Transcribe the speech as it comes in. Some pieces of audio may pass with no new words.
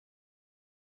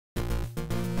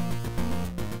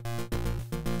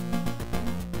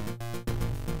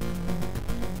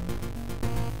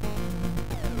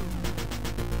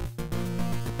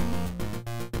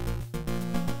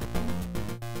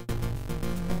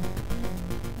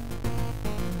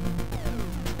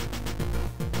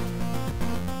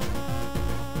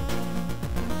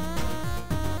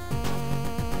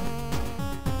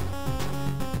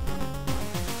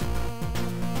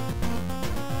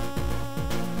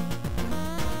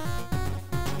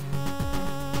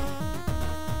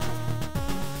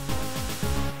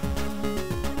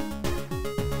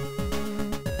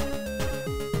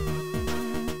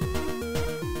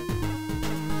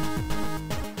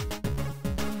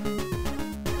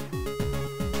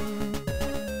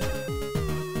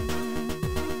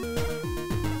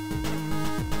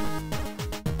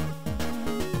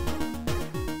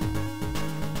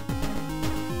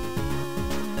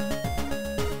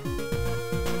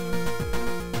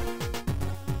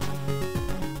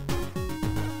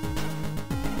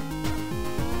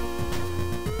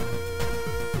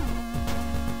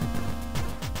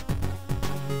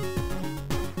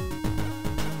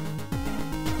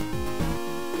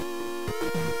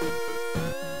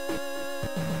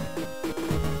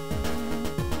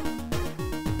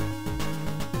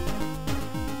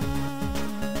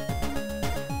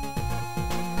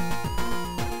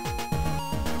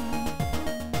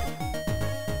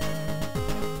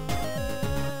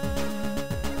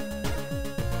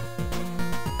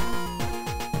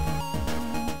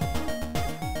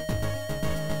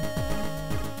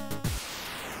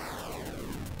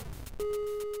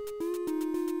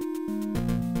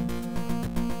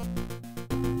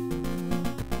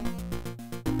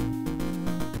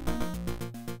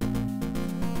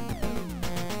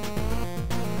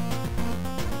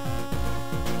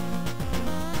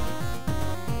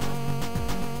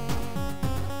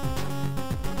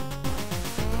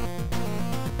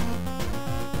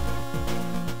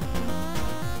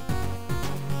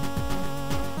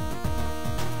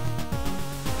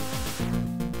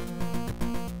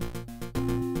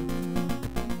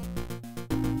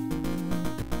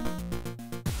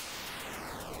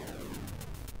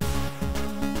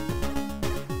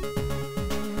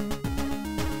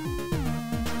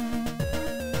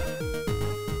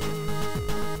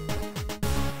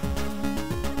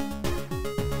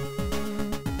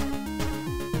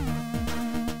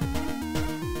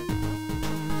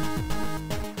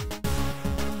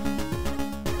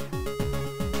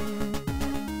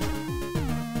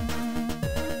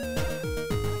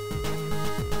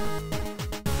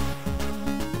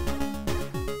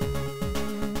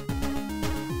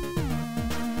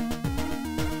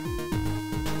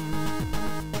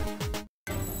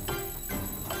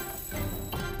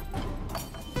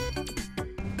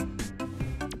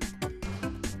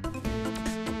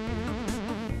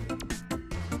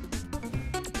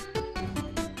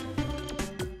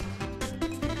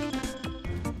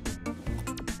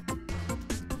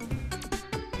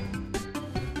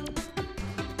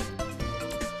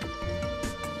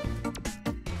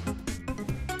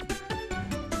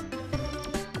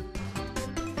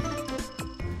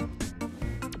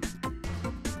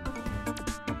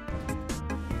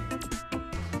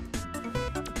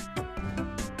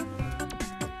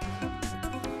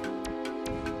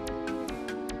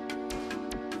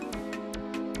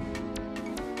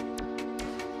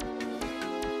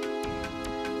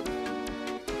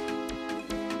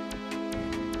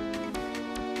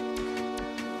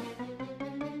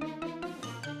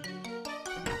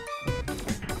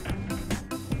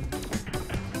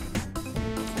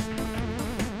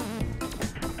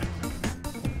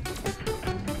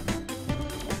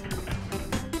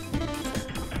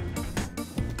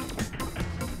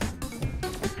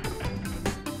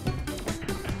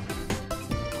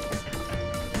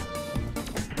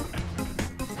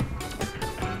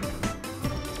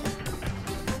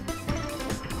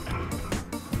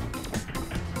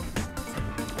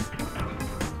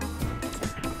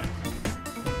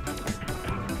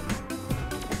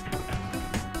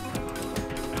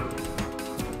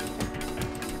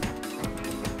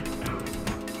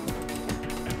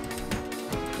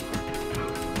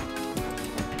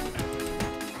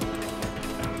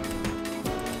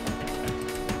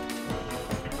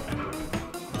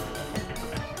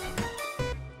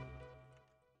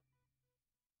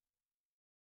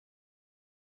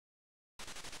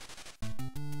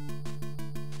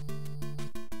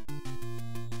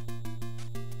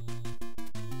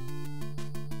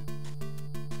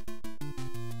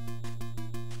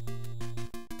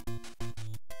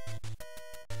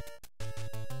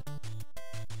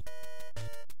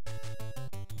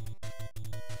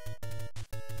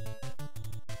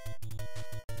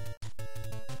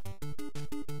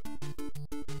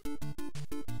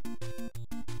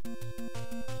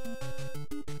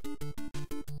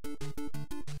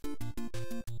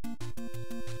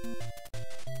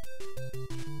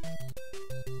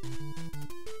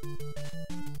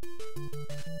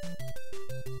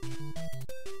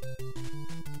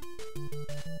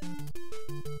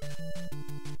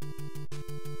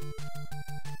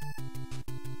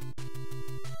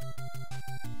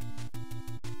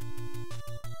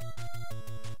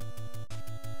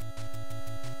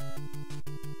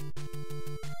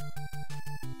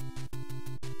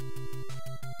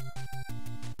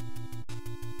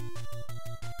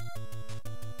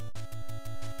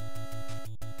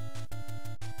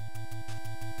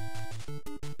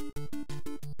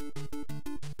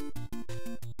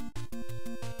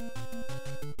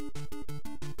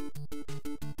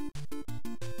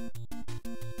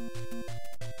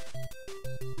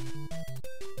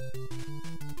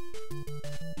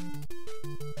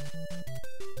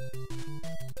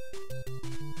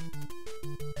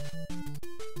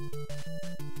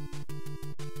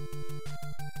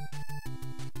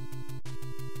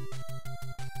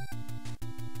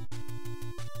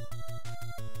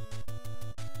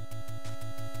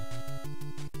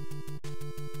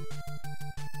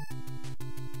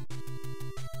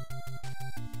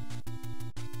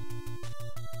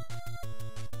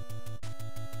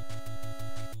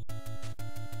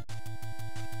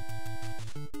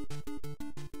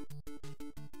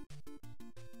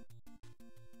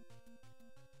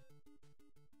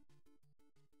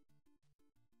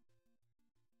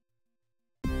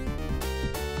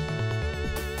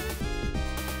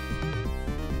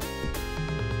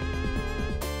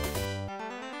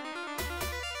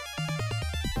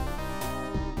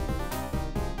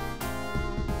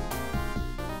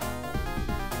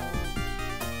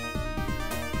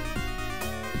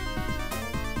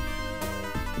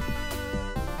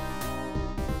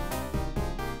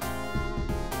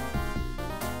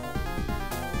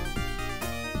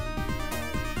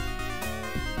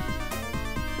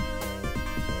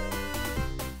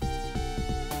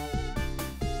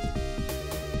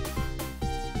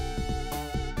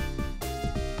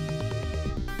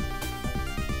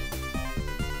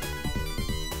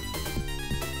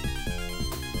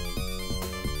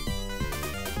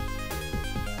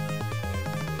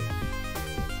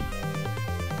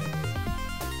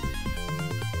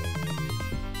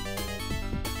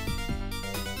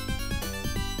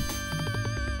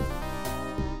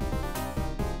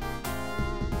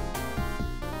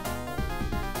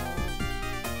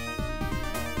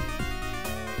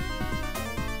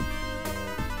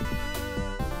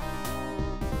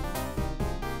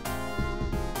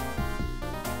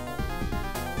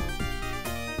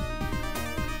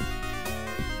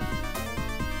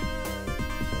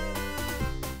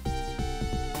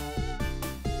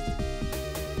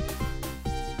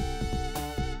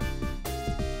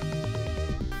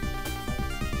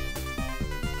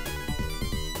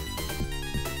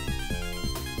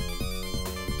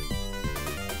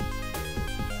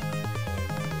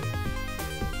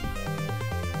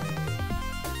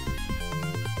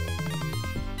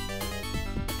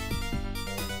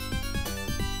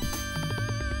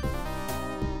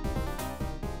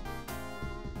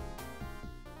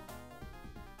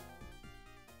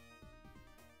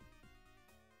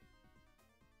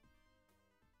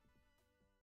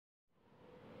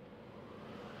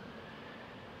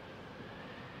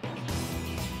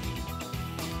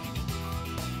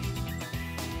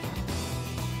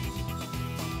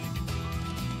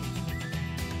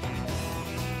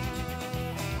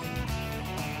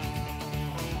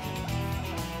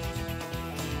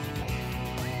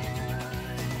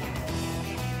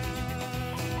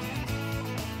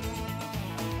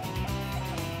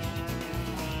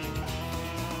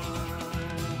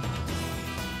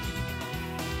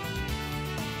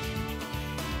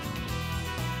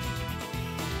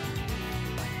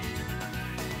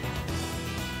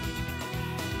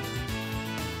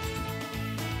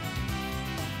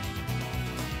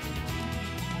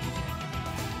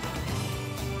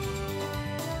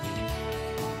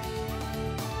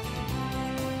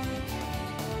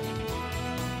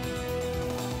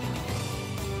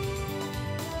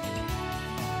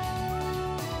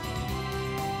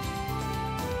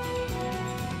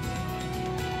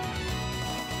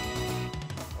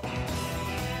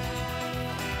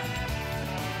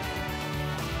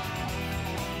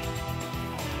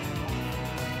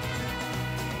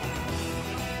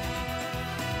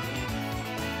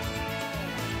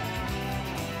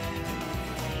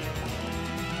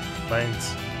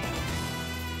Thanks.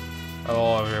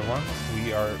 Hello everyone.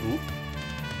 We are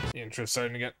the intro's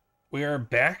starting to get. We are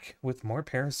back with more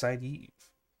Parasite Eve.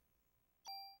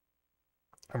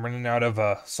 I'm running out of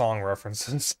song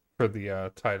references for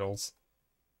the titles.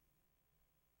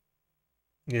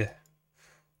 Yeah.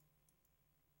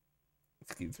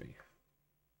 Excuse me.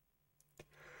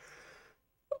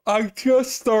 I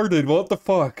just started. What the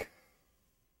fuck?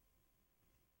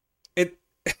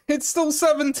 It's still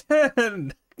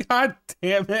 7:10. God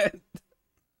damn it.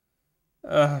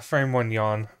 Frame one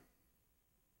yawn.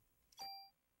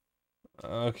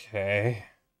 Okay.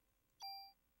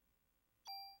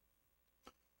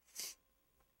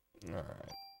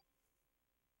 Alright.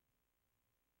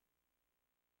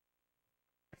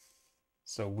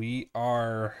 So we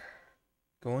are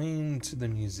going to the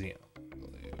museum, I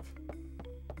believe.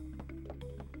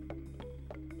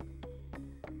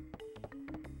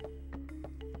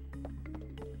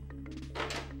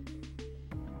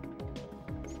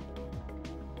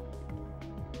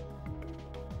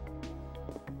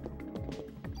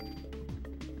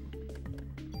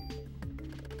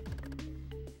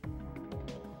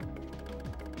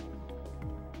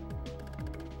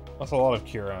 That's a lot of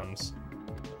Curons.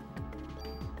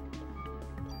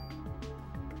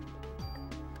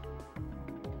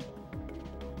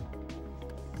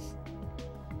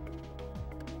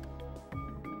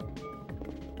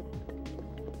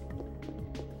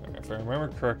 If I remember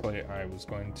correctly, I was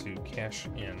going to cash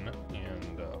in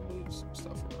and move some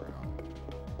stuff around.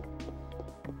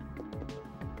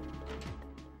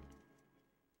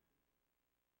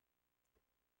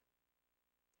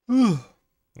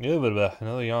 Yeah, but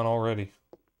another yawn already.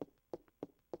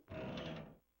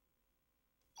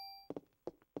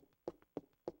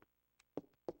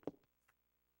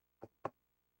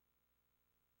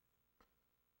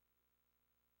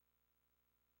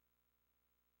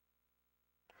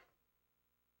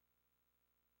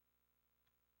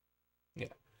 Yeah,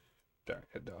 sorry,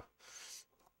 had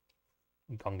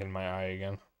gunk in my eye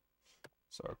again.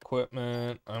 So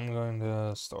equipment, I'm going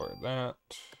to store that.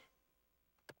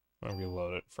 I'm gonna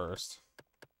reload it first.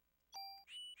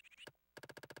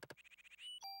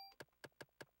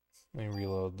 Let me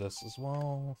reload this as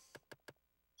well.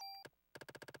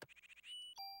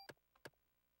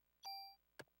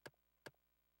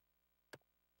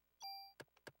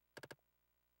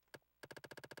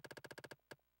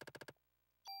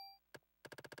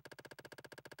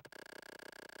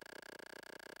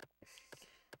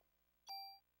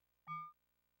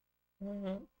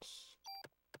 Let's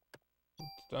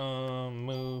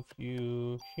move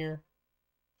you here.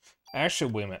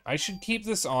 Actually, wait a minute. I should keep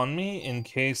this on me in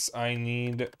case I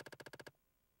need...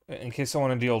 In case I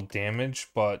want to deal damage,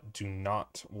 but do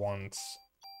not want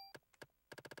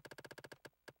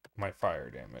my fire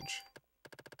damage.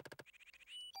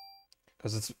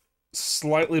 Because it's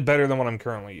slightly better than what I'm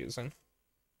currently using.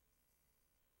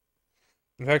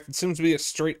 In fact, it seems to be a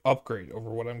straight upgrade over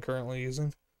what I'm currently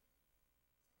using.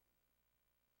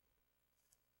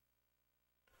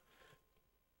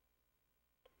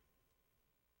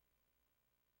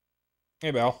 Hey,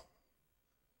 Bal.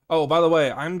 Oh, by the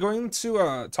way, I'm going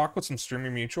to talk with some streamer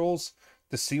mutuals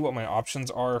to see what my options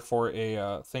are for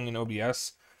a thing in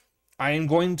OBS. I am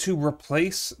going to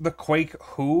replace the Quake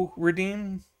Who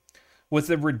redeem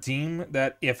with a redeem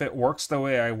that, if it works the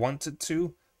way I want it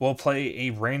to, will play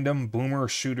a random boomer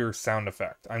shooter sound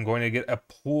effect. I'm going to get a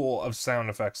pool of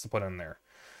sound effects to put in there.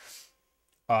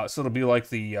 So it'll be like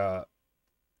the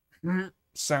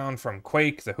sound from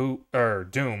Quake, the Who, or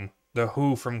Doom, the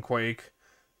Who from Quake,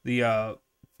 the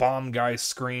bomb guy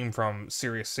scream from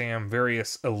Serious Sam,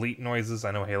 various elite noises.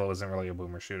 I know Halo isn't really a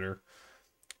boomer shooter.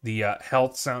 The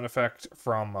health sound effect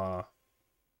from what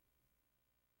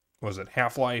was it,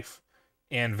 Half-Life,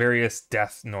 and various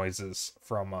death noises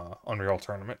from Unreal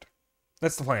Tournament.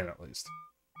 That's the plan, at least.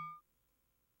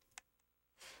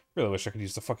 Really wish I could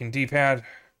use the fucking D-pad.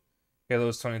 Halo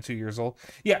is 22 years old.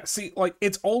 Yeah, see, like,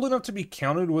 it's old enough to be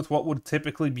counted with what would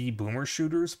typically be boomer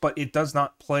shooters, but it does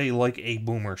not play like a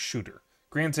boomer shooter.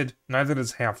 Granted, neither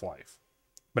does Half-Life,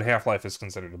 but Half-Life is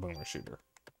considered a boomer shooter.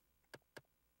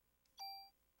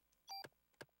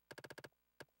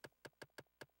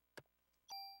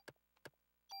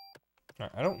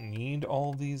 Right, I don't need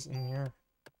all these in here.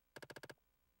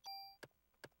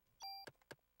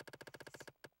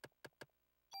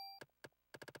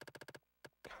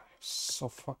 God, I have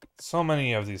so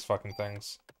many of these fucking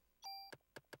things.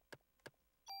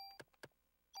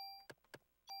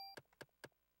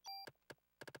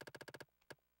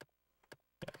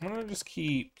 I'm gonna just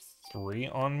keep 3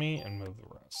 on me and move the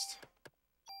rest.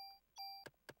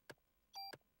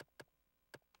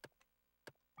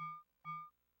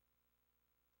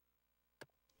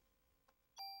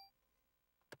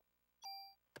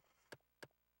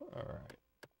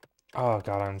 Oh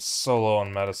god, I'm so low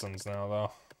on medicines now,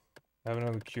 though. I have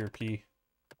another cure P.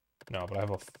 No, but I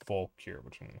have a full cure,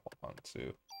 which I'm gonna hold on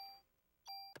to.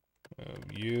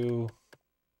 Move you.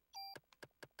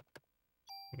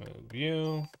 Move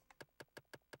you.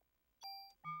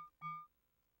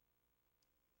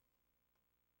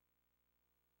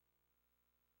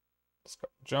 Let's go.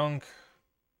 Junk.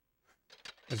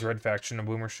 Is Red Faction a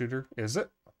boomer shooter? Is it?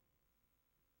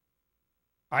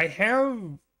 I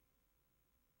have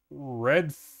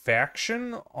Red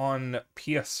Faction on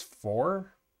PS4.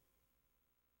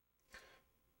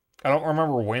 I don't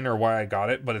remember when or why I got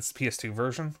it, but it's the PS2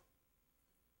 version.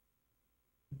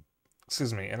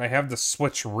 Excuse me. And I have the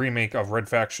Switch remake of Red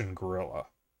Faction Guerrilla.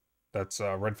 That's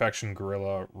Red Faction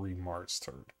Guerrilla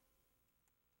Remastered.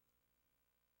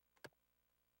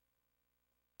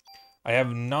 I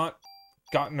have not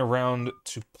gotten around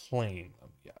to playing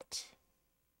them yet.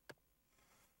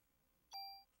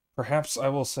 Perhaps I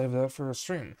will save that for a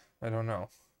stream. I don't know.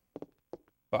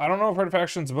 But I don't know if Red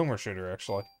Faction's a boomer shooter,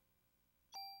 actually.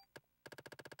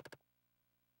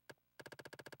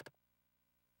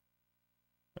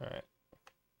 Alright.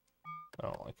 I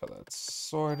don't like how that's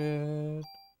sorted.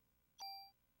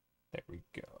 There we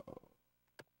go.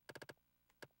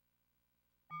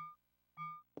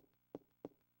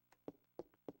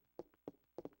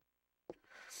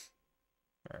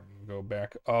 Alright, I'm gonna go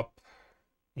back up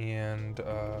and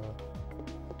oh,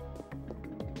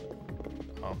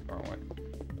 wrong way.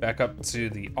 Back up to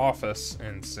the office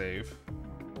and save.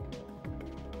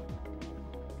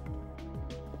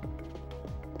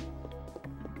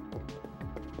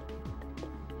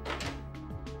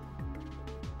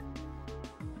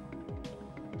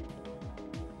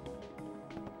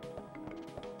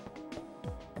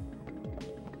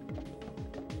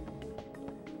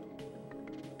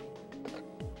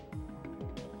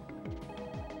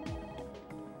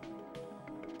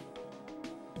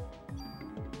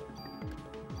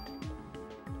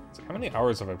 How many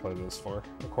hours have I played this for,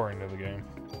 according to the game?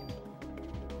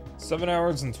 7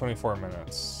 hours and 24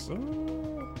 minutes.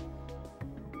 Ooh.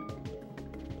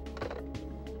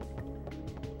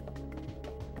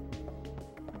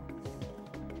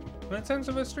 How many times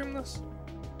have I streamed this?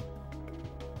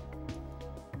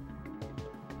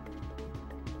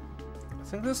 I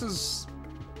think this is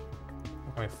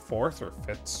my 4th or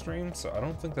 5th stream, so I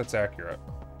don't think that's accurate.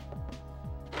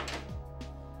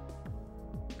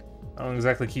 I don't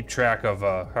exactly keep track of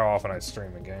how often I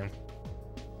stream a game.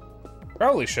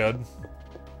 Probably should.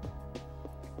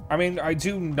 I mean, I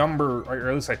do number, or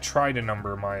at least I try to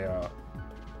number my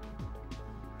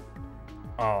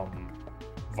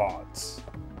VODs.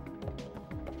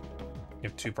 You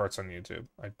have 2 parts on YouTube.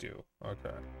 I do.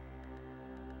 Okay.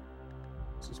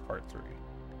 This is part 3.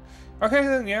 Okay,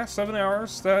 then yeah, 7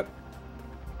 hours. That's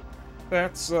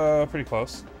pretty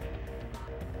close.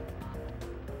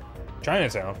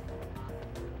 Chinatown.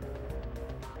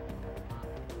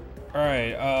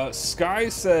 Alright, Sky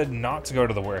said not to go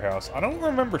to the warehouse. I don't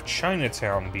remember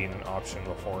Chinatown being an option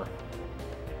before.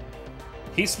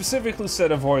 He specifically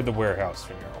said avoid the warehouse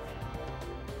for now.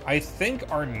 I think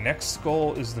our next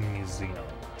goal is the museum.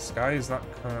 Sky is not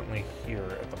currently here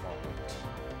at the moment.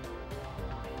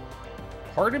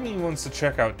 Part of me wants to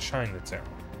check out Chinatown.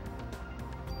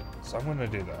 So I'm gonna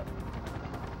do that.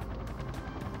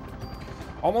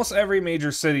 Almost every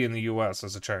major city in the US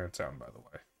has a Chinatown, by the way.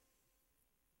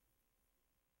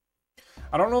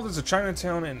 I don't know if there's a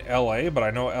Chinatown in LA, but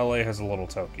I know LA has a little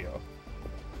Tokyo.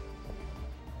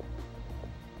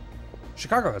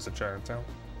 Chicago has a Chinatown.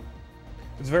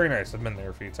 It's very nice. I've been there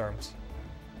a few times.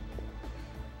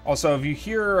 Also, if you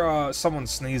hear someone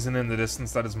sneezing in the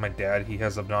distance, that is my dad. He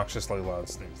has obnoxiously loud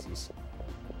sneezes.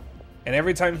 And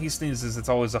every time he sneezes, it's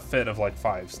always a fit of like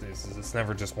 5 sneezes. It's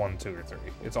never just 1, 2, or 3.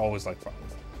 It's always like 5.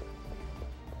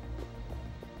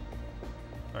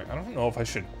 Alright, I don't know if I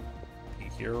should be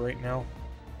here right now.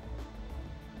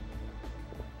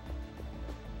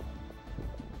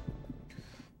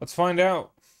 Let's find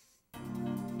out.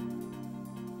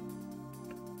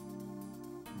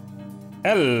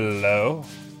 Hello.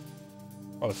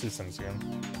 Oh, it's these things again.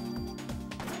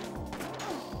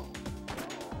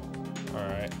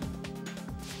 Alright.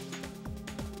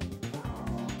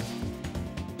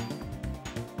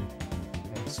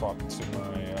 Let me swap to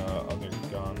my other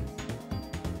gun.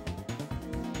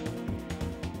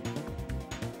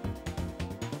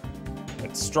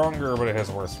 It's stronger, but it has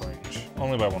worse range.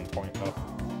 Only by 1 point, though.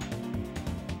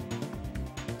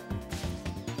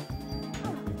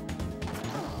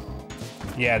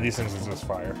 Yeah, these things are just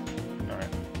fire.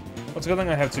 Alright. What's a good thing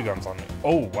I have 2 guns on me?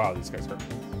 Oh, wow, these guys hurt.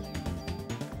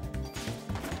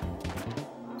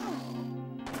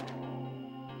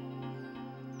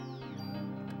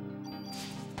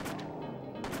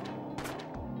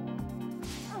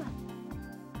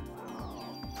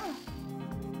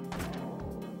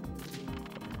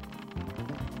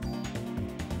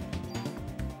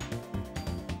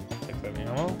 shotgun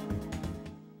ammo.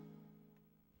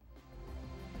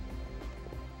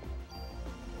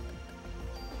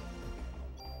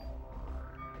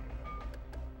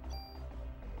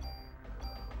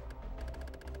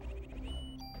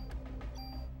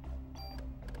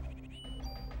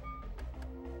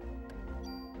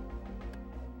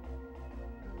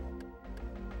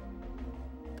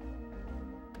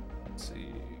 Let's see.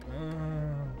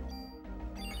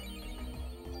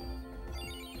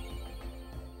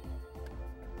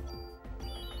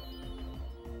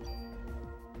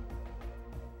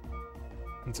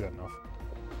 That's good enough.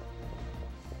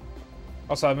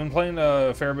 Also, I've been playing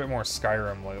a fair bit more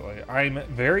Skyrim lately. I'm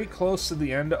very close to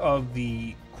the end of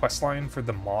the questline for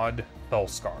the mod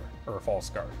Fellscar, or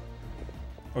Fallscar,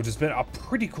 which has been a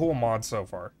pretty cool mod so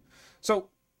far. So,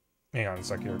 hang on a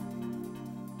sec here.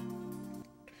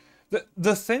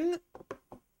 The thing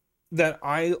that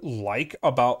I like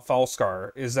about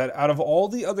Fellscar is that out of all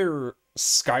the other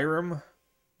Skyrim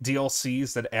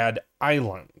DLCs that add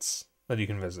islands that you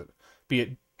can visit, be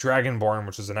it Dragonborn,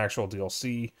 which is an actual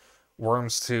DLC,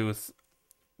 Worm's Tooth,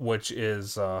 which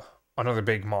is another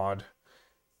big mod,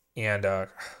 and I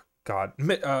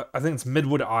think it's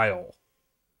Midwood Isle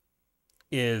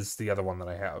is the other one that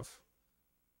I have.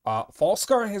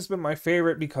 Fallscar has been my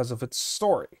favorite because of its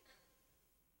story.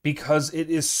 Because it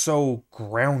is so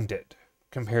grounded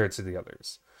compared to the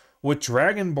others. With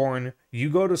Dragonborn, you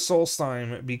go to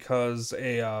Solstheim because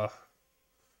a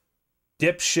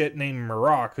dipshit named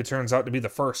Marak, who turns out to be the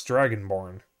first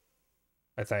Dragonborn,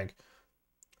 I think,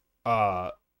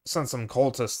 sent some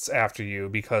cultists after you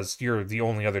because you're the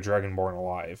only other Dragonborn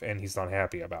alive, and he's not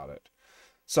happy about it.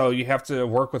 So you have to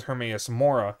work with Hermaeus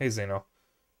Mora. Hey, Zeno.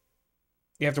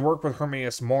 You have to work with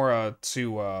Hermaeus Mora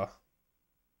to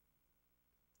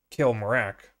kill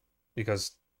Marak,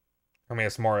 because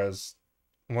Hermaeus Mora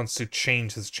wants to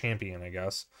change his champion, I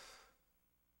guess.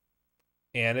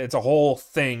 And it's a whole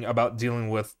thing about dealing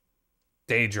with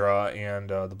Daedra and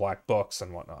the Black Books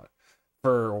and whatnot.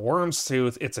 For Worm's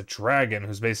Tooth, it's a dragon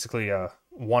who's basically a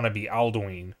wannabe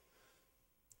Alduin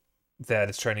that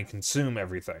is trying to consume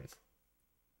everything.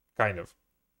 Kind of.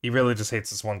 He really just hates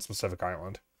this one specific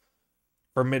island.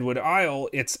 For Midwood Isle,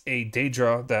 it's a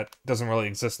Daedra that doesn't really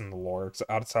exist in the lore. It's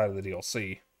outside of the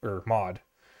DLC, or mod,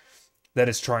 that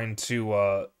is trying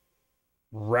to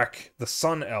wreck the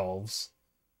Sun Elves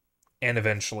and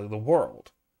eventually the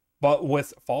world. But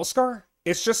with Fallscar,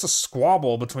 it's just a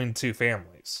squabble between two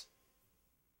families.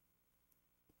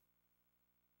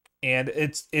 And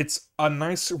it's a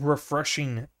nice,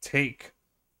 refreshing take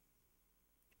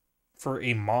for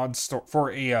a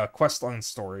questline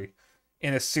story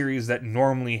in a series that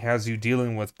normally has you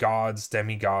dealing with gods,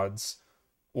 demigods,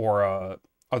 or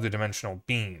other dimensional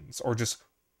beings, or just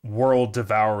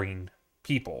world-devouring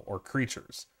people or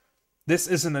creatures. This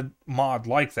isn't a mod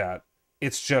like that.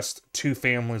 It's just two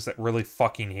families that really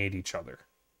fucking hate each other.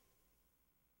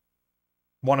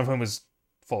 One of whom is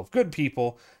full of good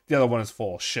people, the other one is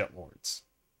full of shitlords.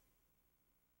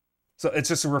 So it's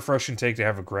just a refreshing take to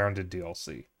have a grounded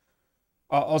DLC.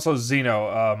 Also,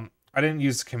 Zeno, I didn't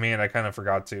use the command, I kind of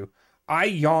forgot to. I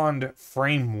yawned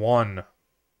frame 1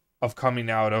 of coming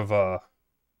out of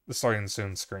the starting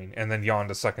soon screen, and then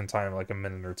yawned a second time like a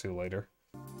minute or two later.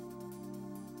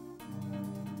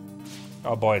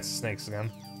 Oh boy, it's snakes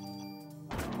again.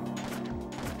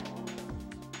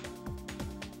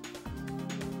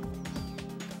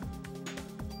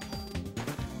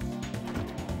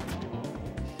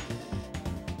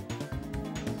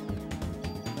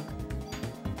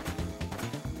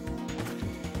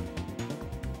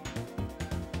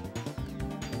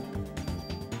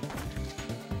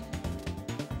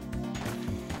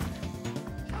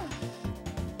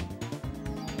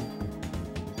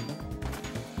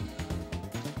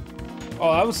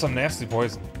 Oh, that was some nasty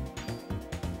poison.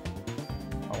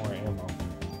 I want ammo.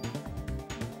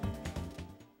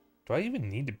 Do I even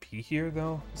need to pee here,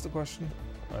 though? Is the question.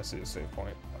 I see a save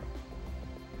point.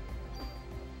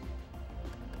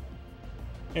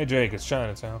 Hey, Jake, it's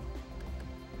Chinatown.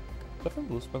 Is that from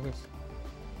Blues Brothers?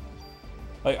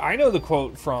 Like, I know the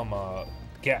quote from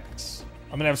Gex.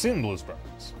 I mean, I've seen Blues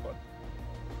Brothers, but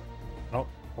I don't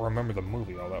remember the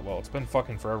movie all that well. It's been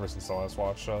fucking forever since I last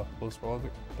watched Blues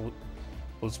Brothers.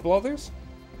 Blues Brothers?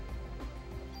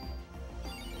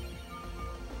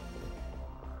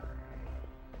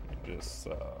 Let me just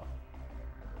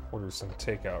order some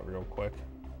takeout real quick.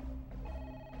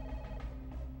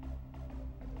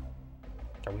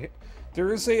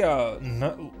 There is a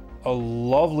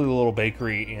lovely little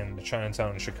bakery in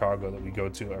Chinatown in Chicago that we go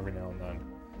to every now and then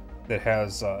that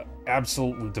has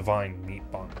absolutely divine meat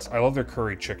buns. I love their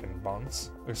curry chicken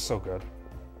buns. They're so good.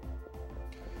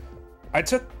 I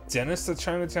took Dennis to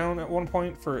Chinatown at one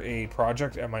point for a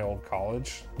project at my old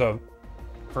college, the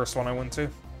first one I went to.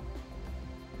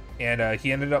 And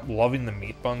he ended up loving the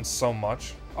meat buns so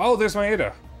much. Oh, there's my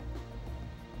Ada.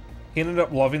 He ended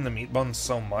up loving the meat buns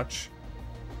so much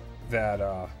that,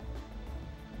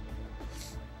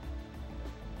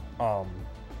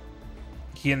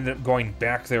 he ended up going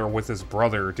back there with his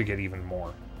brother to get even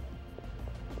more.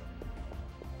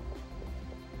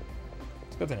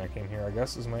 It's a good thing I came here, I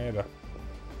guess, is my Ada.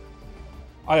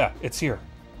 Oh yeah, it's here.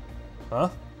 Huh?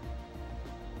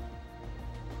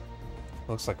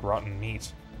 Looks like rotten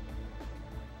meat.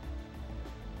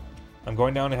 I'm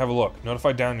going down to have a look.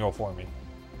 Notify Daniel for me.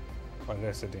 Why did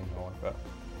I say Daniel like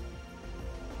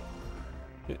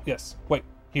that? Yes. Wait.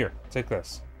 Here. Take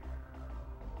this.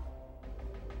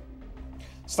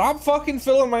 Stop fucking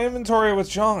filling my inventory with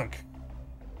junk.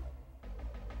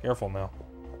 Careful now.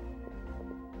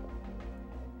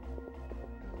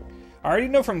 I already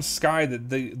know from Sky that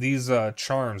these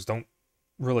charms don't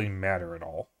really matter at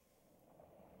all.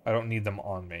 I don't need them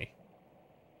on me.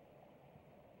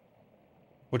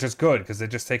 Which is good, because they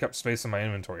just take up space in my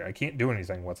inventory. I can't do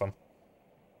anything with them.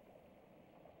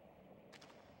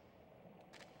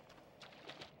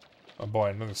 Oh boy,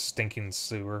 another stinking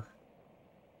sewer.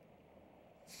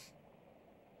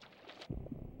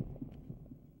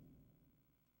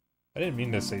 I didn't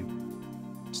mean to say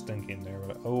stinking there,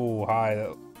 but... Oh, hi.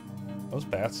 Those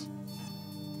bats.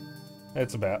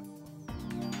 It's a bat.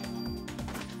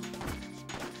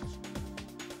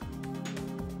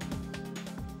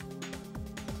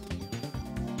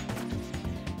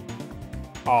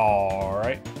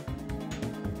 Alright.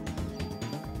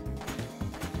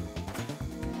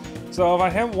 So if I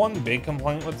have one big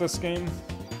complaint with this game,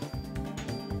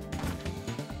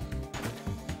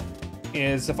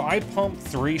 is if I pump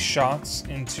 3 shots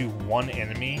into one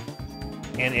enemy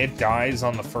and it dies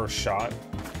on the first shot,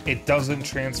 it doesn't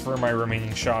transfer my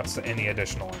remaining shots to any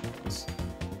additional enemies.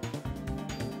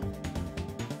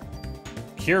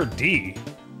 Cure D?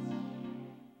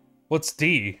 What's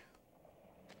D?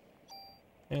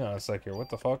 Hang on a sec here, what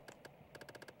the fuck?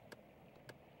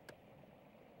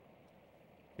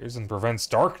 Cures and prevents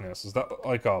darkness. Is that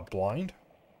like a blind?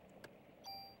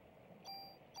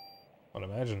 I'd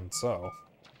imagine so.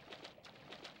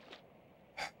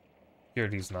 Cure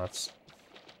D's nuts.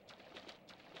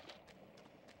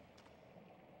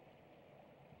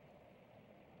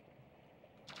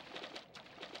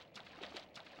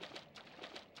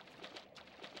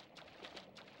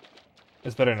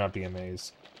 This better not be a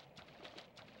maze.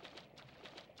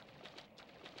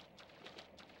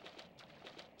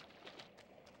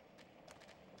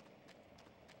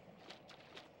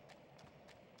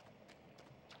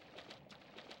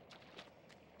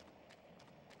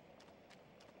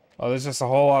 Oh, there's just a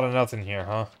whole lot of nothing here,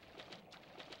 huh?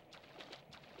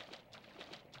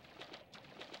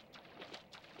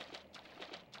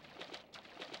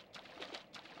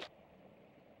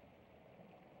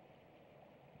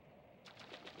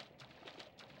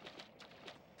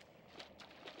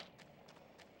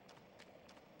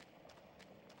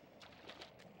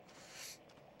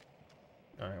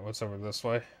 Alright, what's over this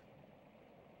way?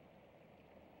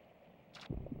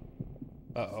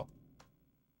 Uh-oh.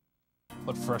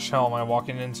 What fresh hell am I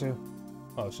walking into?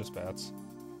 Oh, it's just bats.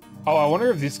 Oh, I wonder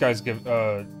if these guys give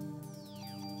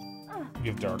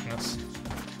darkness.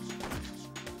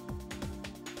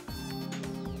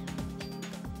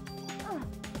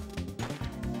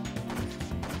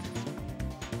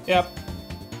 Yep.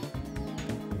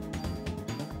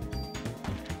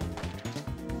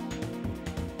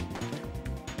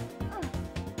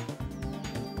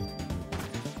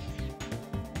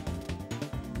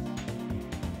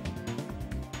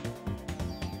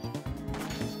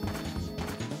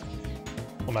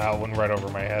 Well, now it went right over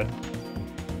my head.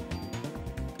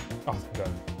 Oh, good.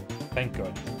 Thank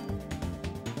God.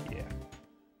 Yeah.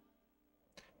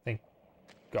 Thank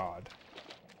God.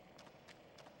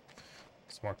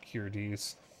 Some more Cure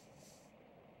Ds.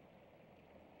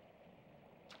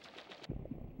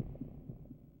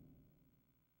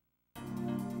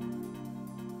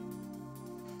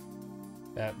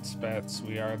 Bats, bats,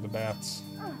 we are the bats.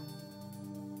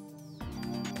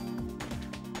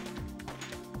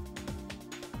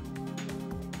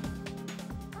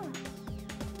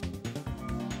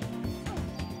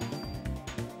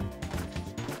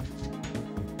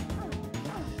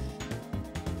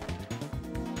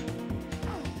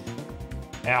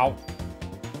 Ow.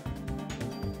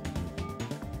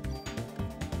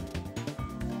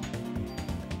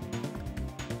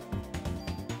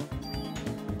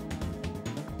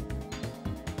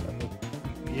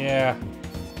 Yeah.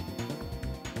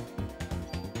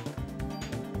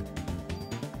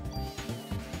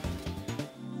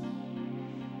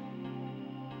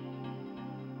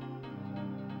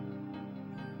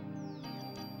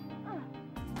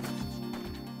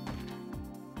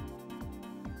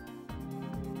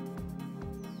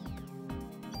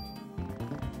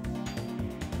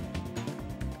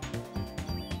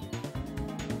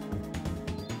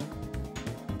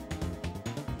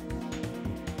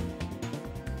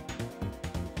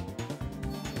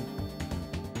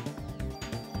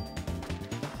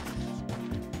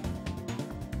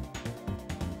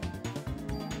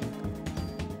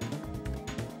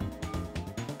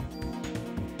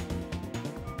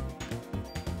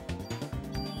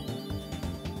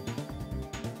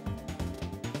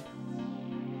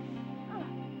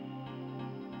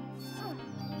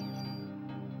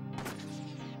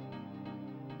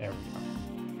 There we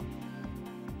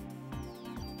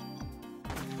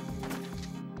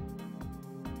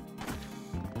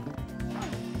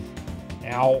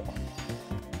go. Ow.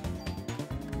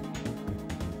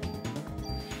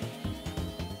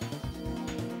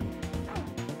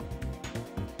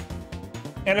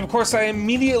 And of course I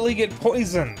immediately get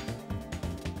poisoned.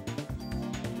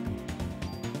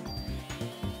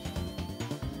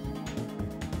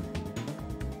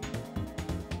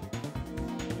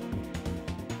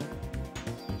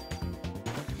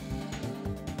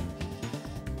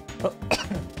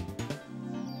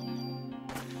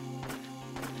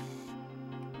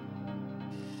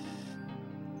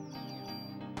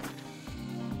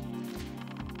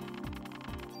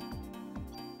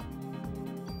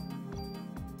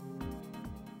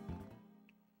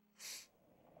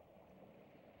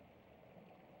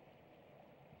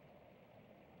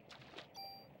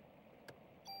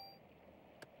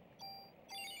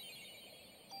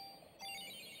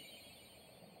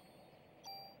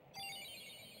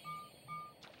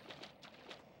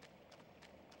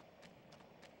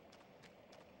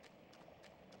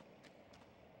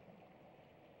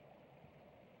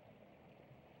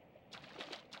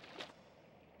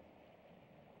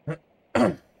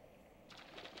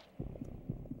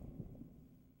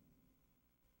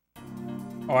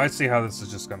 Oh, I see how this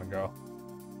is just gonna go.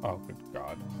 Oh, good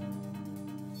God.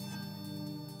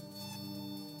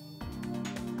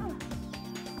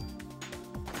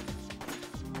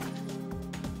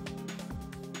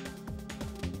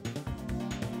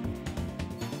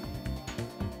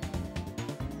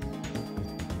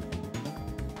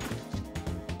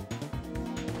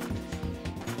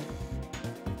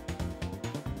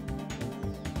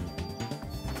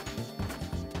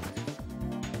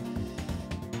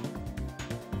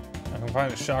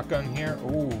 Find a shotgun here.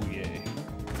 Oh yay.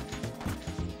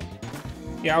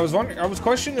 Yeah, I was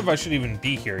questioning if I should even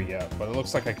be here yet, but it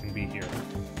looks like I can be here.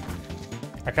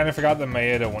 I kind of forgot that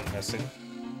Maeda went missing.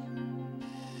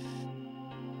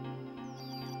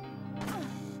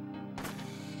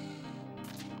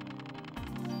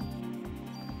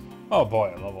 Oh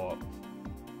boy, I level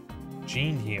up.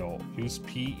 Gene Heal. Use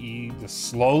PE to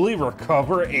slowly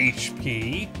recover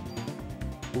HP.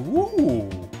 Ooh.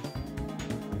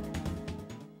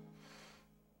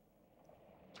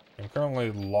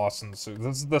 Currently lost in the suit.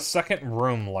 This is the second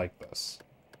room like this.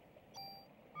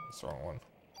 That's the wrong one.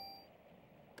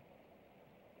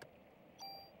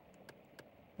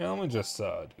 Yeah, let me just do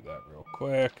that real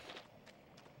quick.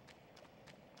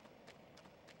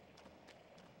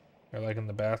 You're liking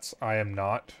the bats? I am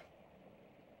not.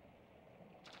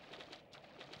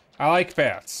 I like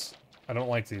bats. I don't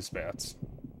like these bats.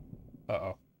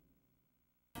 Uh-oh.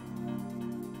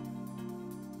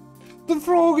 The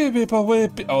froggy people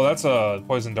whip. Oh, that's a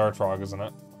poison dart frog, isn't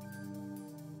it?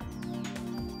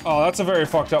 Oh, that's a very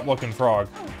fucked up looking frog.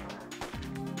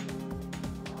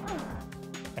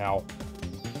 Ow.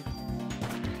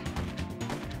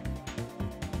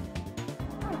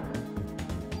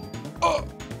 Oh!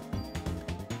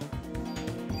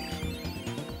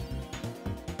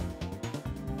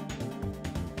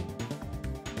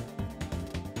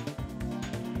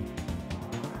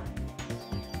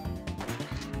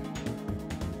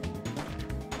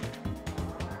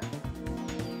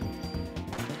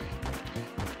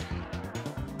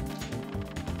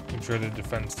 Dreaded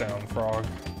defense down frog.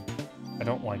 I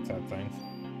don't like that thing.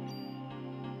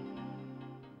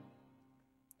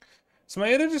 So my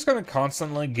Ada just gonna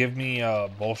constantly give me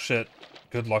bullshit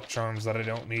good luck charms that I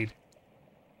don't need.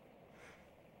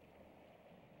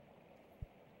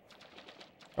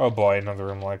 Oh boy, another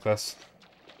room like this.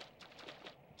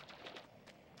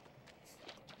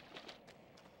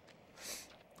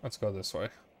 Let's go this way.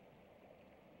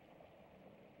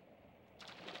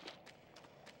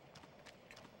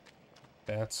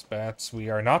 Bats, bats, we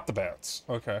are not the bats.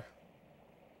 Okay.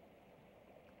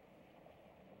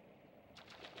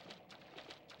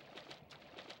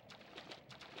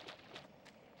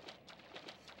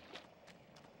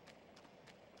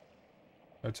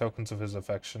 No tokens of his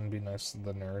affection, be nice to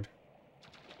the nerd.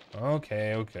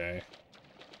 Okay, okay.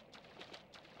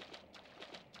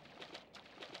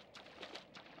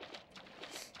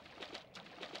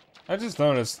 I just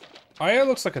noticed, Aya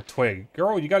looks like a twig.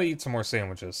 Girl, you gotta eat some more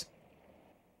sandwiches.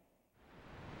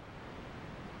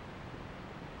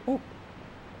 Ooh.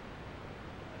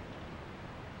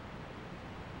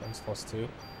 +2.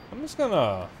 I'm just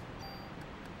gonna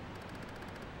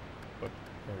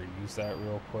use that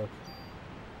real quick.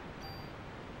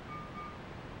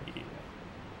 Yeah.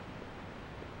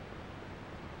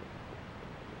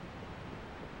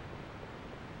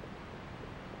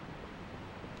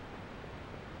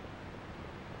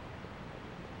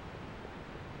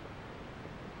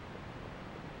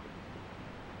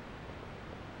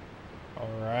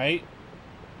 might.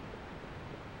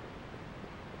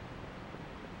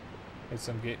 Get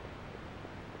some get.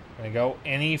 Can I go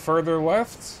any further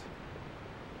left?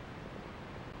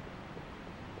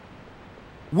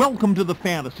 Welcome to the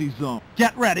fantasy zone.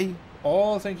 Get ready.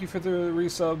 Oh, thank you for the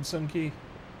resub, Simkey.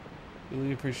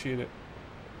 Really appreciate it.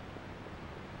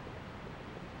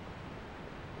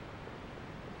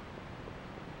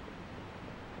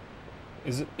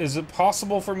 Is it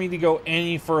possible for me to go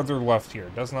any further left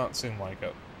here? Does not seem like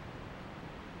it.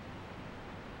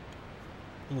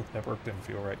 Ooh, that work didn't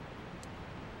feel right.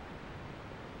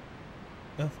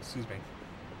 Oh, excuse me.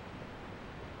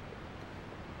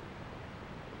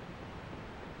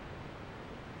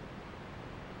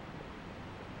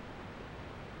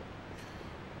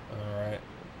 Alright.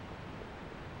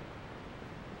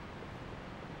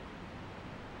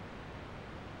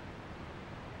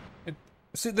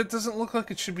 See, that doesn't look like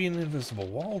it should be an invisible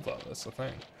wall, though. That's the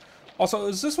thing. Also,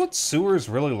 is this what sewers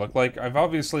really look like? I've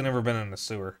obviously never been in a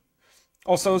sewer.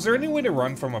 Also, is there any way to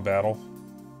run from a battle?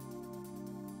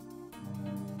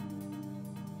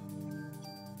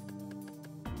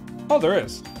 Oh, there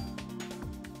is.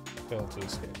 Failed to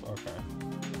escape. Okay.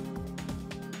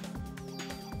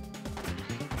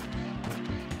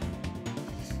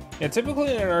 Yeah,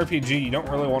 typically in an RPG, you don't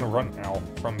really want to run out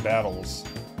from battles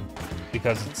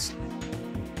because it's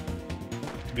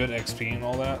good XP and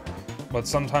all that, but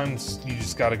sometimes you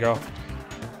just gotta go.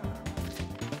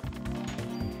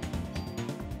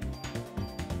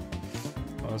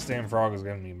 Well, this damn frog is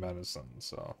giving me medicine,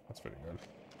 so that's pretty good.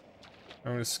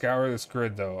 I'm gonna scour this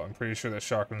grid, though. I'm pretty sure that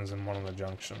shotgun is in one of the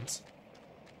junctions.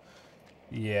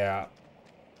 Yeah.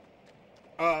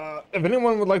 If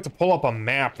anyone would like to pull up a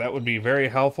map, that would be very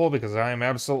helpful, because I am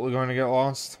absolutely going to get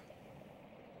lost.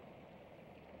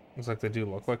 Looks like they do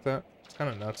look like that. It's kind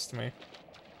of nuts to me.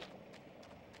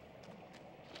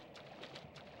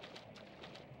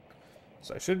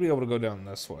 So I should be able to go down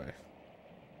this way.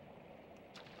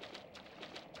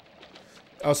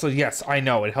 Also, yes, I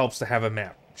know, it helps to have a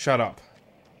map. Shut up.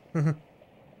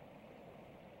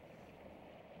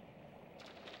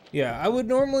 Yeah, I would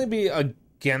normally be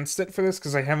against it for this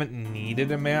because I haven't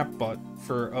needed a map, but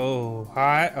for... Oh,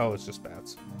 hi. Oh, it's just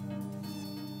bats.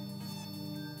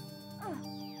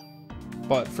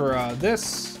 But for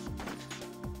this...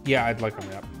 Yeah, I'd like a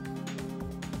map.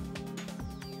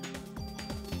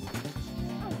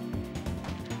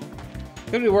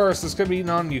 Could be worse. This could be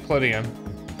non-Euclidean.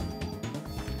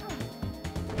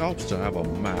 Helps to have a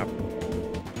map.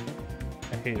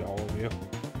 I hate all of you.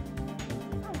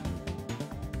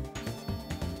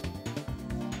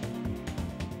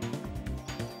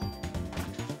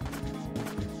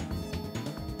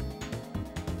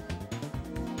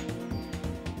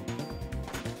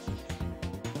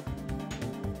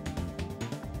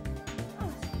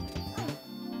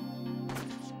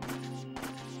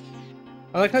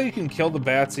 I like how you can kill the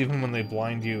bats even when they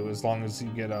blind you, as long as you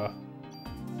get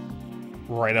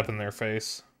right up in their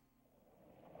face.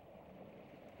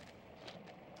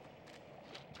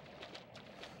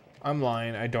 I'm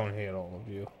lying, I don't hate all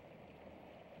of you.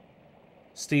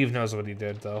 Steve knows what he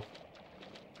did, though.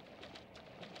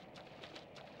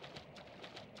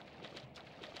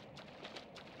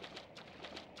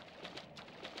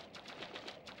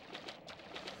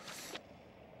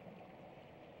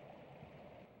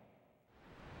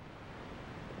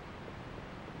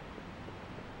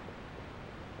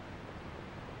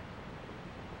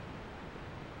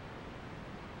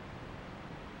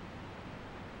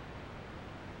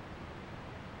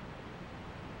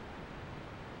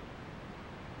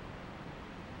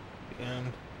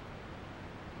 And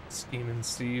Scheming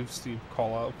Steve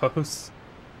call out posts.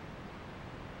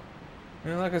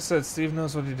 And like I said, Steve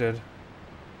knows what he did.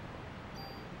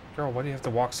 Girl, why do you have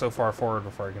to walk so far forward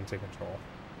before I can take control?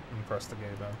 And press the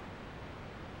gate down.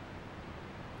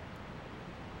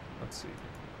 Let's see.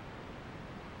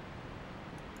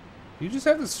 Do you just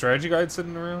have the strategy guide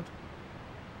sitting around?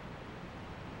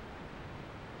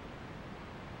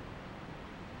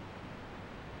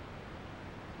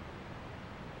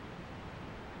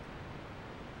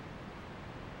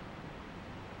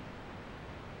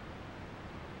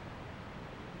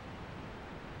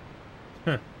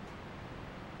 Huh.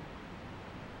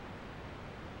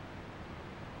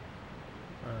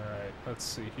 Alright, let's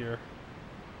see here.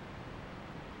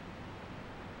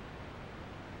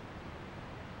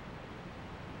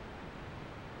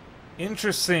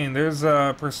 Interesting, there's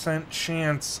a %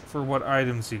 chance for what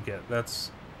items you get. That's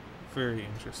very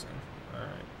interesting.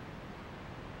 Alright.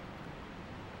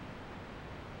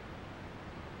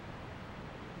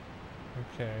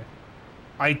 Okay.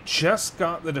 I just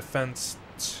got the defense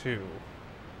 2.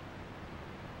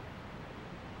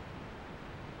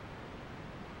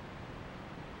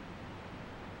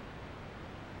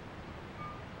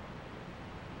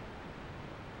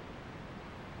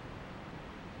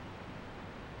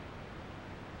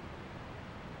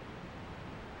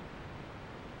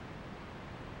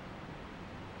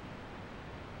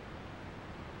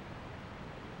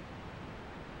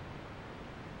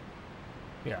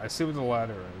 Yeah, I see what the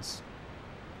ladder is.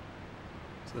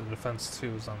 So the defense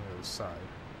 2 is on the other side.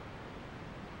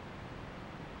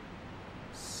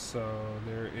 So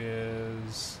there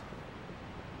is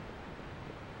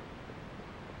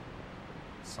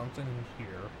something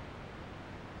here.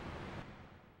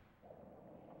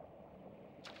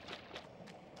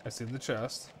 I see the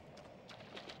chest.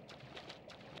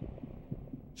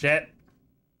 Shit!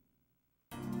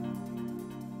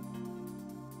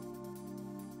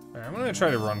 Alright, I'm gonna try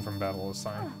to run from battle this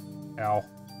time. Ow.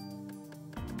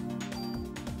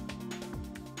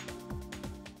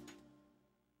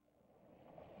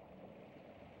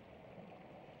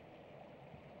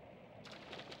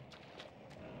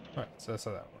 Alright, so that's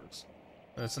how that works.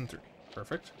 And it's in 3.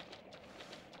 Perfect.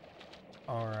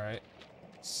 Alright.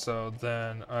 So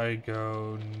then I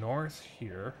go north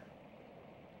here.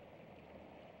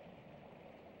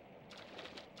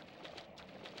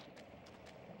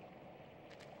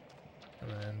 And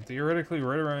then theoretically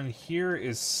right around here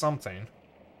is something.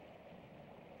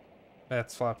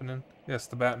 Bat's flapping in. Yes,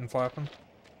 the bat and flapping.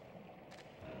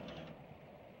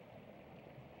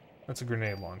 That's a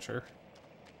grenade launcher.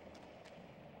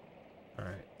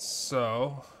 Alright,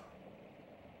 so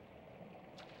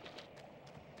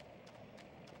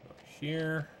go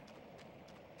here.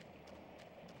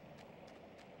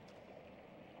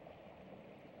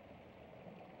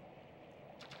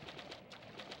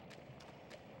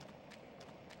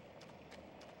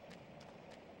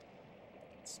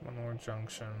 It's one more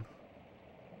junction.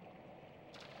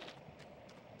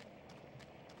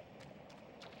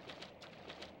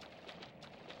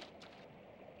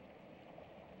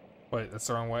 Wait, that's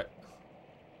the wrong way.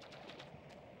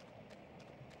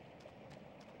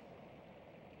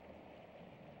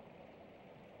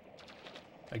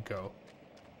 I go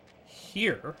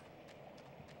here.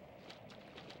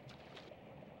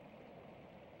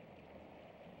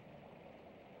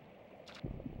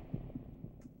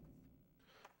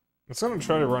 I'm just gonna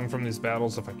try to run from these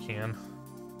battles if I can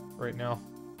right now.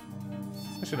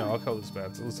 Actually, no, I'll kill these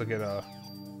bats. At least I get a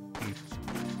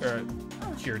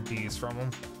cure D's from them.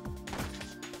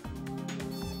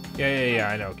 Yeah,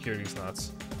 I know. Cure D's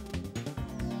nuts.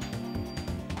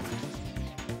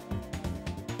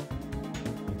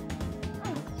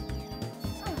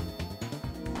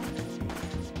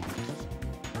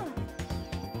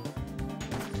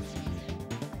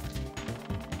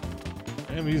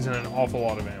 I'm using an awful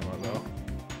lot of ammo, though.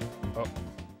 Oh.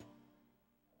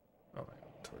 Oh, my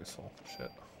inventory's full.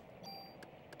 Shit.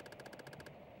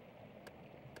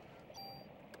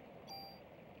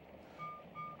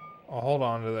 I'll hold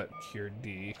on to that Cure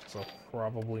D, because I'll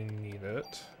probably need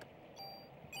it.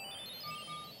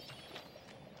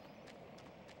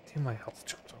 Damn, my health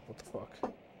jumped up. What the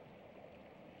fuck?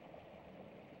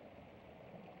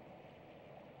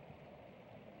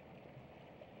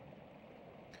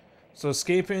 So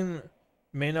escaping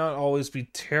may not always be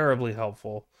terribly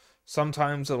helpful.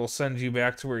 Sometimes it'll send you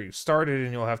back to where you started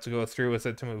and you'll have to go through with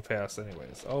it to move past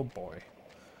anyways. Oh boy.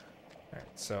 Alright,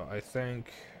 so I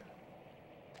think...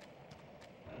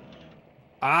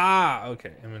 Ah!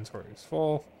 Okay, inventory is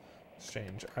full.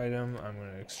 Exchange item. I'm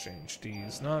going to exchange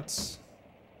these nuts.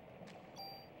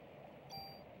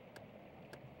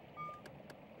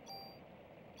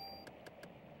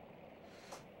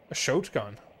 A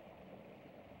shotgun.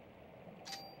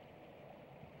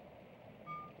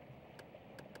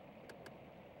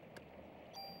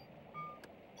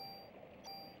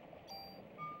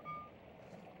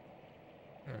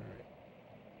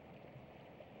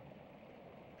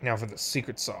 Now for the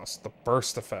secret sauce, the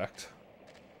burst effect.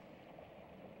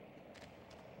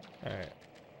 Alright.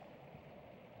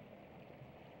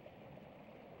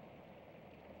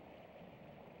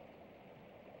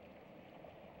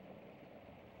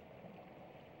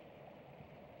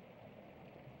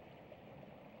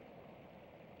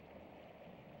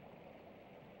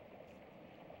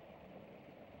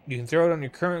 You can throw it on your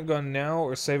current gun now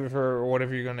or save it for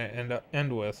whatever you're going to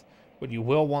end with, but you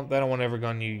will want that on whatever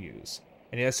gun you use.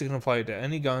 And yes, you can apply it to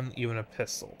any gun, even a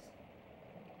pistol.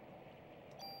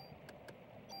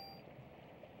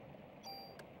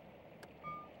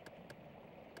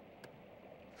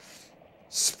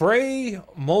 Spray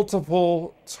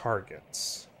multiple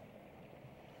targets.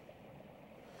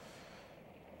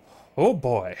 Oh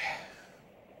boy.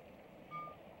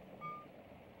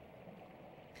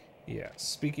 Yeah,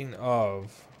 speaking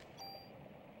of...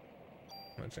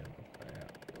 How much ammo do I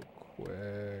have real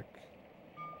quick?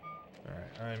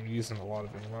 Alright, I'm using a lot of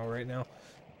ammo right now.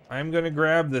 I'm gonna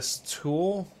grab this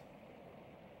tool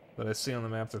that I see on the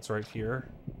map that's right here.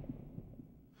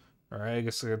 Alright, I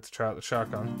guess I get to try out the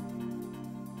shotgun.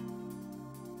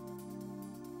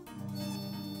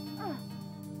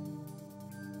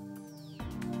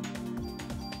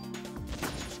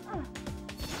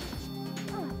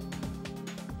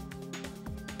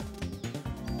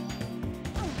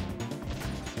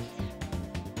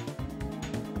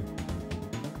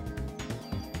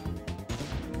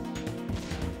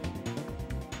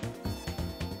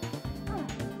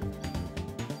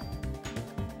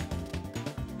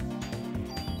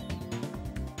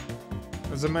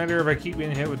 Doesn't matter if I keep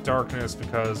getting hit with darkness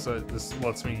because this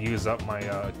lets me use up my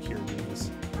cure Ds.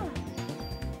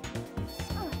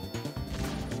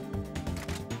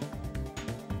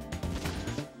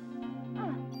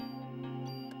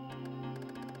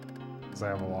 Because I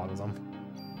have a lot of them.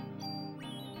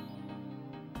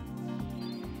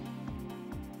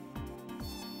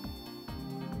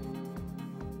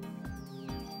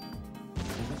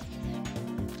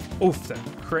 Oof, that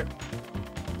crit.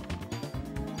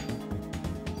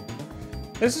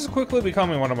 This is quickly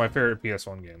becoming one of my favorite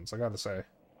PS1 games, I gotta say.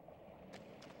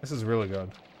 This is really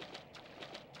good.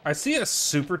 I see a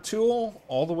super tool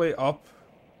all the way up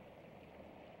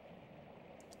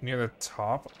near the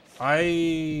top.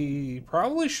 I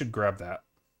probably should grab that.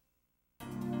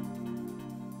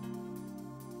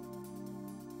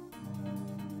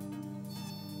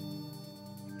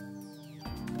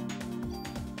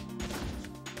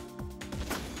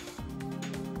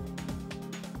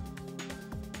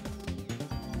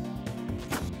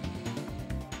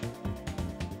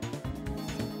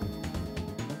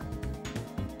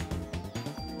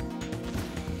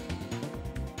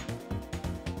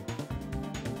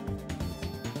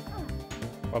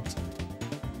 Oops.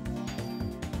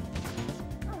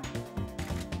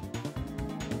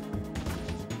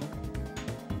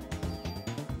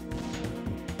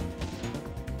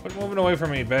 Quit moving away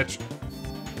from me, bitch.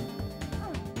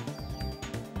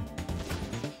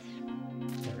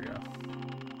 There we go.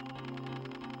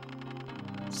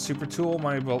 Super tool,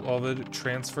 my beloved.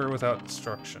 Transfer without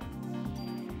destruction.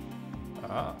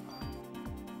 Ah.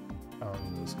 I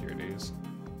don't know those cure days.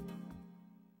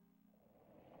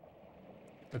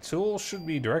 The tool should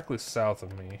be directly south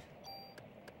of me.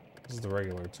 This is the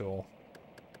regular tool.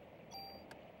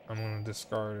 I'm going to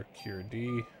discard a Cure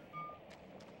D.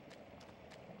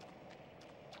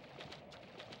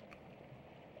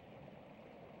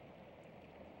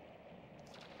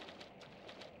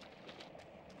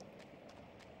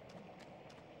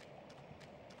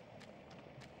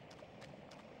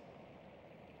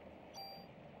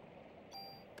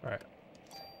 Alright.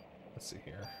 Let's see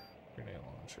here. Grenade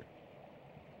launcher.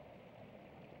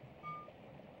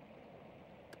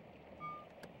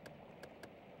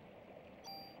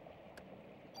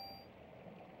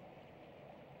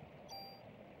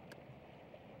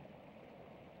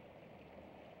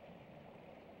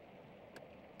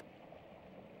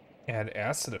 Add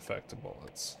acid effect to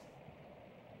bullets.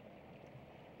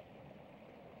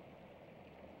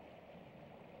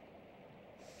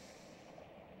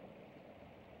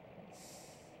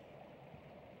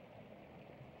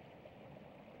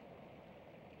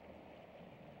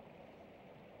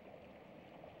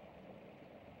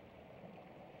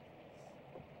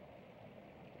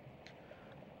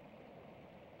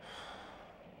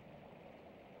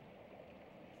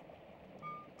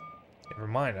 Never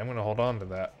mind, I'm gonna hold on to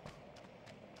that.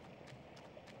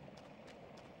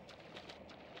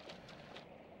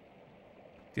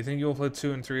 Do you think you'll play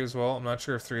 2 and 3 as well? I'm not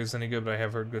sure if 3 is any good, but I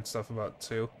have heard good stuff about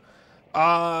 2.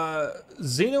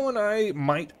 Zeno and I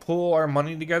might pull our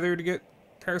money together to get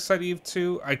Parasite Eve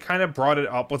 2. I kind of brought it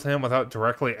up with him without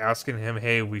directly asking him,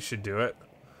 hey, we should do it.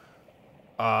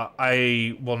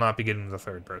 I will not be getting the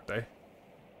 3rd birthday.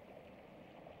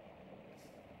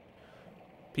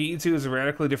 PE2 is a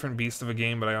radically different beast of a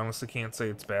game, but I honestly can't say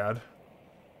it's bad.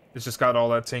 It's just got all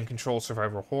that same control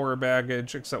survival horror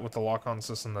baggage, except with the lock-on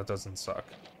system that doesn't suck.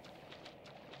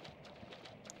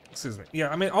 Excuse me. Yeah,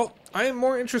 I mean, I am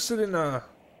more interested in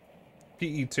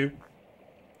PE2.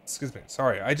 Excuse me.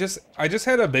 Sorry, I just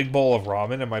had a big bowl of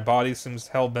ramen, and my body seems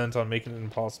hell-bent on making it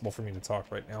impossible for me to talk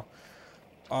right now.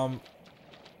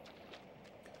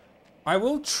 I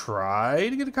will try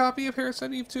to get a copy of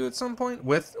Parasite Eve 2 at some point,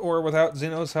 with or without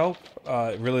Xeno's help.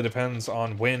 It really depends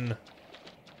on when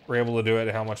we're able to do it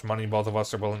and how much money both of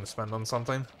us are willing to spend on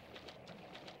something.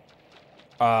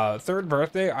 3rd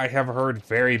birthday, I have heard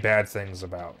very bad things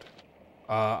about.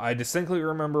 I distinctly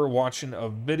remember watching a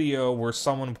video where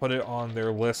someone put it on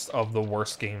their list of the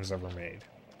worst games ever made.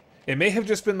 It may have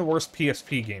just been the worst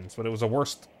PSP games, but it was a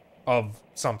worst of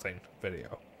something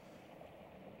video.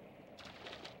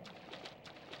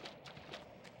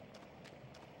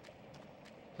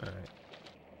 Alright.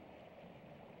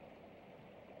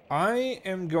 I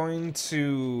am going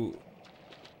to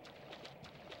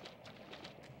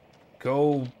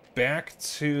go back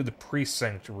to the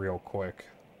precinct real quick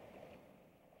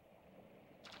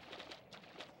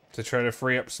to try to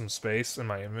free up some space in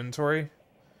my inventory,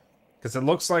 because it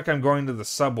looks like I'm going to the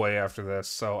subway after this,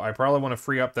 so I probably want to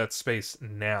free up that space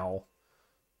now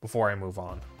before I move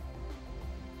on.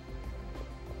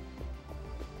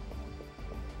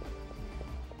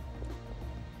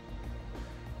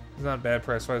 It's not bad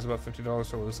price-wise, about $50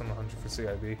 for loose on the 100 for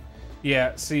CIB.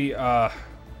 Yeah, see, I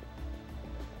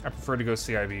prefer to go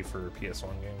CIB for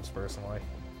PS1 games, personally.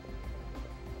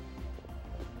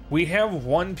 We have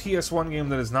one PS1 game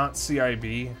that is not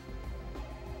CIB,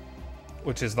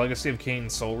 which is Legacy of Kain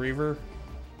Soul Reaver,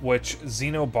 which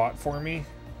Zeno bought for me.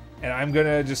 And I'm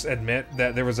gonna just admit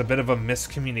that there was a bit of a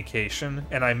miscommunication,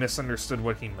 and I misunderstood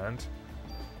what he meant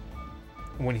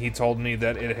when he told me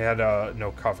that it had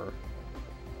no cover.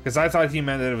 Because I thought he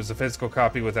meant that it was a physical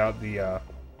copy without the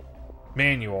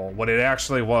manual. What it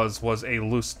actually was a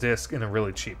loose disc in a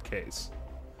really cheap case.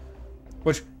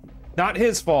 Which, not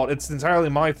his fault, it's entirely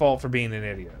my fault for being an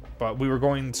idiot. But we were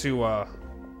going to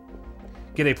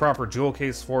get a proper jewel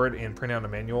case for it and print out a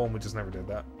manual, and we just never did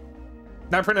that.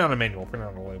 Not print out a manual, print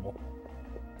out a label.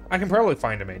 I can probably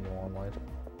find a manual online.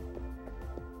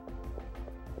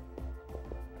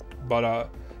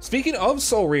 But, speaking of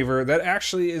Soul Reaver, that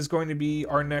actually is going to be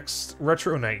our next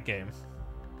Retro Night game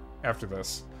after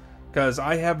this. Because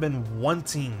I have been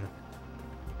wanting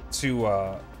to,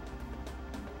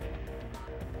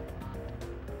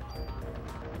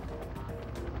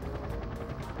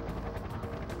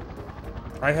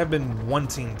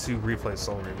 replay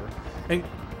Soul Reaver. And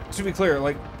to be clear,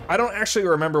 like, I don't actually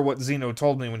remember what Zeno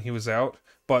told me when he was out,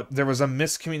 but there was a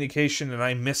miscommunication and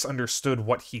I misunderstood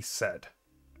what he said.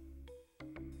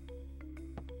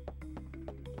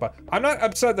 But I'm not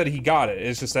upset that he got it.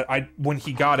 It's just that when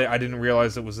he got it, I didn't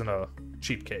realize it was in a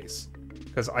cheap case.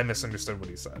 Because I misunderstood what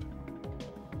he said.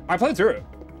 I played through it.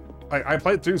 I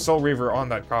played through Soul Reaver on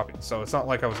that copy, so it's not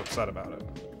like I was upset about it.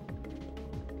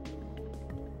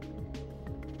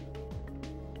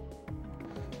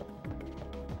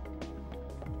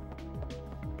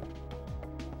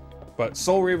 But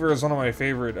Soul Reaver is one of my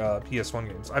favorite PS1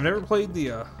 games. I've never played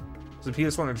the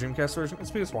PS1 or Dreamcast version. It's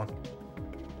PS1.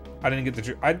 I didn't get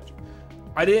the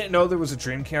I didn't know there was a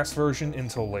Dreamcast version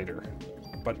until later,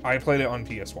 but I played it on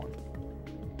PS1.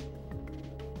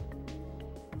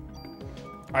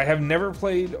 I have never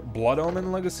played Blood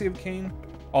Omen Legacy of Kain.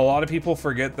 A lot of people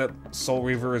forget that Soul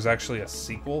Reaver is actually a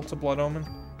sequel to Blood Omen.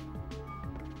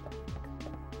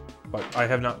 But I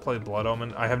have not played Blood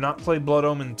Omen. I have not played Blood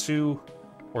Omen 2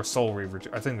 or Soul Reaver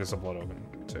 2. I think there's a Blood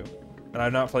Omen 2. And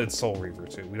I've not played Soul Reaver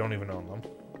 2. We don't even own them.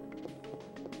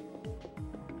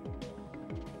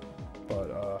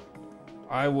 But,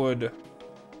 I would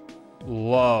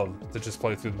love to just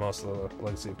play through most of the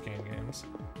Legacy of Kain games.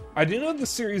 I do know the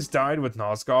series died with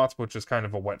Nosgoth, which is kind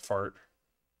of a wet fart.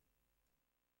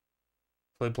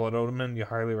 Play Blood Omen, you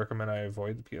highly recommend I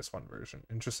avoid the PS1 version.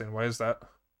 Interesting, why is that?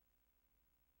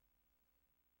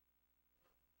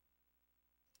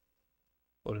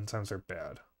 Loading times are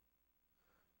bad.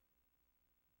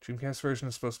 Dreamcast version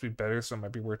is supposed to be better, so it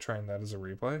might be worth trying that as a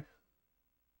replay.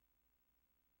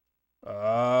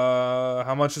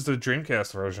 How much is the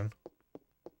Dreamcast version?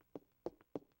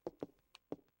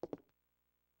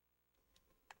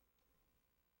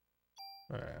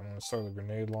 Alright, I'm gonna start the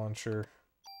grenade launcher.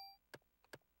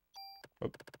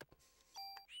 Oop.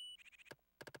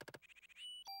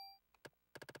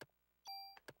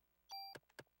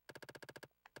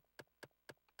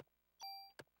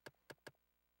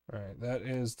 Alright, that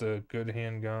is the good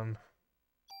handgun.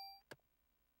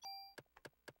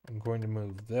 I'm going to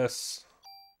move this.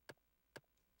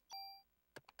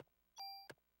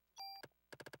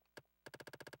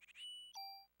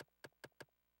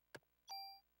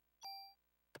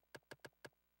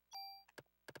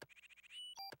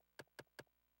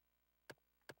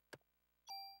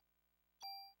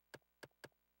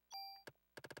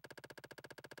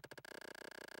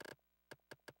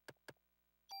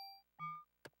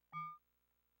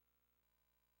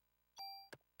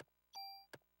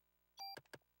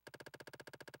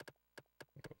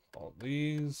 All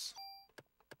these.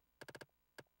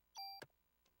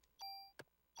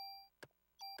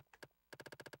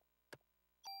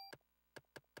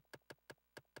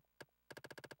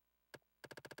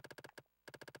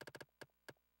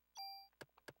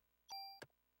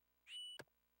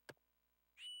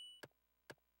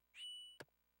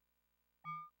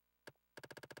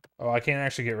 Oh, I can't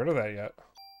actually get rid of that yet.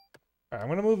 Alright, I'm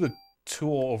gonna move the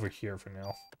tool over here for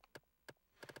now.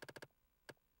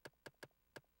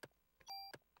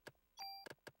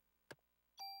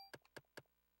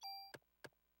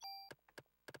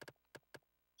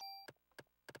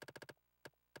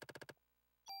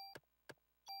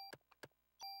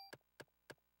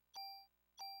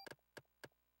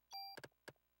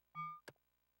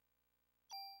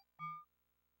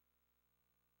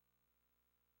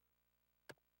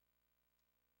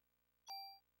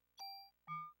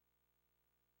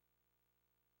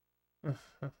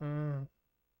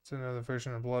 It's another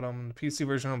version of Blood Omen. The PC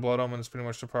version of Blood Omen is pretty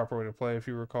much the proper way to play, if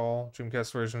you recall.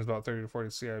 Dreamcast version is about 30 to 40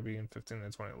 CIB and 15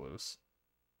 to 20 loose.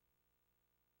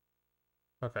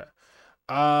 Okay.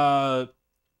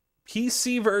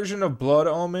 PC version of Blood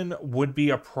Omen would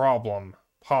be a problem,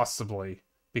 possibly,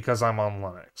 because I'm on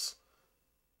Linux.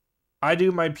 I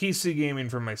do my PC gaming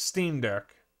from my Steam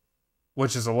Deck,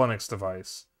 which is a Linux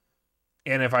device.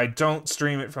 And if I don't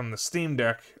stream it from the Steam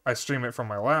Deck, I stream it from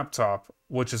my laptop,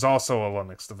 which is also a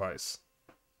Linux device.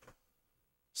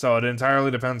 So it entirely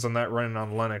depends on that running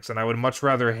on Linux, and I would much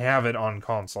rather have it on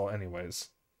console anyways.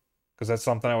 Because that's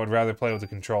something I would rather play with a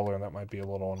controller, and that might be a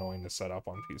little annoying to set up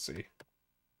on PC.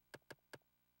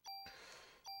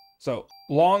 So,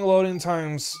 long loading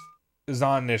times is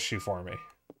not an issue for me.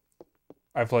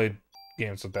 I played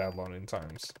games with bad loading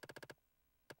times.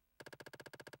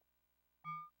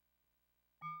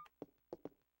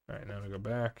 Alright, now to go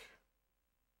back.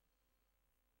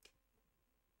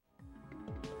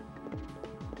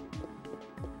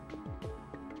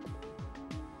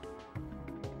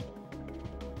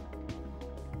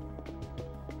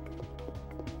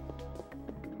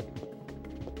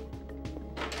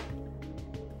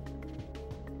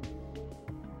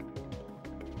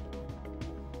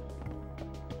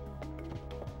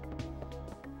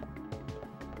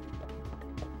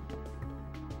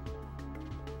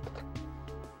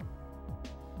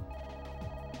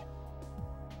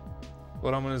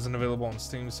 Blood Omen isn't available on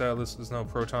Steam, sadly. There's no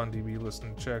Proton DB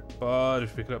listing to check, but if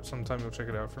you pick it up sometime, you'll check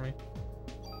it out for me.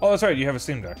 Oh, that's right, you have a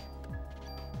Steam Deck.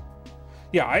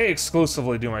 Yeah, I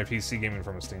exclusively do my PC gaming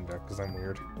from a Steam Deck, because I'm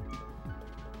weird.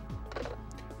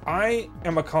 I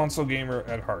am a console gamer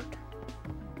at heart.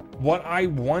 What I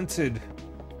wanted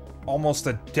almost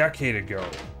a decade ago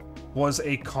was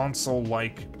a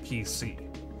console-like PC.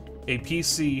 A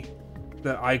PC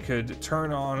that I could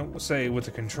turn on, say, with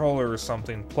a controller or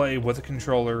something, play with a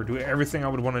controller, do everything I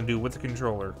would want to do with a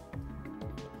controller.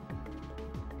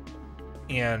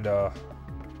 And,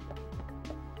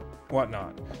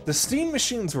 whatnot. The Steam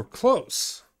machines were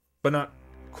close, but not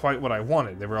quite what I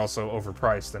wanted. They were also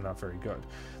overpriced and not very good.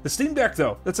 The Steam Deck,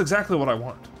 though, that's exactly what I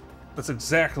want. That's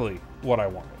exactly what I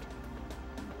wanted.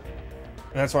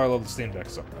 And that's why I love the Steam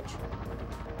Deck so much.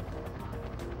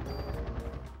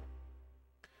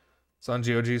 So on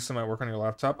GOG, so might work on your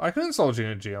laptop. I can install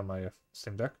GOG on my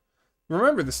Steam Deck.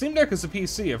 Remember, the Steam Deck is a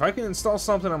PC. If I can install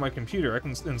something on my computer, I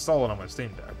can install it on my Steam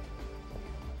Deck.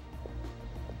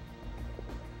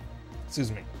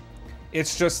 Excuse me.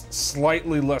 It's just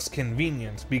slightly less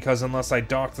convenient, because unless I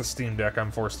dock the Steam Deck, I'm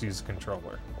forced to use a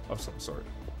controller of some sort.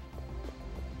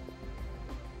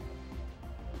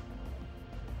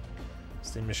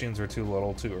 Steam machines were too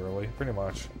little, too early, pretty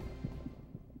much.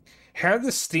 Had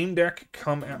the Steam Deck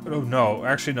come out... Oh, no.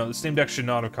 Actually, no. The Steam Deck should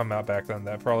not have come out back then.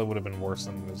 That probably would have been worse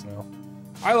than it is now.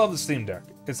 I love the Steam Deck.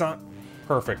 It's not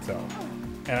perfect, though.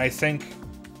 And I think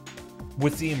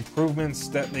with the improvements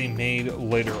that they made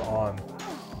later on,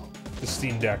 the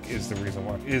Steam Deck is the reason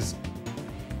why.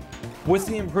 With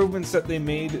the improvements that they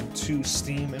made to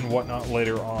Steam and whatnot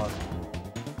later on,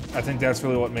 I think that's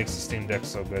really what makes the Steam Deck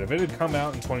so good. If it had come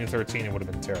out in 2013, it would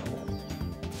have been terrible.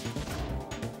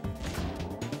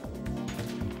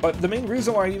 But the main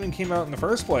reason why it even came out in the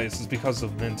first place is because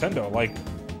of Nintendo. Like,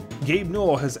 Gabe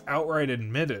Newell has outright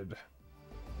admitted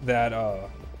that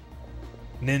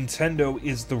Nintendo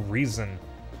is the reason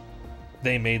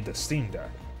they made the Steam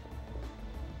Deck.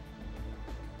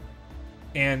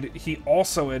 And he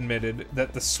also admitted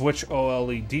that the Switch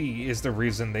OLED is the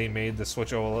reason they made the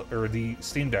the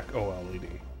Steam Deck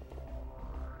OLED.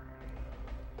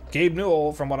 Gabe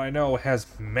Newell, from what I know, has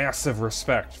massive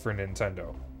respect for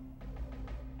Nintendo.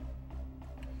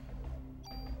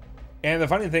 And the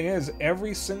funny thing is,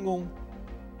 every single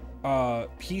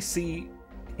PC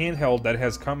handheld that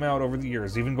has come out over the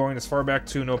years, even going as far back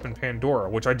to an Open Pandora,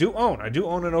 which I do own. I do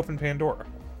own an Open Pandora.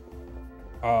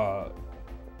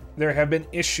 There have been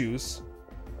issues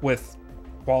with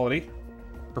quality,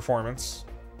 performance,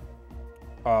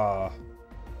 what's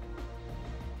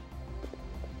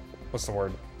the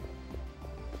word?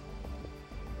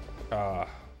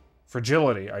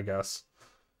 Fragility, I guess.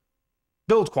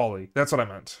 Build quality, that's what I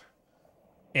meant.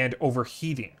 And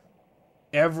overheating.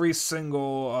 Every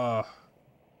single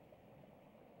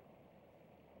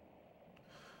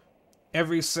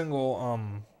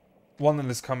one that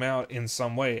has come out in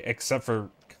some way, except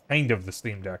for kind of the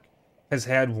Steam Deck, has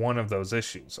had one of those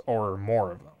issues, or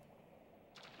more of them.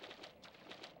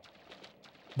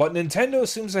 But Nintendo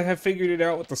seems to have figured it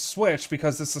out with the Switch,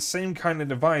 because it's the same kind of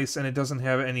device and it doesn't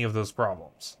have any of those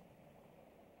problems.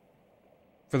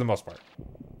 For the most part.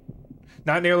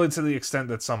 Not nearly to the extent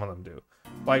that some of them do.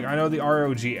 Like, I know the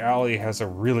ROG Ally has a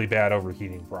really bad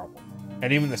overheating problem.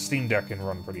 And even the Steam Deck can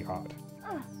run pretty hot.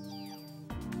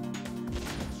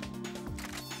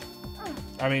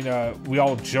 I mean, we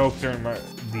all joked during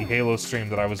the Halo stream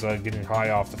that I was getting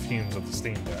high off the fumes of the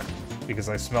Steam Deck. Because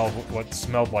I smelled what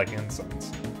smelled like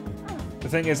incense. The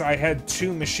thing is, I had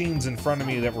two machines in front of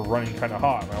me that were running kind of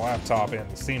hot, my laptop and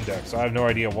the Steam Deck, so I have no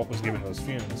idea what was giving those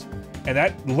fumes. And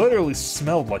that literally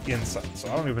smelled like incense,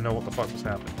 so I don't even know what the fuck was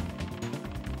happening.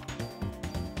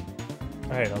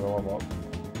 Hey, another level up.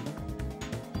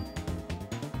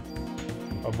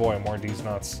 Oh boy, more D's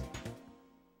nuts.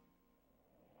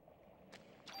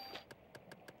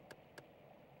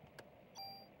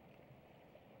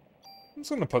 I'm just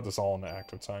gonna put this all into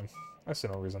active time. I see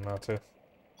no reason not to.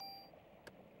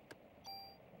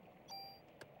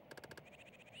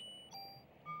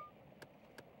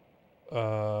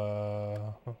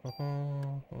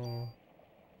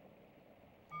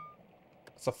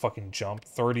 That's a fucking jump.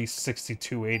 30,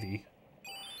 62, 80.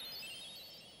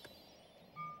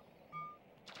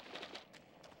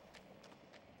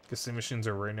 Guess the machines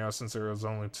are right now since there was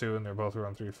only two and they're both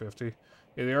around 350.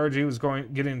 Yeah, the RG was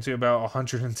getting to about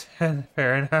 110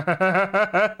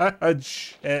 Fahrenheit.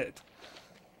 Shit.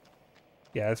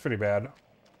 Yeah, that's pretty bad.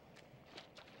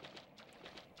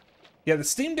 Yeah, the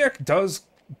Steam Deck does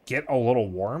get a little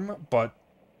warm, but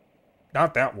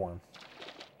not that warm.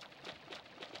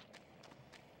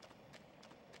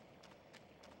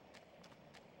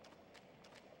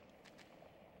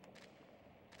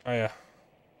 Oh yeah.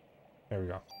 There we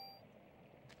go.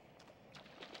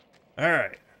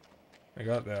 Alright. I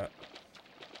got that.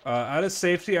 Out of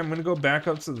safety, I'm gonna go back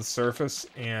up to the surface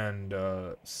and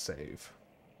save.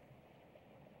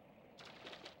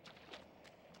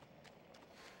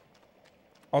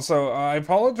 Also, I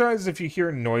apologize if you hear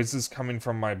noises coming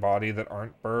from my body that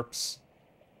aren't burps.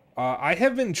 I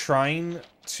have been trying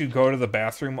to go to the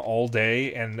bathroom all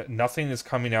day, and nothing is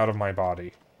coming out of my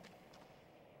body.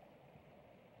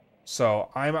 So,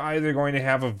 I'm either going to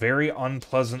have a very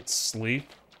unpleasant sleep,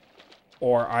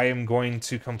 or I am going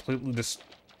to completely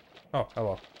Oh,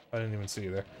 hello. I didn't even see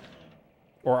you there.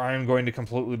 Or I am going to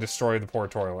completely destroy the poor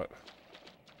toilet.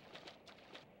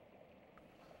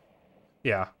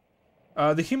 Yeah.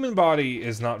 The human body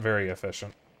is not very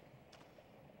efficient.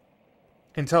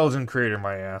 Intelligent creator,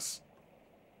 my ass.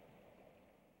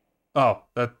 Oh,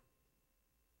 that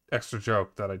extra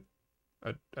joke that I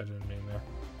didn't mean there.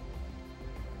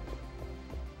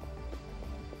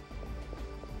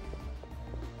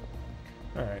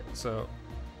 Alright, so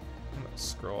I'm gonna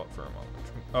scroll up for a moment.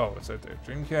 Oh, it's right there.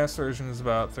 Dreamcast version is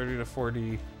about 30 to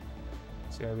 40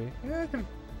 CIB. Yeah, I can.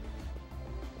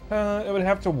 It would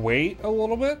have to wait a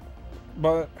little bit,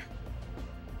 but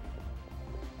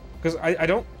because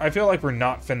I feel like we're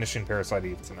not finishing Parasite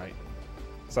Eve tonight,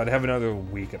 so I'd have another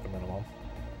week at the minimum.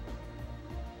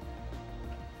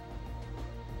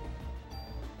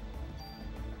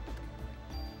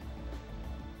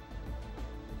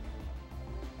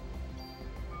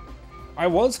 I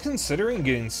was considering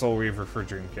getting Soul Reaver for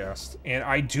Dreamcast, and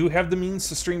I do have the means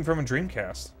to stream from a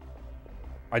Dreamcast.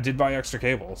 I did buy extra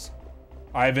cables.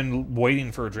 I've been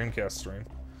waiting for a Dreamcast stream.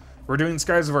 We're doing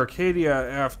Skies of Arcadia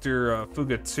after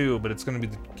Fuga 2, but it's going to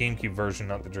be the GameCube version,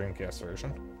 not the Dreamcast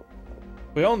version.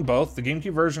 We own both. The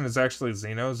GameCube version is actually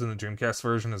Xeno's, and the Dreamcast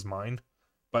version is mine.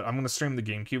 But I'm going to stream the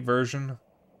GameCube version,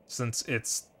 since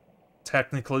it's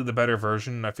technically the better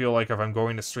version. I feel like if I'm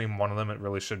going to stream one of them, it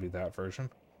really should be that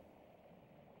version.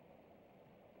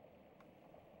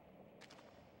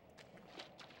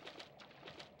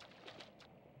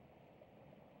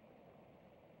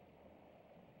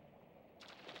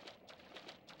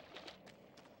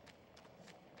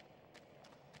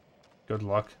 Good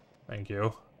luck. Thank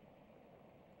you.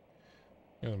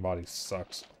 Human body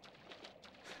sucks.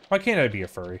 Why can't I be a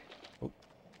furry? Oh.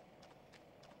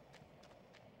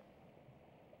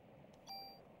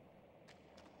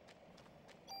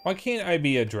 Why can't I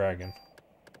be a dragon?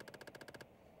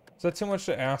 Is that too much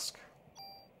to ask?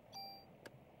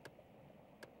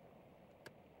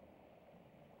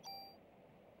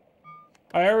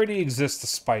 I already exist to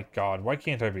spite God. Why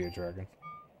can't I be a dragon?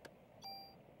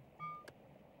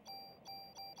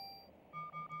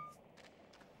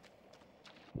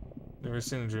 Never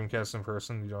seen a Dreamcast in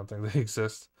person? You don't think they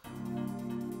exist?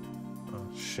 Oh,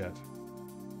 shit.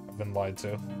 I've been lied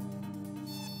to.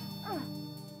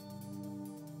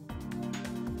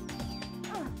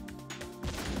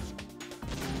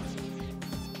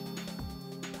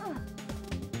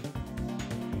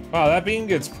 Wow, that beam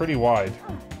gets pretty wide.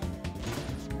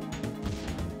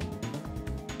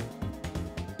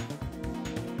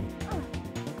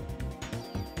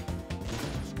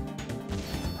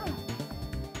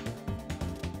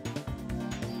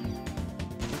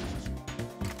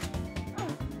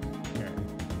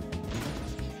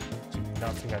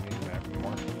 not think I need a map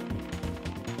anymore.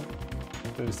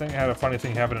 This thing had a funny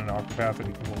thing happen in Octopath that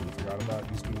you completely forgot about.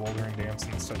 You used to be bouldering dance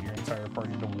and set your entire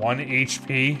party to 1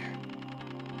 HP.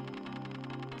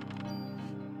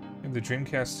 I have the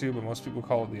Dreamcast too, but most people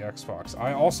call it the Xbox.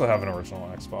 I also have an original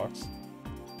Xbox.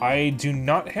 I do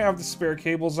not have the spare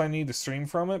cables I need to stream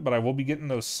from it, but I will be getting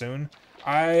those soon.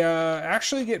 I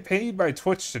actually get paid by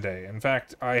Twitch today. In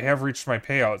fact, I have reached my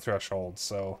payout threshold,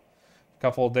 so a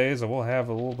couple of days I will have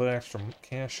a little bit extra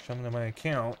cash coming to my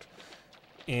account.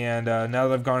 And now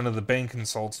that I've gone to the bank and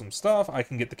sold some stuff, I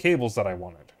can get the cables that I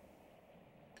wanted.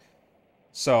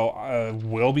 So I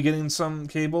will be getting some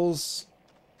cables.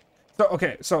 So,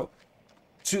 okay, so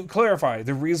to clarify,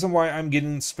 the reason why I'm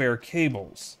getting spare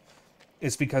cables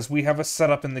is because we have a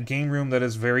setup in the game room that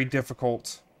is very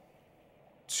difficult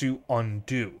to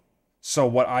undo. So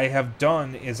what I have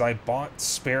done is I bought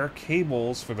spare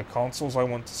cables for the consoles I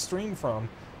want to stream from,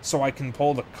 so I can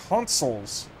pull the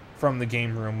consoles from the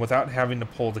game room without having to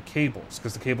pull the cables,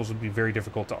 because the cables would be very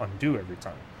difficult to undo every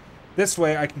time. This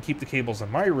way I can keep the cables in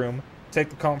my room,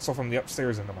 take the console from the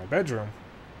upstairs into my bedroom,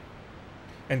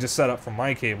 and just set up for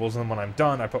my cables, and then when I'm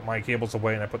done, I put my cables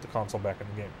away and I put the console back in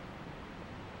the game.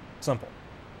 Simple.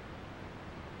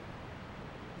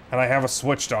 And I have a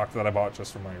Switch dock that I bought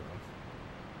just for my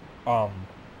room.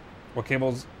 What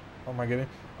cables am I getting?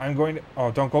 I'm going to...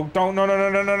 Oh, don't go... Don't... No, no, no,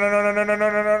 no, no, no, no, no, no, no,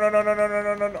 no, no, no, no,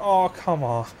 no, no, no. Oh, come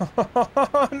on.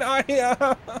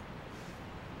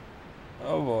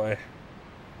 Oh, boy.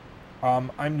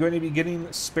 I'm going to be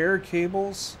getting spare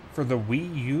cables for the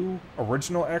Wii U,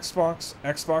 original Xbox,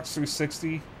 Xbox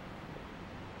 360,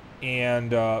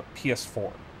 and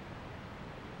PS4.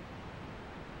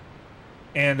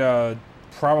 And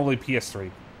probably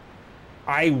PS3.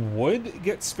 I would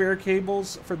get spare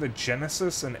cables for the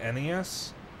Genesis and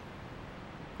NES.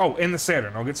 Oh, and the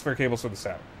Saturn. I'll get spare cables for the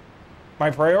Saturn. My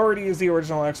priority is the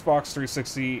original Xbox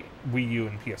 360, Wii U,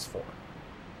 and PS4.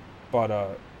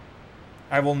 But,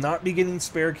 I will not be getting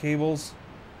spare cables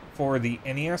for the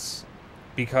NES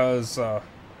because, I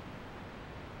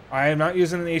am not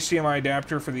using an HDMI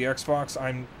adapter for the Xbox.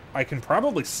 I can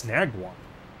probably snag one.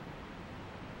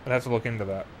 I'd have to look into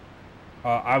that.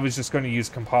 I was just going to use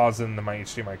composite into my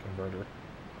HDMI converter.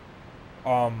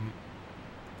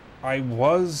 I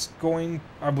was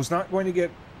not going to get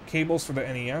cables for the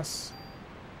NES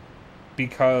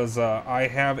because I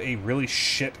have a really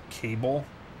shit cable,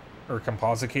 or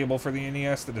composite cable for the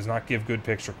NES that does not give good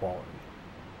picture quality.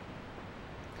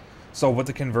 So with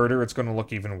the converter, it's going to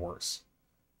look even worse.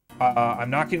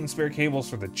 I'm not getting spare cables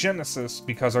for the Genesis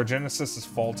because our Genesis is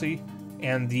faulty,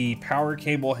 and the power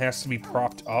cable has to be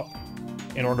propped up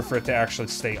in order for it to actually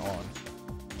stay on.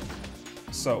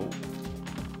 So,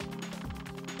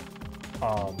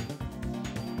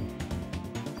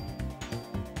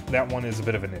 that one is a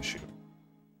bit of an issue.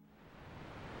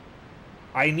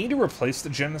 I need to replace the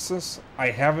Genesis.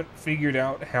 I haven't figured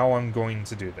out how I'm going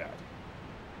to do that,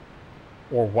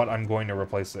 or what I'm going to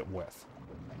replace it with.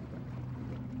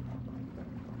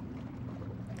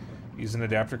 Use an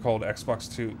adapter called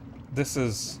Xbox 2. This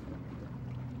is...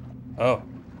 Oh.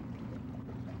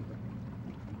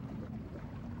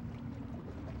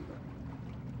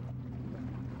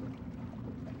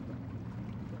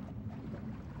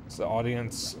 It's the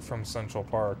audience from Central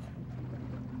Park.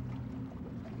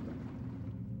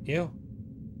 Ew.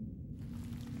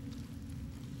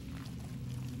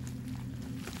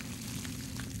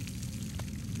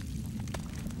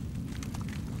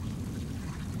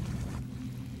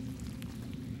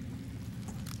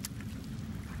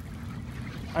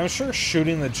 I'm sure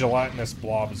shooting the gelatinous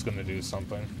blob is going to do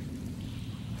something.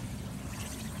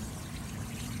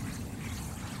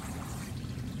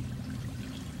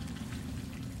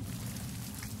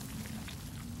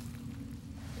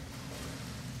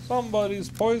 Somebody's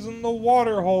poisoned the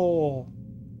water hole.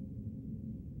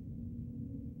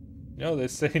 You know, they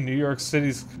say New York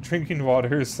City's drinking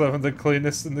water is some of the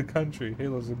cleanest in the country. Hey,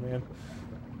 Lizard Man.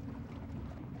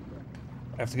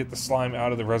 I have to get the slime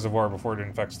out of the reservoir before it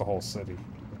infects the whole city.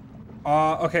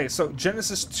 Okay, so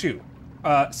Genesis 2.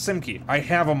 SimKey. I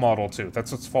have a Model 2.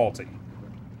 That's what's faulty.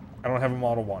 I don't have a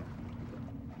Model 1.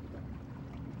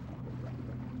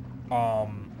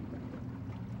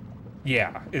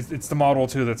 Yeah, it's the Model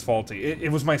 2 that's faulty.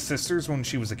 It was my sister's when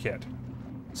she was a kid.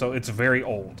 So it's very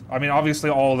old. I mean,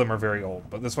 obviously all of them are very old,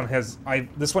 but this one has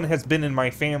been in my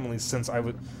family since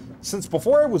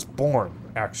before I was born,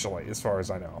 actually, as far as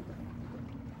I know.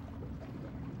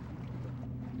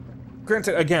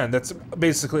 Granted, again, that's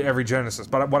basically every Genesis,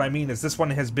 but what I mean is this one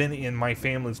has been in my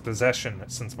family's possession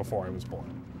since before I was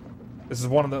born. This is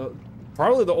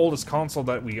probably the oldest console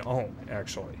that we own,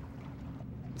 actually,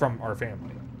 from our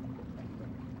family.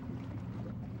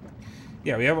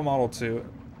 Yeah, we have a Model 2.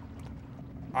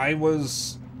 I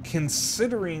was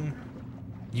considering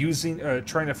using,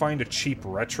 trying to find a cheap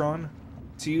Retron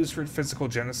to use for physical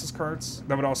Genesis cards.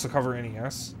 That would also cover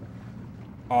NES.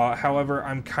 However,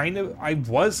 I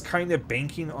was kind of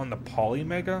banking on the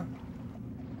Polymega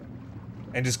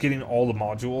and just getting all the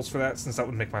modules for that, since that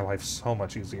would make my life so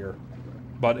much easier.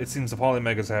 But it seems the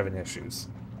Polymega's having issues.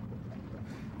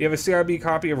 You have a CIB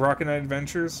copy of Rocket Knight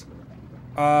Adventures?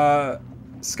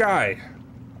 Sky.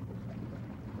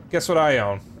 Guess what I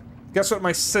own? Guess what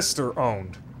my sister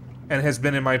owned and has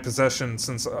been in my possession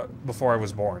since before I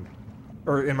was born.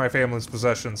 Or in my family's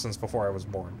possession since before I was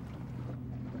born.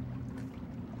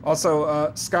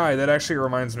 Also, Sky, that actually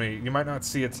reminds me, you might not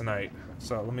see it tonight.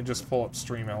 So let me just pull up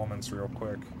Stream Elements real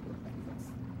quick.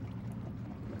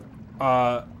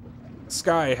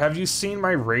 Sky, have you seen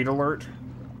my raid alert?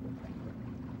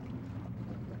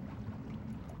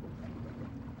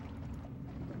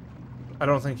 I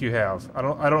don't think you have.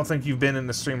 I don't think you've been in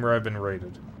the stream where I've been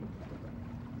raided.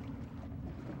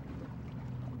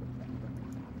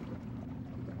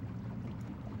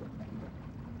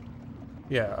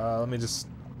 Yeah, let me just...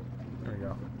 There we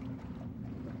go.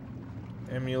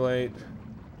 Emulate...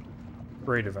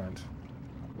 Raid event.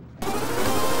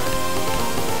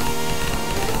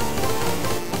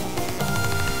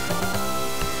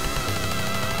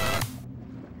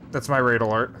 That's my raid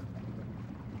alert.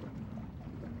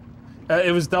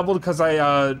 It was doubled because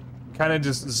I kind of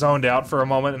just zoned out for a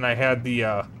moment and I had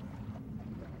the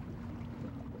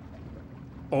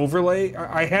overlay.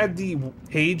 I had the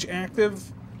page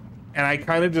active and I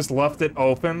kind of just left it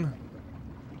open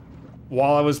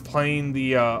while I was playing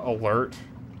the alert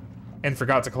and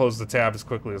forgot to close the tab as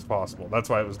quickly as possible. That's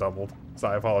why it was doubled. So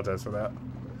I apologize for that.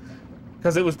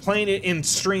 Because it was playing it in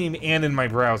stream and in my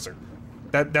browser.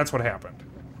 That's what happened.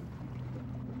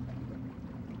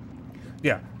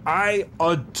 Yeah, I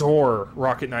adore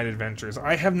Rocket Knight Adventures.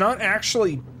 I have not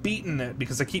actually beaten it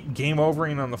because I keep game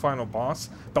overing on the final boss,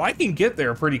 but I can get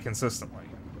there pretty consistently.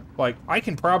 Like, I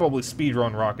can probably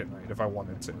speedrun Rocket Knight if I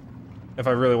wanted to. If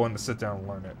I really wanted to sit down and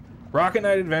learn it. Rocket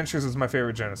Knight Adventures is my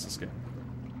favorite Genesis game.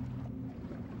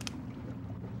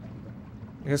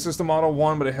 I guess it's the Model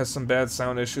 1, but it has some bad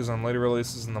sound issues on later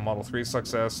releases, and the Model 3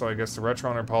 sucks ass, so I guess the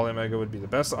Retron or Polymega would be the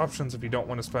best options if you don't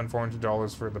want to spend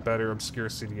 $400 for the better obscure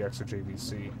CDX or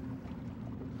JVC.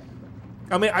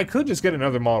 I mean, I could just get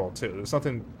another Model 2. There's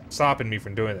nothing stopping me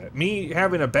from doing that. Me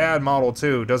having a bad Model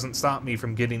 2 doesn't stop me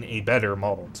from getting a better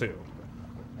Model 2.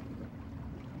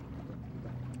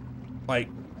 Like,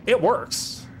 it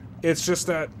works. It's just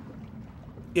that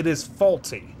it is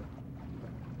faulty.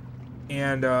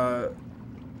 And,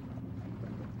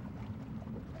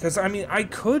 because, I mean, I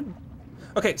could...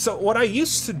 Okay, so what I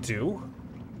used to do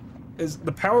is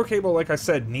the power cable, like I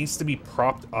said, needs to be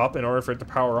propped up in order for it to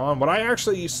power on. What I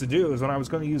actually used to do is when I was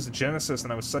going to use the Genesis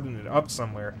and I was setting it up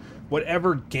somewhere,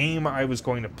 whatever game I was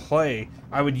going to play,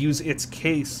 I would use its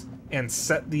case and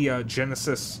set the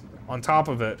Genesis on top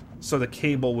of it so the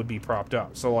cable would be propped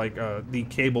up. So, like, the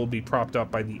cable would be propped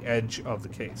up by the edge of the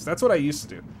case. That's what I used to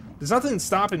do. There's nothing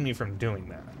stopping me from doing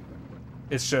that.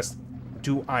 It's just,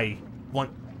 do I want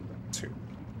to,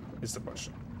 is the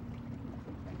question.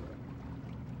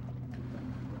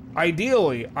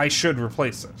 Ideally, I should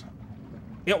replace it.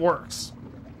 It works.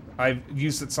 I've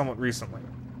used it somewhat recently.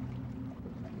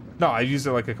 No, I used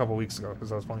it like a couple weeks ago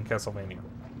because I was playing Castlevania. You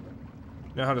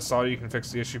know how to solder? You can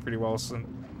fix the issue pretty well. So,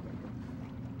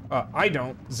 I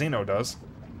don't. Zeno does.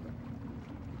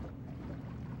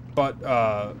 But,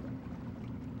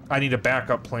 I need a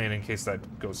backup plan in case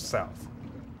that goes south.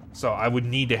 So I would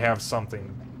need to have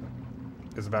something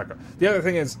as a backup. The other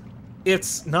thing is,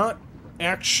 it's not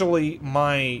actually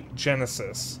my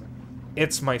Genesis.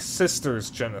 It's my sister's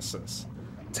Genesis.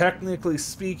 Technically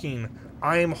speaking,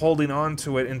 I am holding on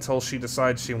to it until she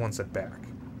decides she wants it back.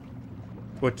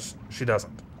 Which she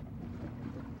doesn't.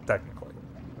 Technically.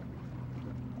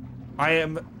 I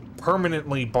am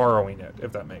permanently borrowing it,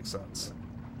 if that makes sense.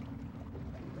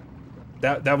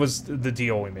 That was the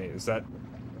deal we made, is that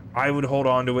I would hold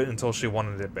on to it until she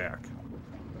wanted it back.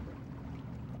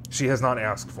 She has not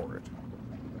asked for it.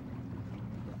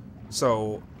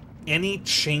 So, any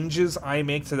changes I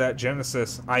make to that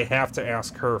Genesis, I have to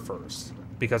ask her first,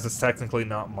 because it's technically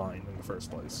not mine in the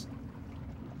first place.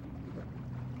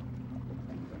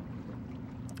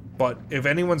 But if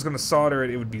anyone's going to solder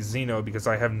it, it would be Zeno, because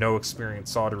I have no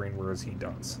experience soldering, whereas he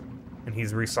does. And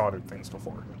he's resoldered things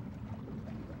before.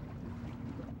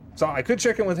 So I could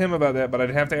check in with him about that, but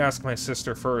I'd have to ask my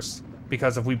sister first,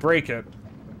 because if we break it,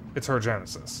 it's her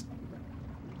Genesis.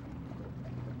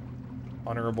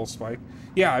 Honorable Spike.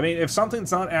 Yeah, I mean, if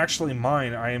something's not actually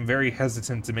mine, I am very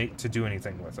hesitant to do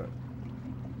anything with it.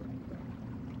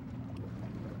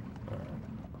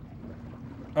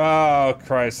 Oh,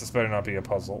 Christ, this better not be a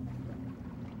puzzle.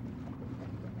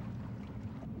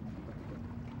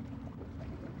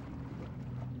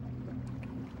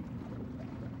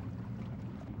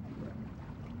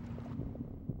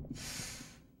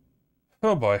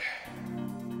 Oh boy.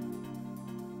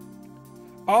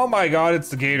 Oh my god, it's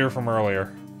the gator from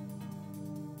earlier.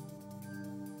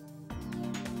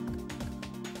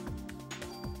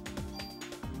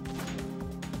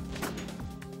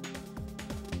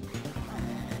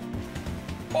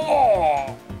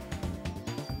 Oh!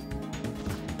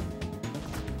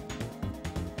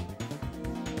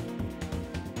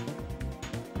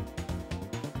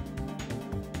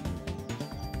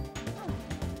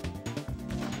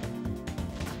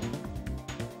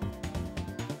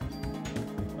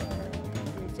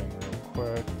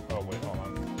 Quick. Oh, wait, hold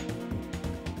on.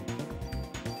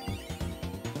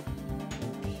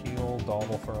 Heal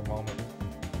Dawdle for a moment.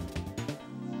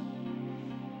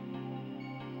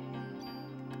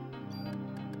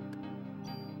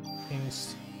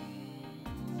 Haste.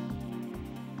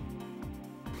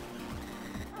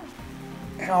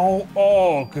 Ow.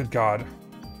 Oh, good God.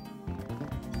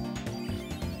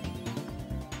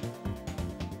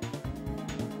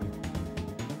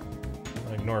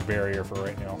 I'll ignore barrier for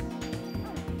right now.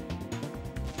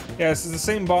 Yeah, this is the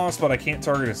same boss, but I can't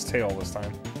target his tail this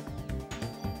time.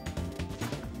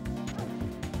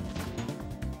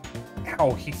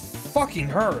 Ow, he fucking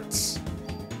hurts!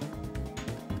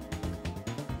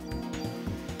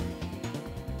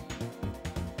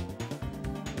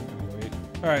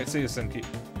 Alright, see you, Simki.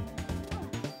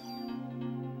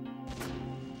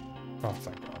 Oh,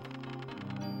 thank God.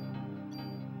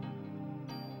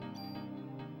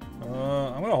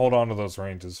 I'm gonna hold on to those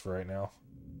ranges for right now.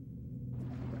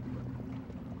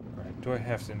 Do I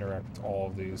have to interact with all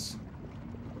of these?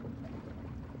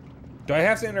 Do I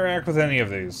have to interact with any of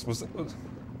these?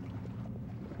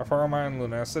 How far am I on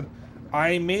Lunacid?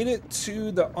 I made it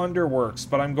to the Underworks,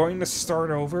 but I'm going to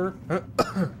start over.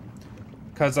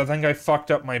 Because I think I fucked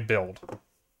up my build.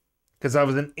 Because I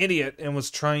was an idiot and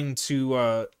was trying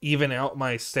to even out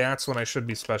my stats when I should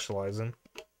be specializing.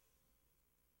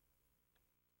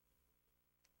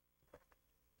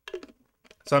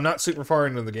 So I'm not super far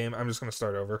into the game. I'm just going to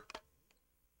start over.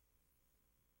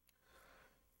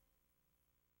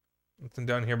 Nothing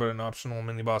down here but an optional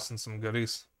mini-boss and some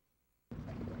goodies.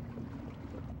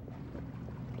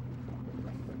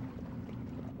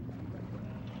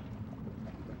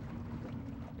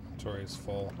 Inventory is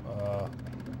full. Let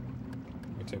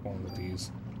me take one of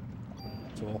these.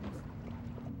 Tool.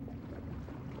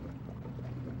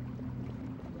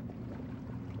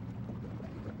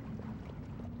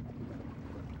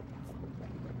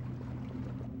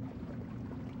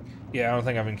 Yeah, I don't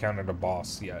think I've encountered a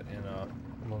boss yet in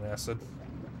Lunacid.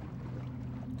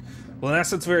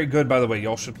 Lunacid's very good, by the way.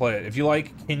 Y'all should play it. If you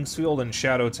like Kingsfield and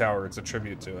Shadow Tower, it's a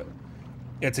tribute to it.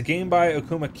 It's a game by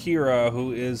Okuma Kira,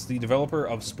 who is the developer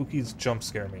of Spooky's Jump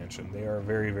Scare Mansion. They are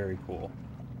very, very cool.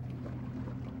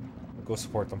 Go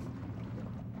support them.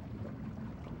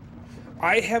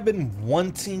 I have been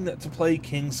wanting to play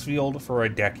Kingsfield for a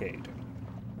decade.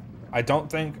 I don't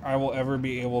think I will ever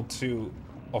be able to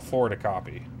afford a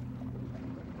copy.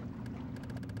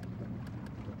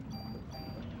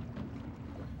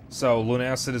 So,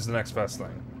 Lunacid is the next best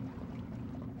thing.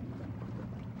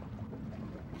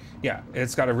 Yeah,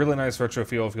 it's got a really nice retro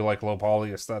feel if you like low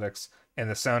poly aesthetics, and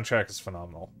the soundtrack is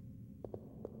phenomenal.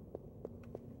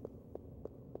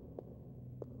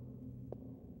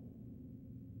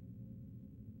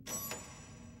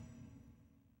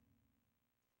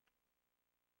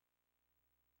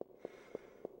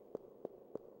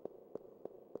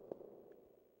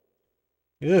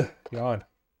 Ugh, yawn.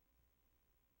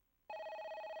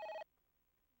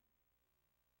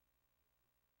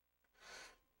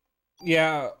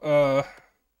 Yeah,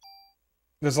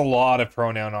 there's a lot of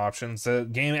pronoun options. The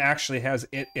game actually has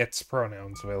its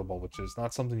pronouns available, which is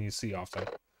not something you see often.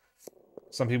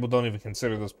 Some people don't even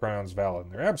consider those pronouns valid,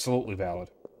 and they're absolutely valid.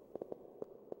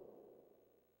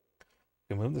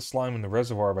 You can move the slime in the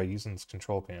reservoir by using this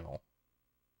control panel.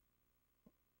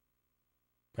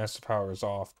 Master power is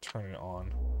off, turn it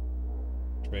on.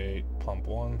 Activate pump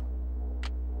 1.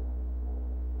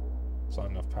 It's not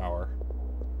enough power.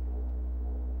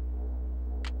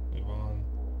 Move on.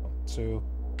 Pump 2.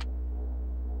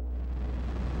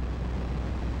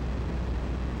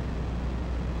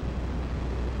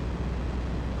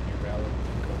 You're valid.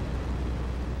 Okay.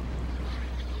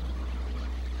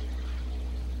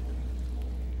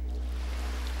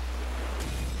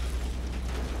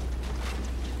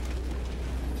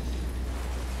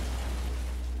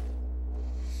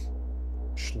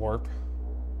 Schlorp.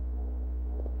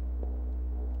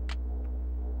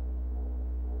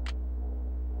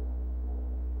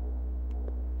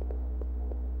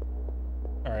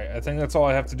 Alright, I think that's all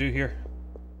I have to do here.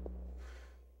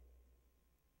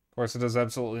 Of course, it does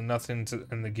absolutely nothing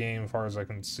in the game as far as I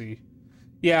can see.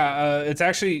 Yeah, it's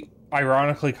actually,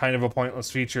 ironically, kind of a pointless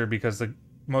feature because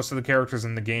most of the characters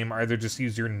in the game either just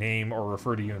use your name or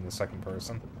refer to you in the second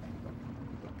person.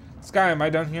 Sky, am I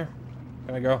done here?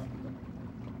 Can I go?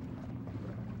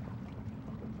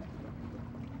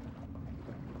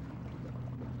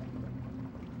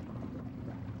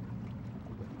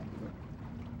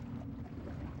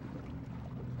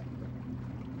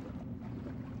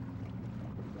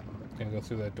 Can I go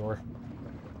through that door?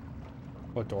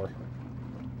 What door?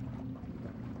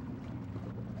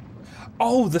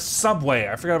 Oh, the subway!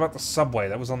 I forgot about the subway.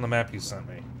 That was on the map you sent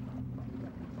me.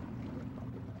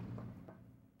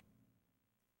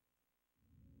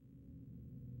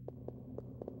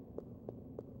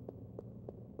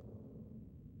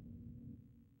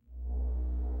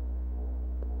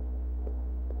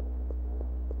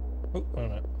 Oh, wait a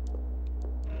minute.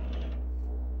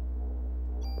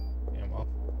 Yeah, well.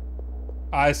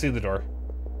 I see the door.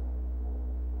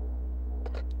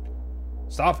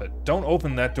 Stop it. Don't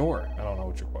open that door. I don't know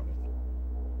what you're quoting.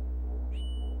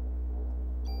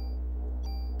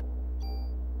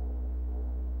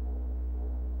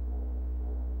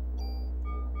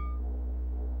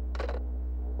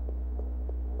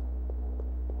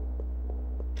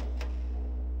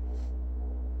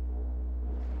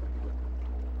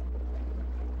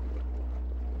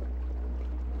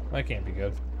 That can't be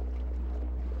good.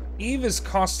 Eve is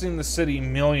costing the city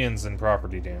millions in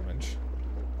property damage.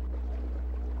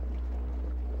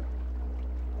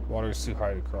 Water is too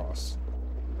high to cross.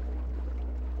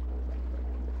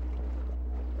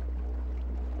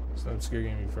 It's an obscure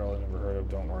game you've probably never heard of.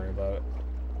 Don't worry about it.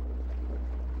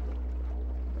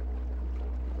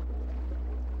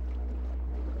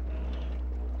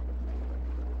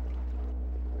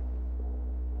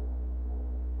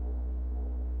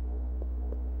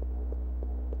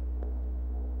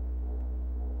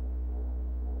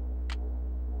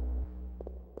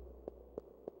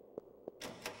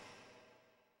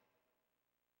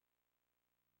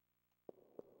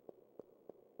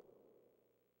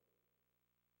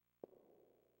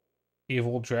 Eve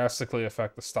will drastically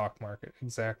affect the stock market.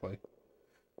 Exactly.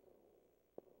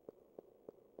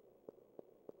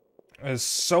 It is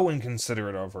so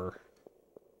inconsiderate of her.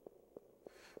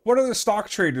 What are the stock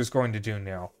traders going to do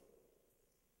now?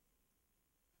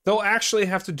 They'll actually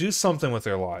have to do something with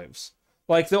their lives.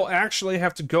 Like, they'll actually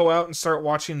have to go out and start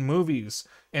watching movies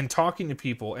and talking to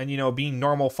people and, you know, being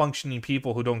normal functioning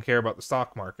people who don't care about the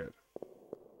stock market.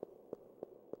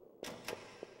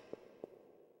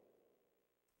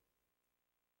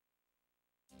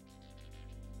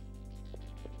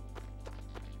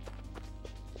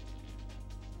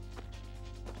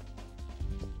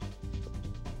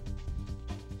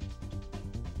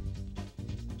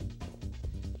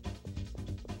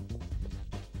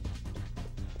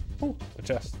 Ooh, a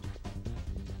chest.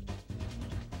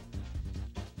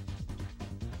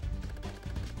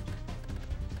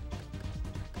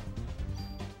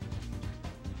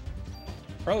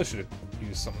 Probably should have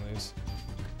used some of these.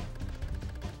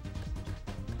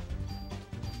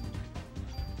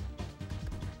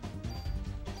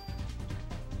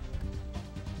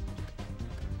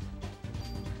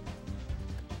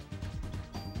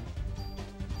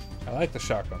 I like the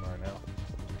shotgun right now.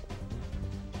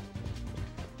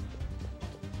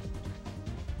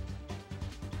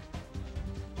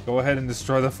 Go ahead and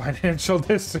destroy the financial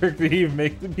district, Eve.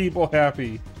 Make the people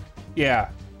happy. Yeah.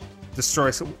 Destroy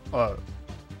some...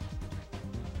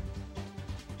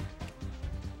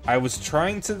 I was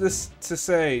trying to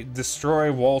say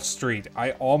destroy Wall Street.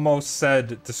 I almost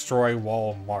said destroy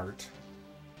Walmart.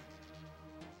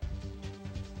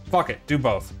 Fuck it. Do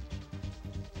both.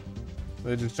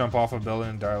 They just jump off a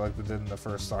building and die like they did in the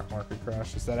first stock market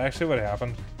crash. Is that actually what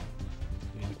happened?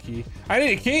 Need a key. I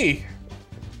need a key!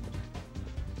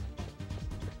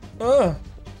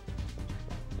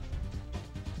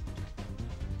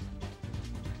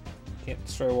 Can't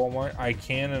destroy Walmart. I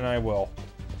can and I will.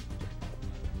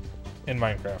 In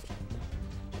Minecraft.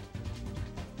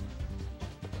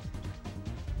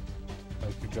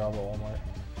 Like your job at Walmart.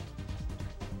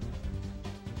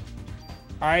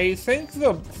 I think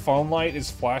the phone light is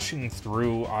flashing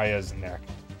through Aya's neck.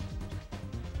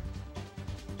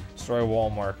 Destroy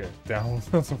Wall Market. Down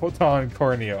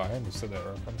Corneo. I understood that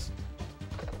reference.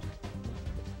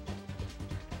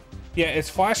 Yeah, it's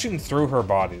flashing through her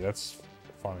body. That's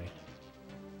funny.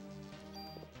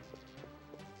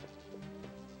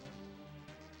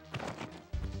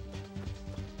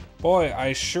 Boy,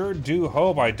 I sure do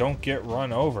hope I don't get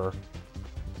run over.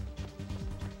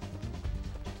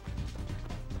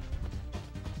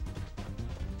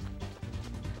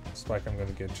 Spike, I'm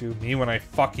gonna get you. Me when I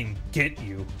fucking get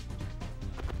you.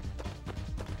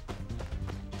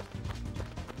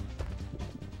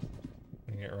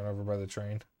 You get run over by the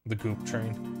train. The goop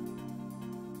train.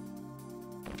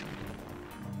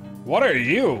 What are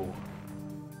you?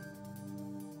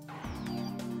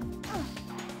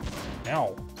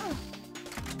 Ow.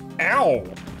 Ow!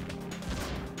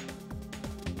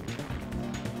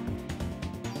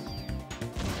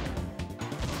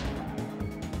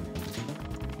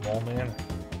 Mole man.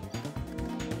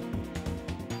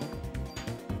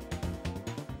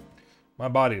 My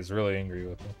body is really angry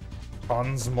with me.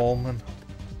 Hans Moleman.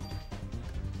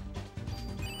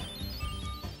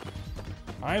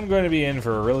 I'm going to be in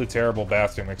for a really terrible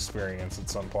bathroom experience at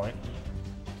some point.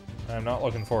 I'm not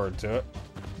looking forward to it.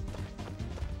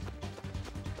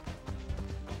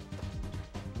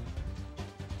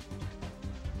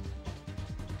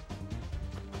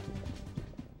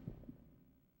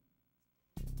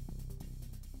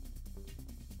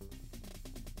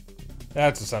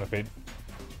 That's a centipede.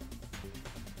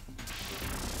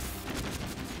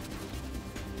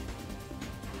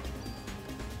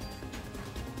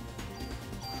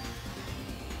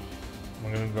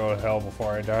 I'm gonna go to hell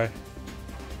before I die.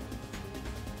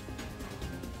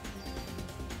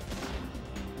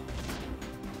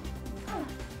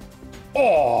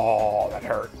 Oh, that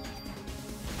hurt.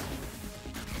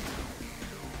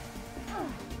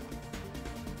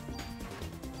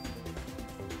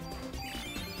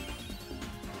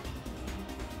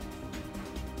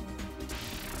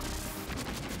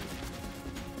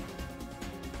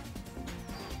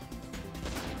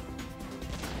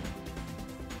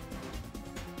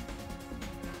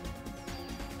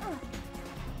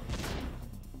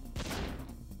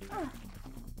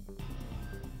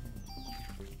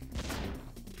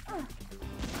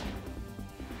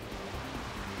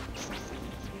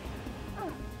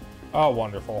 Oh,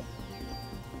 wonderful.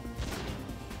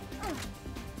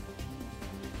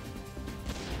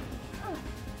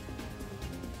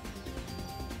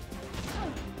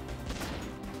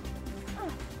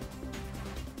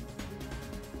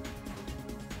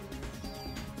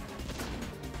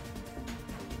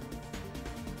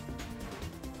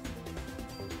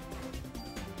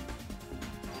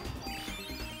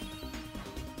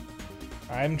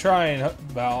 I'm trying,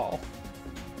 Val.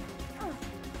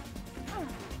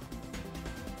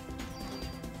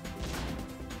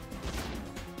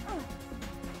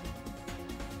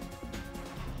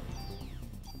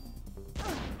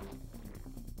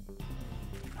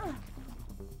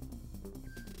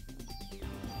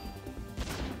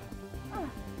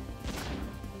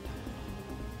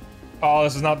 Oh,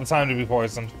 this is not the time to be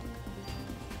poisoned.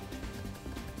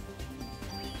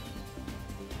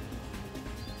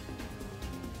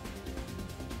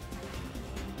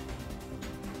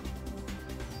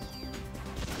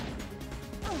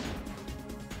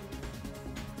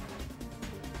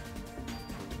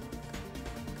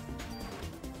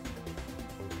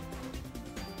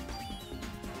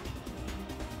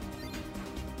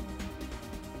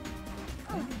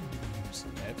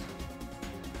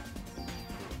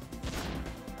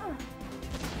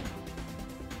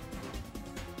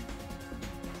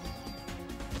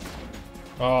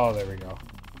 Oh, there we go.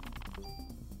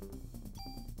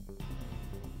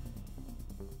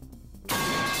 Thank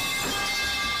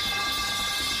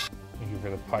you for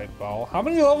the pipe ball. How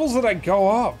many levels did I go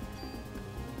up?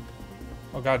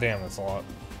 Oh, goddamn, that's a lot.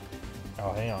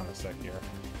 Oh, hang on a sec here.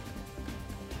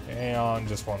 Hang on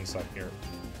just one sec here.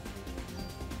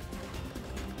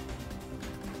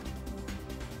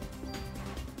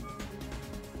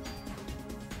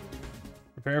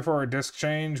 Prepare for a disc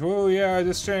change. Woo, yeah,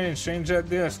 disc change. Change that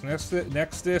disc.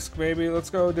 Next disc, baby. Let's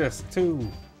go, disc 2.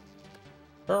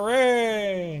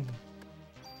 Hooray!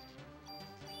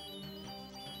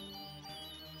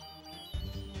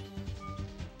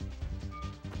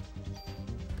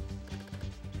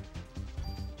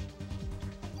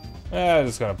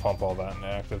 Just gonna pump all that in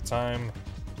active time.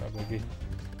 No biggie.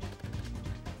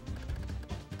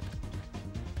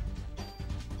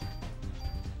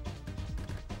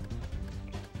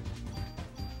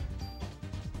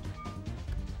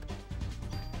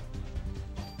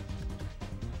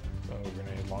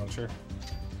 Grenade launcher.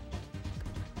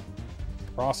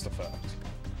 Frost effect.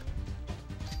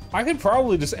 I could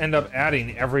probably just end up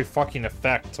adding every fucking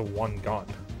effect to one gun.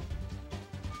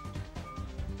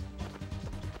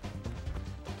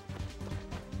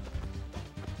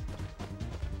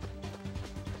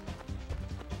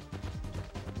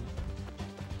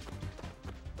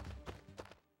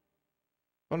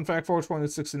 Fun fact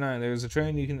 42069, there's a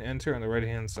train you can enter on the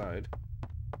right-hand side.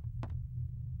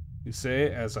 You say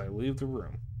it as I leave the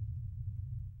room.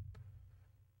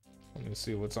 Let me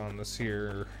see what's on this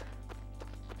here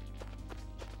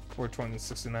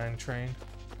 42069 train.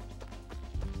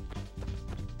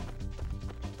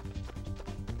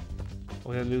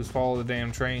 All we gotta do is follow the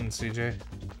damn train, CJ.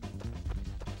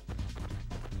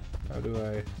 How do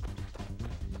I...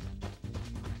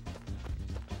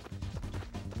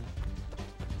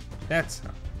 That's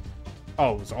how...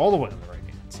 Oh, it was all the way on the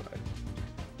right-hand side.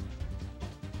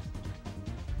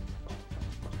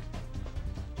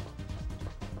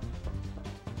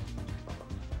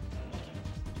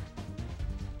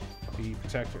 The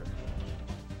protector.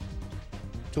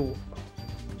 Tool.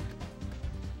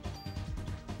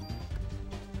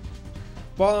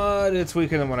 But it's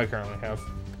weaker than what I currently have.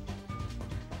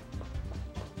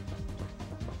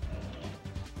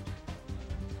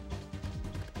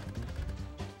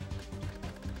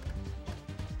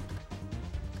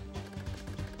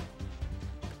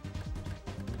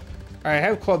 I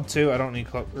have Club 2, I don't need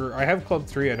Club... Or I have Club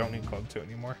 3, I don't need Club 2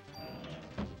 anymore.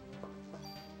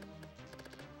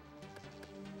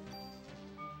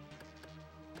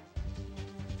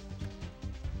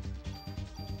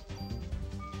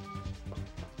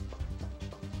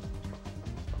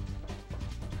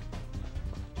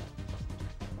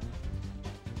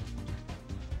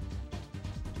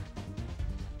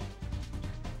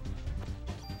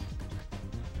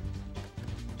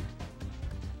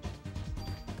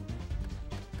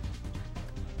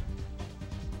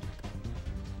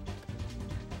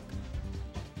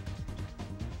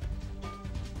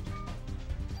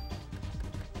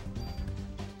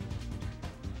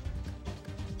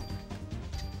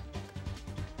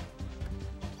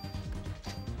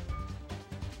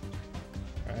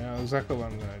 I know exactly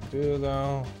what I'm gonna do,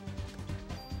 though.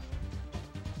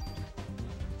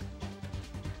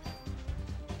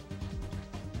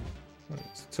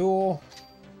 It's a tool.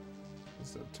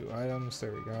 It's the 2 items.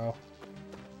 There we go.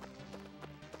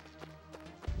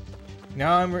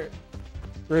 Now I'm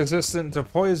resistant to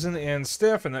poison and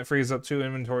stiff, and that frees up 2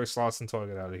 inventory slots until I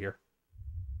get out of here.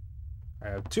 I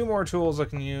have 2 more tools I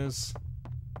can use,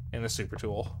 and a super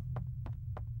tool.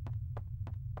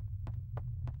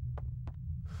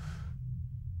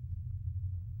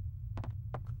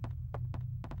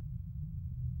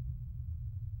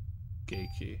 Gate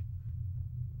key.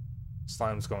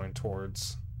 Slime's going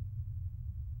towards.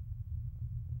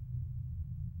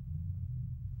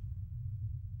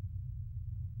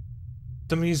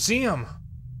 The museum!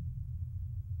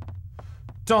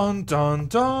 Dun dun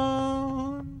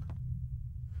dun!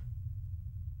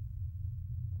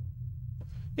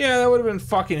 Yeah, that would have been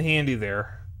fucking handy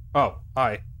there. Oh,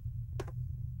 hi.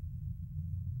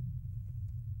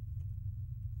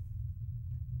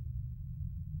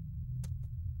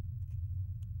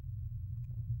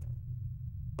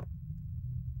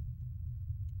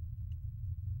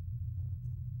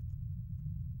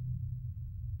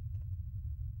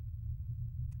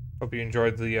 Hope you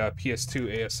enjoyed the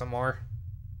PS2 ASMR.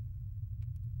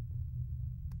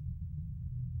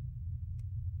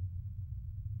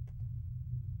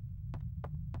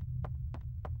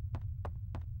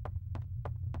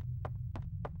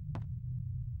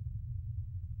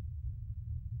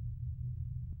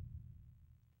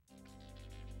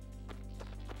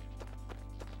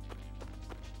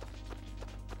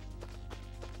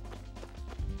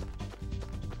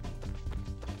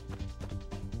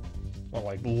 Well,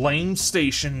 like Lame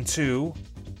Station 2.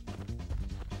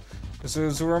 So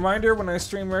as a reminder, when I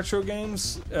stream retro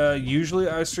games, usually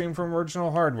I stream from original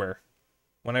hardware.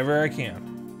 Whenever I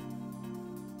can.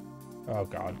 Oh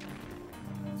god.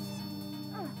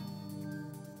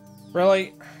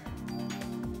 Really?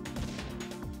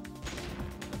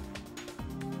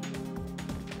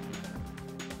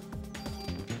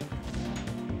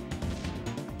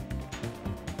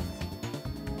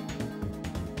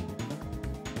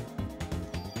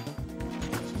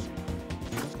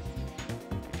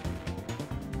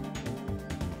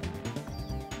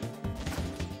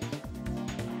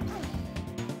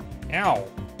 Ow.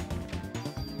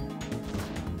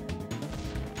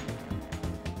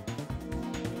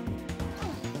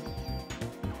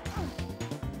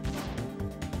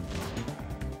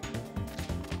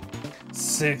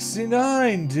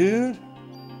 $69, dude.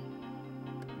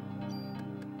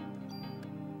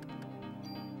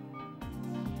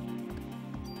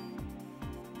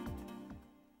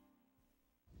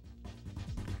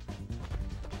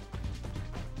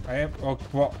 I have, oh,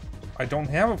 well, I don't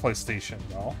have a PlayStation,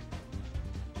 though.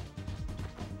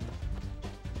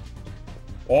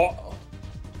 Oh,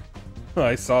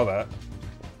 I saw that.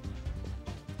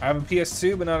 I have a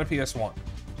PS2, but not a PS1.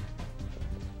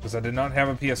 Because I did not have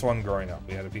a PS1 growing up.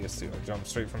 We had a PS2. I jumped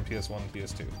straight from PS1 to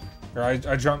PS2. Or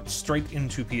I jumped straight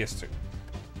into PS2.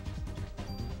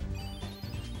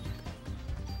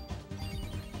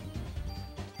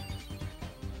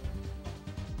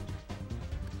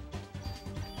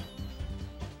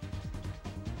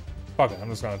 Fuck it, I'm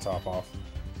just gonna top off.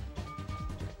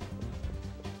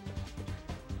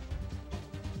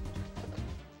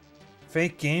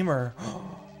 Fake gamer.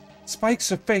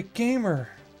 Spike's a fake gamer.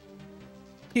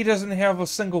 He doesn't have a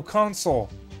single console.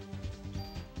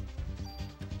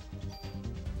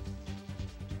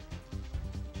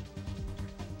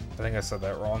 I think I said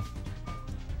that wrong.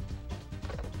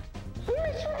 Kill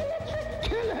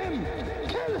him!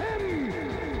 Kill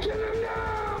him! Kill him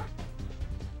now!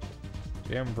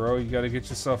 Damn, bro, you gotta get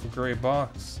yourself a gray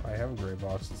box. I have a gray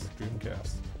box. It's a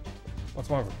Dreamcast. What's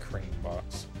more of a cream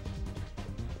box?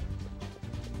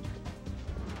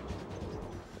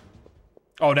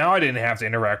 Oh, now I didn't have to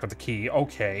interact with the key.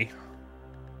 Okay.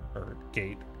 Or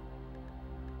gate.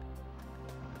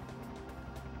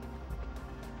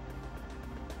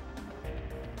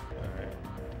 Alright.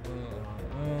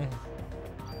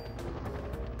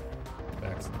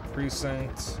 Back to the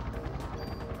precinct.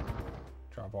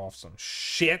 Drop off some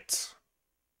shit.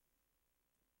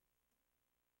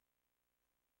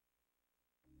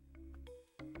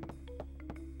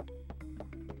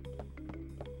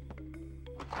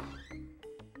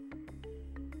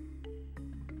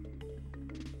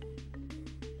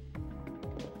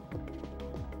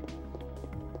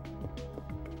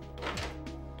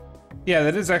 Yeah,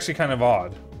 that is actually kind of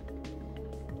odd.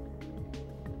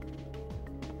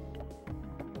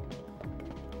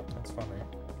 That's funny.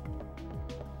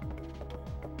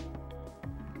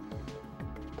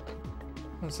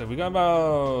 Let's see, we got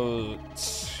about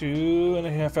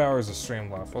 2.5 hours of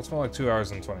stream left. Well, it's more like 2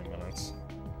 hours and 20 minutes.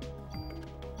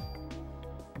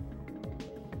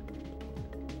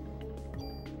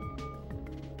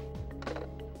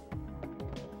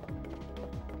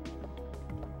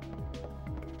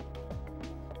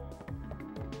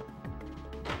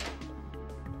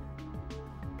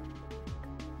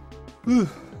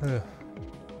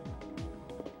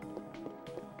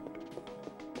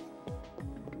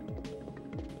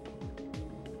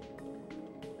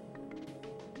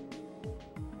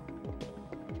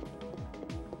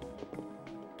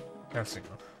 That's good.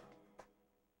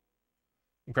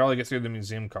 You probably get through the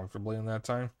museum comfortably in that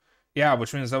time. Yeah,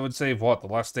 which means I would save what, the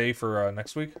last day for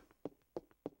next week?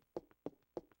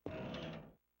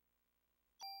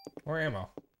 More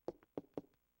ammo.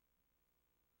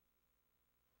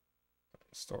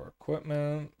 Store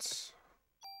equipment.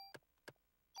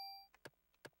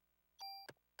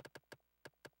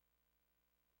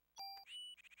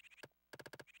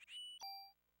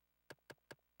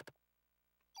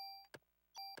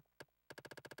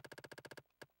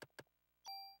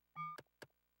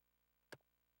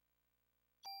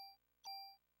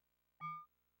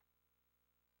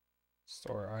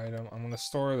 Store item. I'm gonna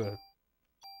store the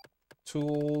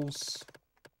tools.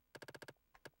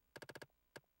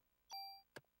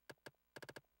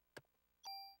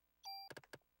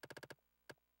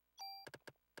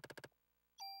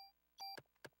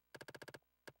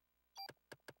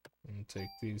 And take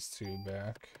these two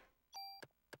back.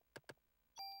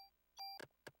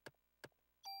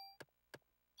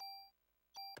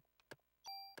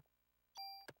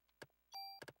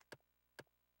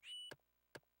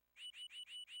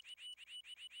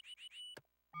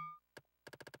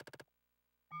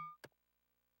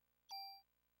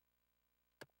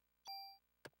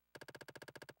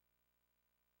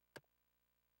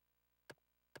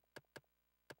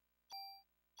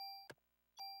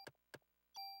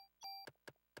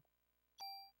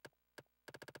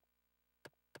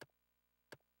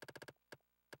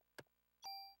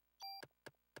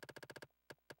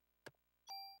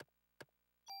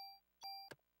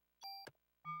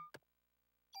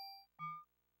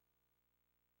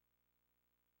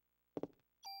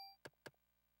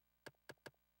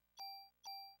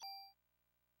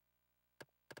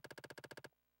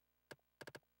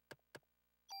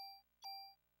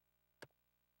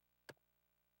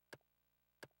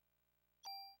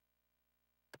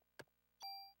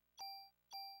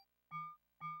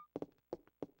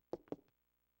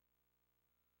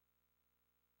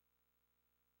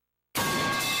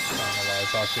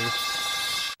 Talk to.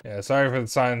 Yeah, sorry for the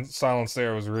silence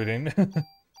there. I was reading. Alright.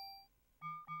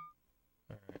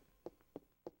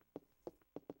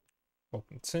 We'll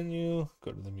continue.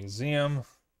 Go to the museum.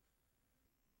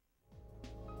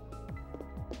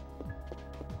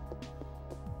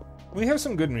 We have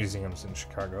some good museums in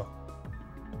Chicago.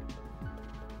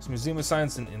 As Museum of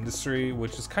Science and Industry,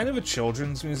 which is kind of a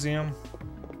children's museum.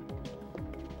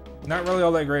 Not really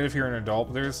all that great if you're an adult,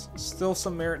 but there's still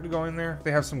some merit to going there.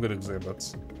 They have some good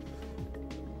exhibits.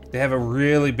 They have a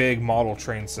really big model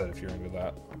train set if you're into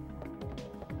that.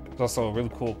 There's also a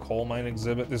really cool coal mine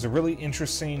exhibit. There's a really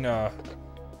interesting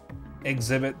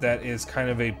exhibit that is kind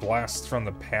of a blast from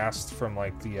the past from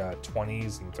like the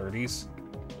 20s and 30s.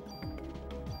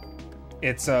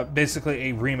 It's basically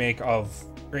a remake of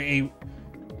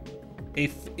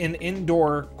an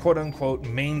indoor quote-unquote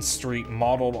main street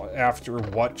modeled after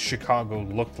what Chicago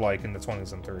looked like in the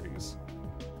 20s and 30s.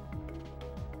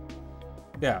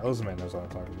 Yeah, those man knows what I'm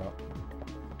talking about.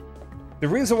 The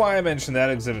reason why I mentioned that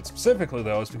exhibit specifically,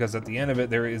 though, is because at the end of it,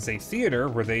 there is a theater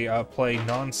where they play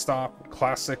non-stop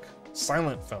classic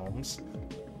silent films,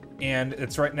 and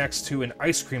it's right next to an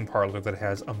ice cream parlor that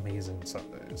has amazing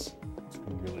sundaes. It's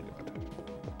really good.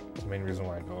 That's the main reason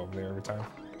why I go over there every time.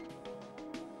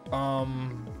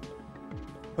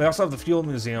 We also have the Field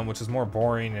Museum, which is more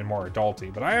boring and more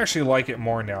adulty, but I actually like it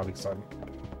more now because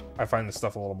I find this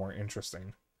stuff a little more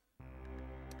interesting.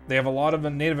 They have a lot of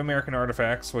Native American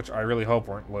artifacts, which I really hope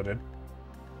weren't looted.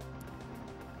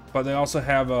 But they also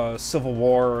have Civil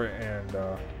War and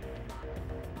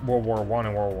World War I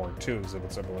and World War II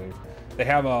exhibits, I believe. They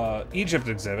have a Egypt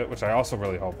exhibit, which I also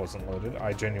really hope wasn't looted.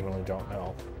 I genuinely don't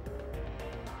know.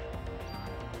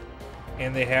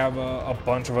 And they have a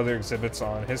bunch of other exhibits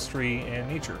on history and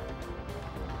nature.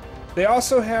 They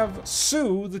also have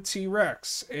Sue the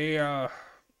T-Rex, a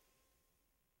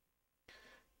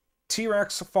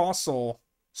T-Rex fossil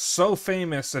so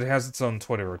famous it has its own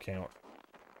Twitter account.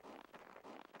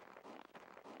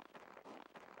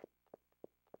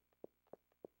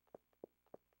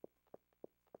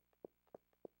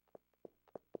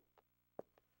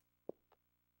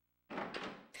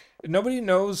 Nobody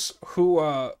knows who,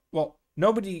 well,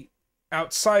 nobody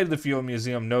outside the Field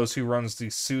Museum knows who runs the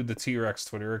Sue the T-Rex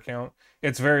Twitter account.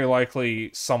 It's very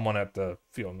likely someone at the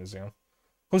Field Museum.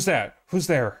 Who's that? Who's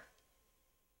there?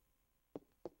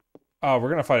 Oh, we're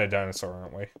gonna fight a dinosaur,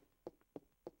 aren't we?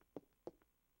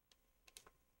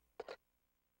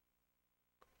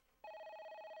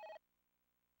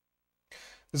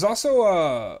 There's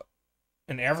also,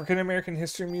 an African American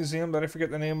History Museum that I forget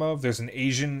the name of. There's an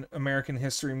Asian American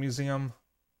History Museum.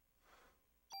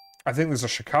 I think there's a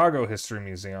Chicago History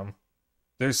Museum.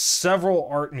 There's several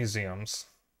art museums.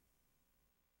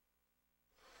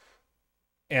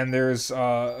 And there's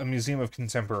a Museum of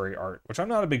Contemporary Art, which I'm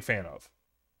not a big fan of.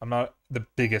 I'm not the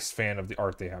biggest fan of the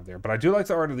art they have there, but I do like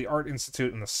the art of the Art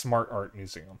Institute and the Smart Art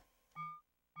Museum.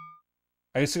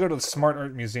 I used to go to the Smart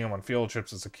Art Museum on field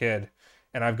trips as a kid,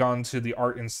 and I've gone to the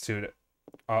Art Institute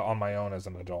on my own as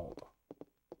an adult.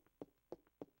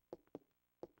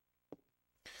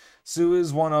 Sue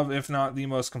is one of, if not the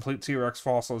most complete T-Rex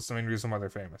fossil. It's the main reason why they're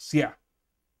famous. Yeah,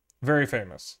 very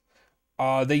famous.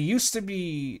 They used to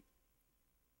be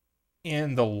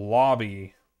in the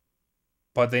lobby,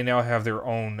 but they now have their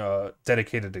own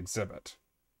dedicated exhibit,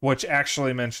 which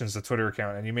actually mentions the Twitter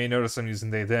account. And you may notice I'm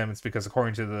using they, them. It's because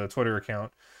according to the Twitter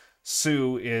account,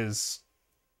 Sue is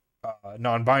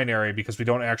non-binary because we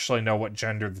don't actually know what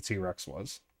gender the T-Rex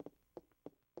was.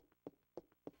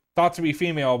 Thought to be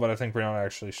female, but I think we're not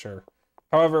actually sure.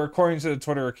 However, according to the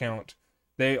Twitter account,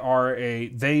 they are a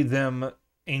they-them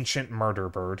ancient murder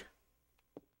bird.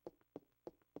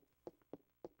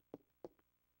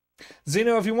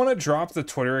 Zeno, if you want to drop the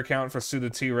Twitter account for Sue the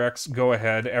T-Rex, go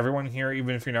ahead. Everyone here,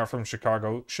 even if you're not from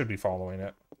Chicago, should be following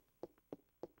it.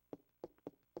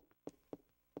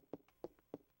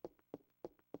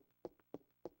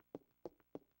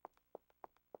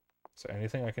 Is there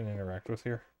anything I can interact with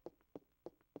here?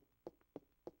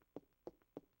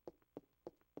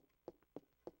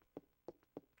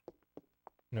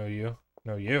 No, you.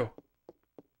 No, you.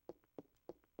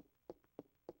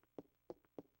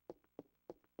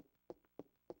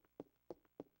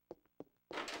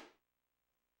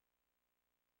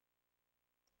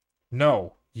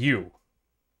 No, you.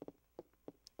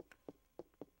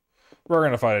 We're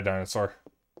gonna fight a dinosaur.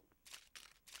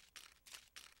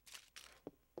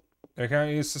 They kind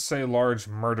of used to say large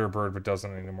murder bird, but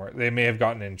doesn't anymore. They may have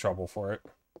gotten in trouble for it.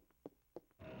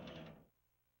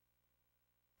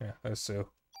 Yeah, there's Sue.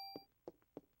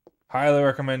 Highly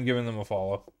recommend giving them a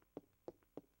follow.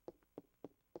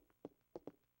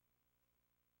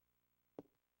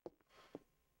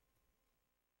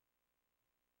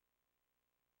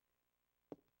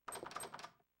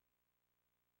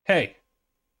 Hey.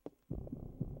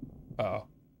 Uh-oh.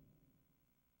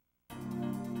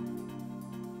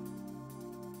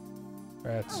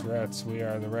 Rats, rats, we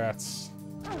are the rats.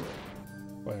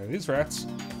 Wait, are these rats?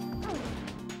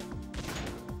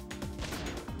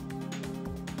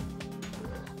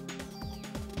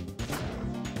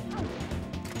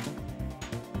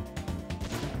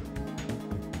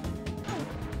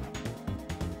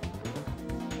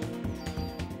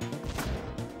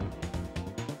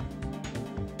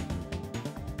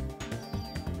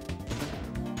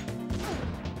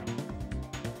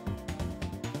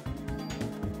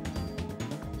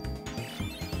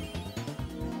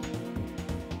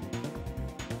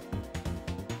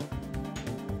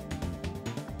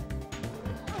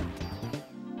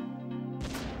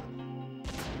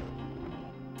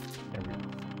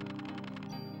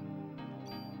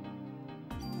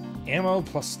 Ammo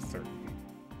plus 30.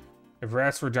 If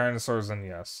rats were dinosaurs, then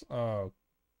yes.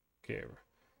 Okay.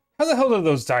 How the hell did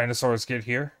those dinosaurs get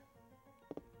here?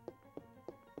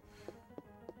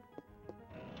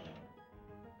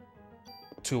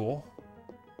 Tool.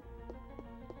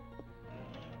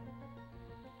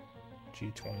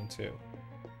 G22.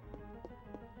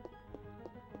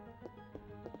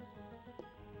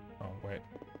 Oh, wait.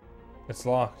 It's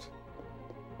locked.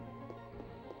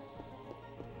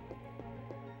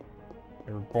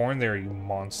 You were born there, you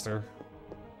monster.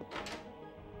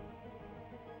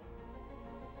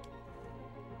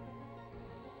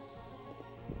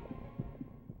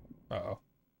 Uh-oh.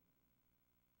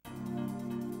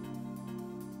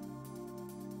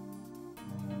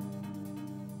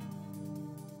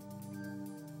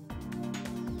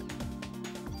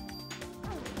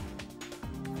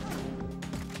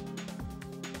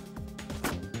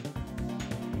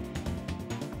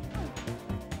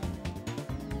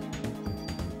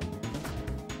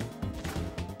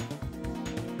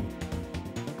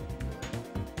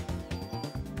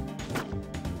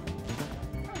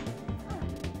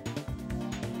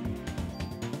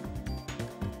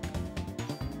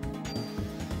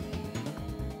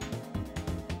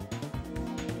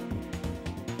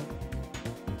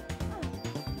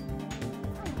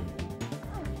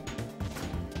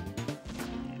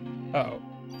 Uh-oh.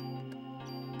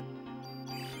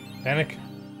 Panic.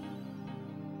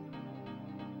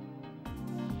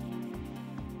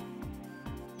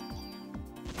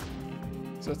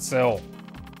 Sit still.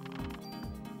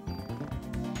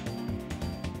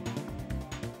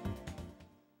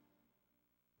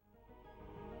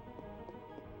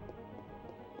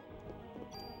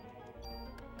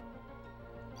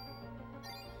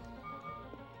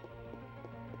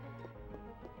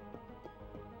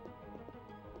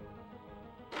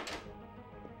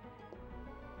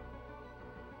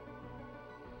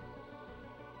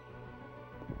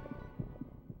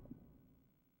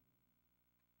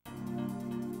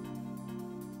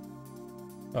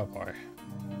 Oh boy.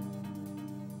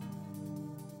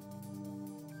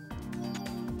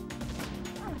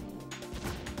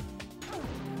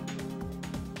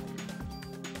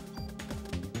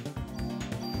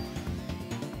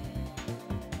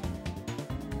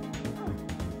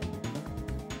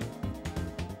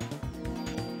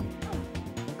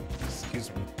 Excuse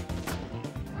me.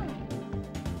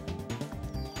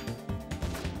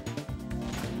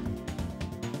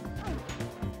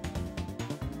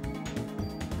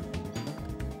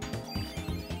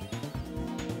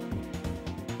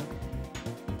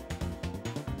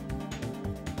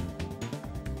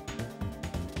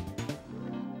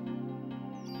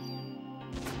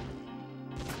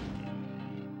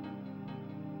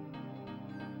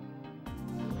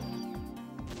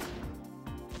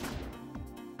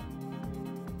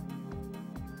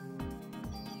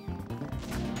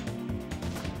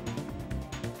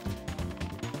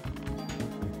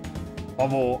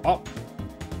 Level up.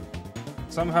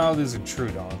 Somehow these are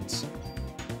Trudons.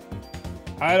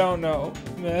 I don't know.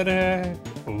 Medic.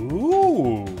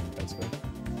 Ooh, that's good.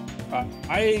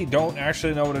 I don't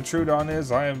actually know what a Trudon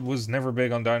is. I was never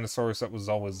big on dinosaurs. That was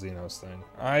always Xeno's thing.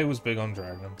 I was big on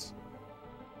dragons.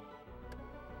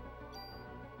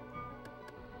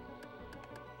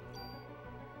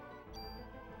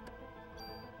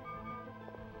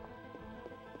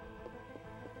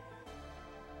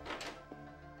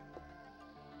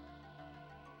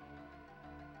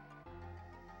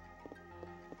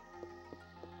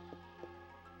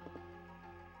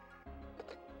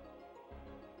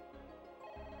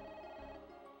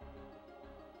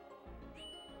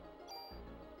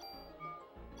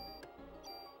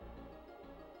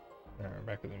 Alright,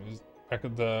 back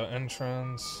at the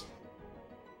entrance.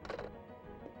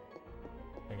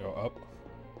 And go up.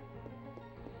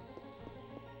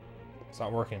 It's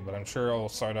not working, but I'm sure it'll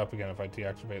start up again if I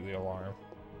deactivate the alarm.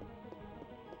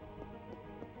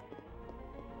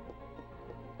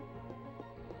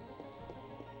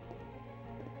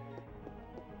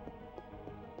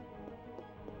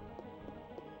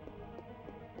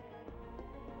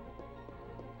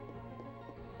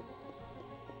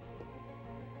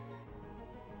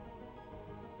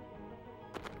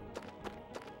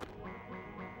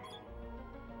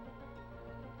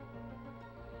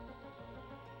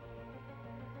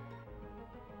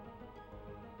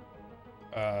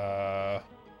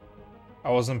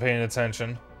 I wasn't paying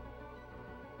attention.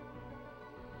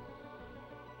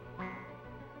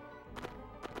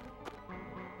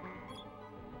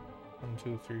 One,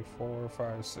 two, three, 4,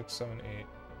 5, 6, 7, 8,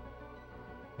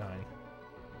 9.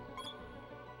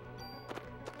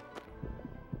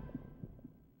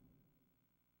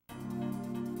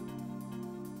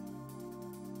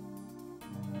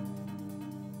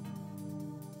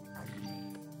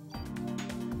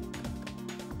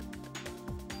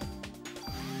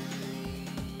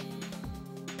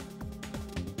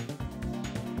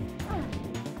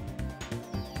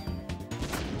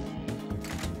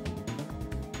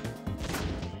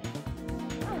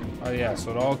 Oh yeah,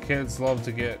 so all kids love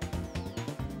to get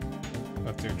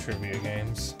with their trivia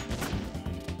games.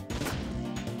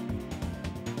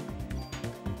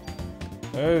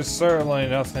 There's certainly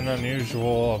nothing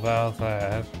unusual about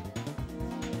that.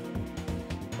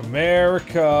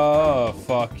 America,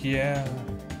 fuck yeah.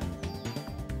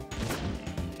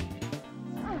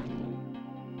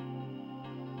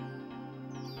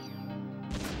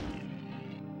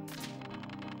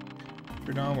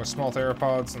 Freedom with small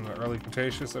theropods in the early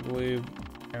Cretaceous, I believe.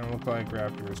 Kind of look like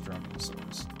raptors,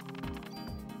 dromaeosaurs.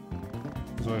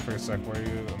 I was waiting for a sec, where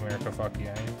you America, fuck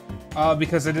yeah.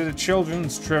 Because I did a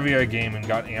children's trivia game and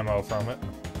got ammo from it.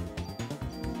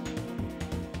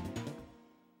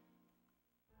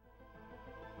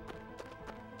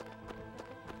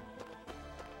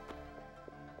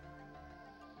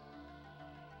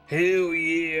 Hell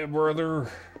yeah, brother.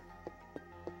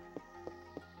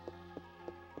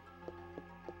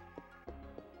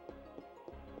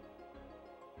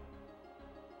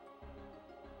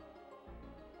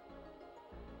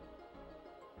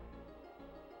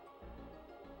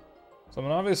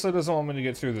 Someone obviously doesn't want me to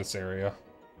get through this area.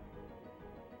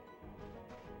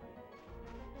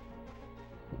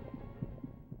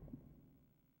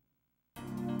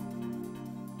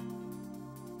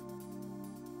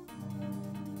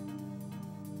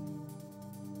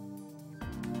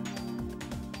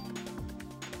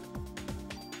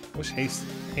 Wish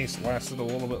haste lasted a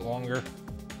little bit longer.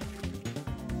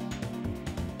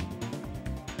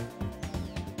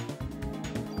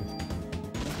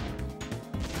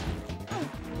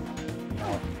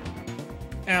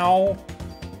 Ow.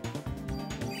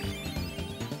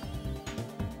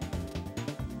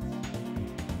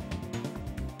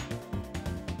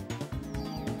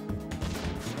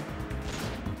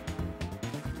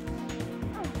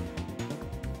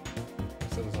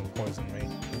 So it doesn't poison me.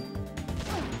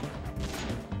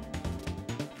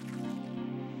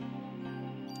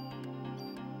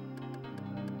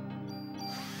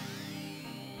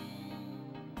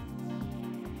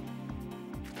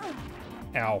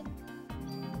 Ow.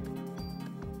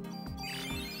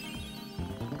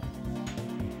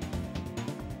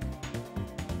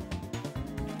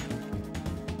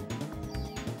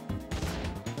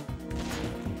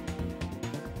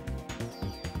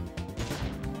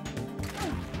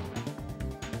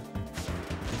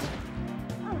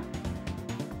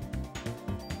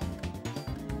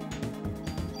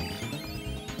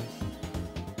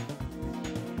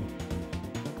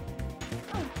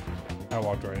 I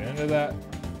walked right into that.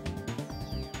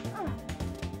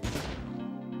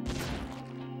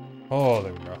 Oh,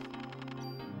 there we go.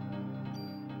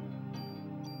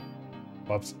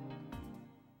 Whoops.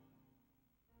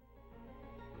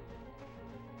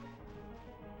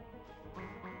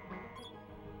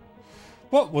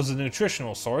 What was the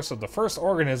nutritional source of the first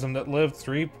organism that lived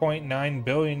 3.9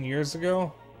 billion years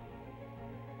ago?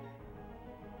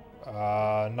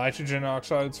 Nitrogen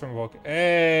oxides from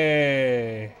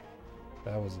Hey!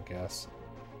 That was a guess.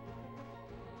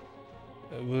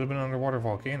 It would have been underwater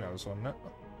volcanoes, wouldn't it?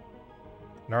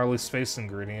 Gnarly space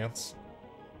ingredients.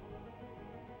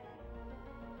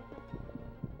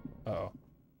 Uh-oh.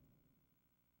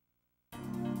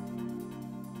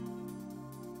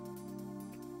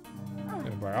 Got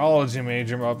a biology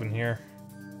major up in here.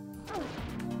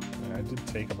 Yeah, I did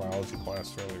take a biology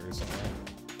class earlier somewhere.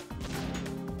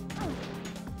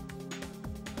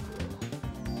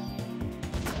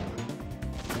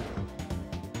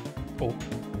 Oh,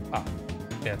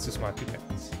 dance is smarty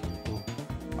pants. Oh,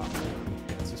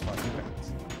 dance is smarty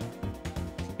pants.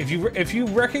 If you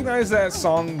recognize that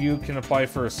song, you can apply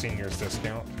for a senior's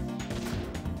discount.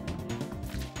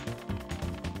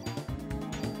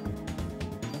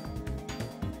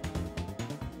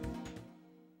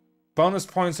 Bonus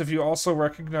points if you also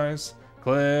recognize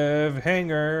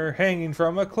Cliffhanger hanging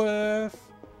from a cliff.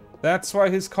 That's why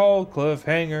he's called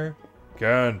Cliffhanger.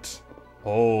 Can't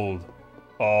hold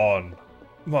on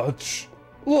much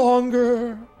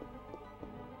longer.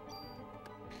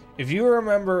 If you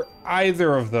remember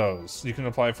either of those, you can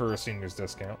apply for a senior's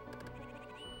discount.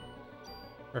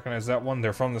 Recognize that one?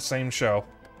 They're from the same show.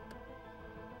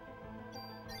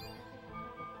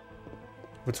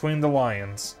 Between the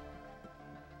Lions.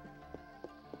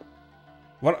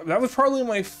 That was probably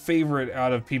my favorite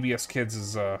out of PBS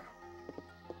Kids'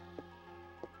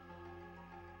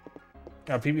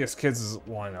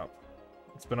 lineup.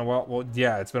 It's been a while. Well,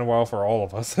 yeah, it's been a while for all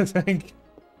of us, I think.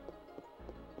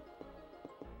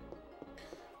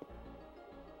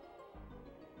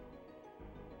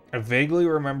 I vaguely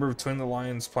remember Between the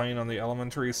Lions playing on the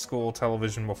elementary school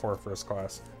television before first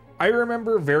class. I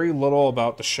remember very little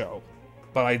about the show.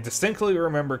 But I distinctly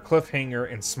remember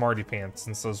Cliffhanger and Smarty Pants,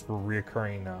 since those were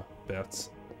reoccurring bits.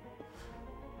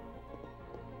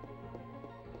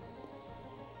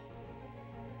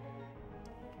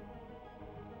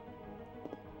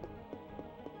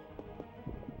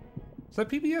 Was that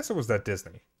PBS or was that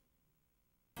Disney?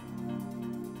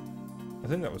 I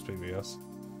think that was PBS.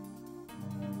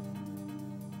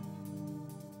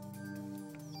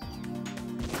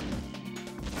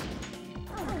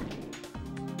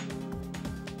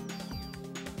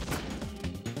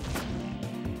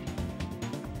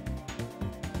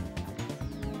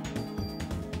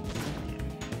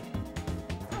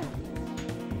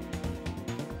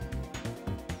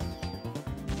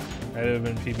 Had it have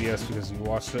been PBS because you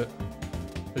watched it?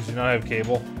 Did you not have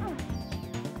cable?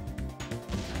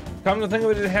 Come to think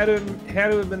of it, it had to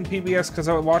have been PBS because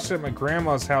I watched it at my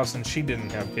grandma's house and she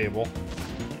didn't have cable.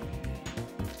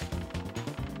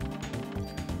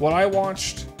 What I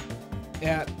watched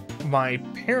at my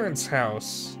parents'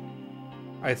 house,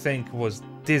 I think, was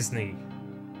Disney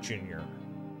Junior.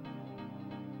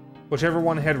 Whichever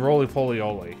one had Roly Poly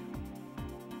Oly.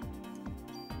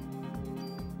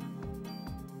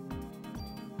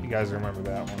 You guys remember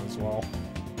that one as well.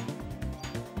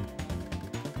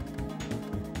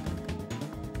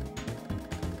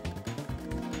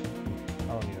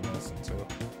 I don't need a medicine too.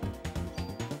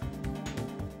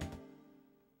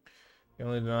 You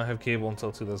only did not have cable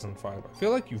until 2005. I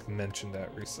feel like you've mentioned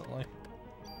that recently.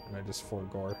 And I just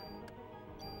forgot.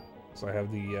 So I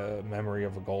have the memory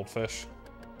of a goldfish.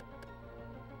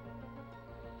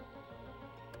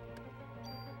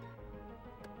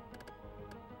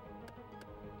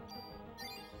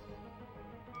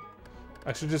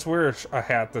 I should just wear a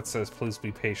hat that says, "Please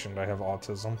be patient, I have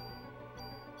autism."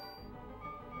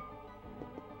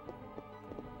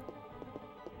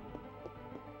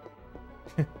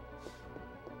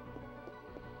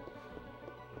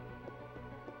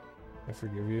 I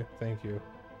forgive you. Thank you.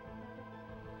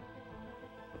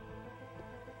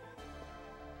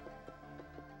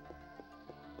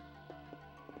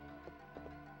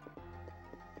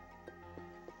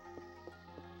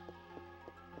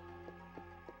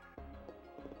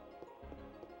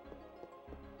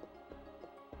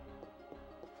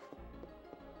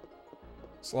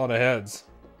 It's a lot of heads.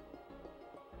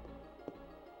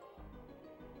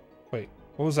 Wait,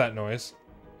 what was that noise?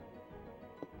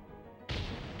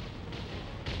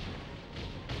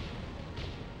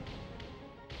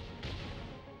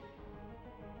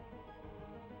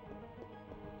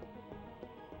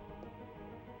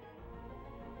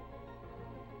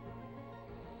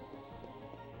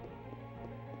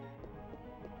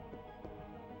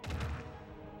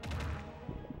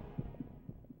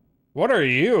 What are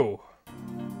you?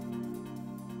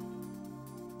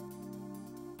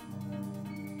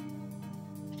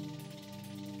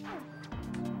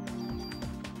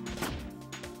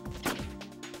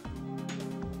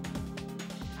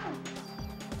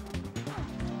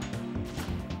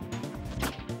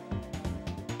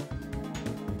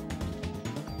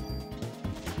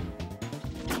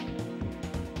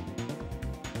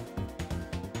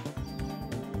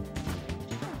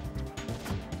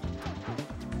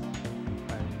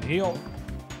 Heal.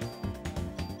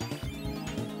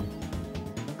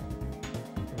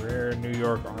 Rare New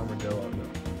York armadillo.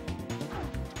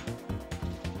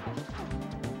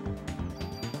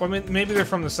 Well, I mean, maybe they're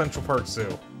from the Central Park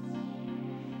Zoo.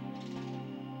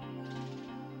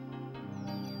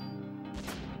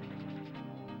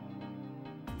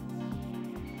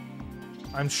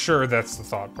 I'm sure that's the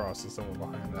thought process that went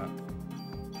behind that.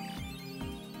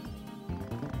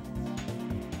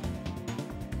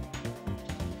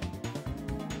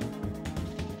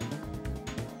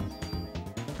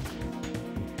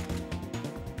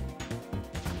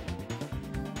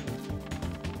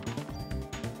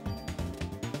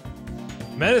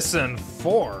 Medicine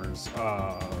 4s.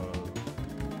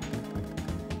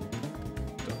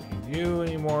 Don't need you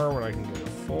anymore when I can get a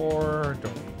 4.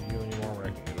 Don't need you anymore when I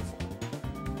can get a 4.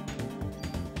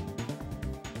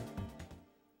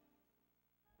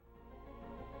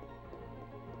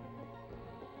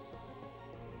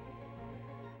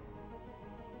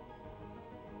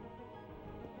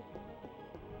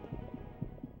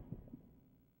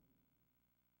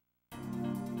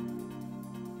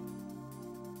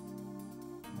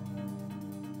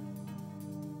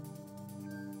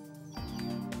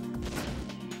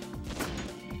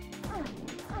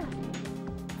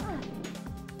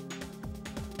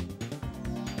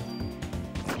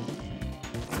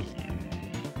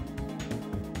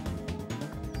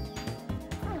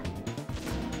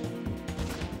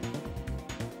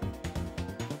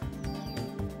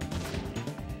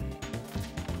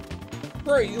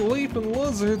 Great leaping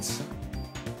lizards.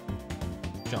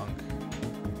 Junk.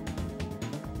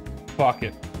 Fuck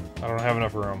it. I don't have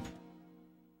enough room.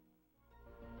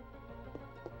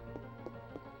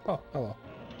 Oh, hello.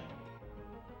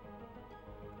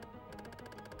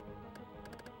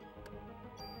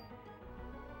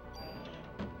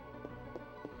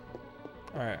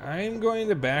 Alright, I'm going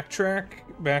to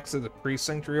backtrack back to the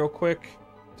precinct real quick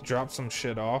to drop some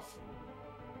shit off.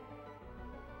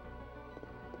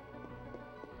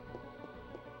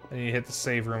 And you hit the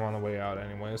save room on the way out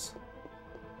anyways.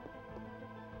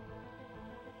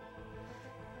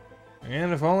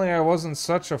 And if only I wasn't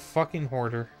such a fucking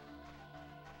hoarder.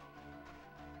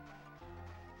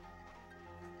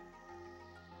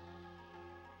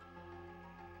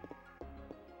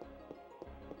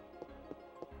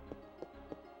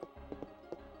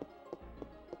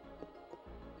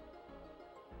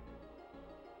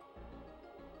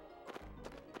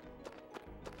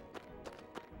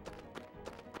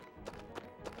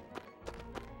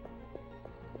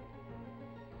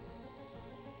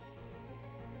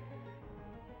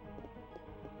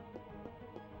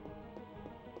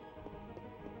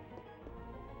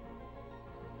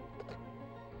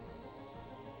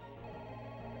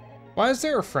 Why is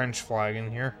there a French flag in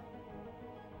here?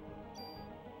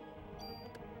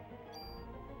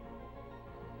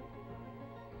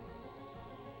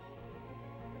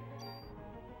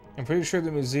 I'm pretty sure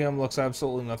the museum looks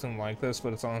absolutely nothing like this,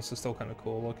 but it's honestly still kind of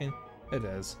cool looking. It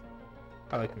is.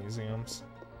 I like museums.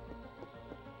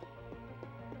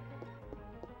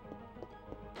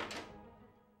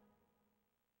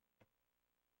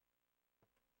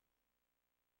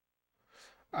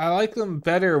 I like them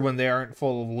better when they aren't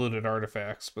full of looted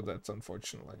artifacts, but that's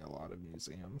unfortunately a lot of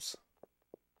museums.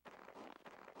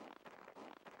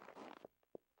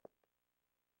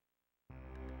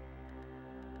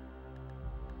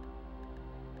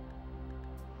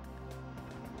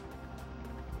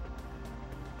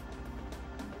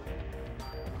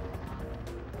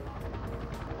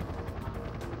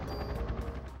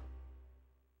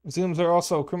 Museums are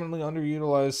also a criminally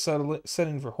underutilized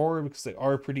setting for horror because they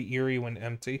are pretty eerie when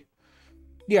empty.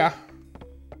 Yeah.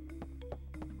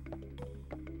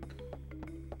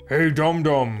 Hey, Dum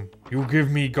Dum, you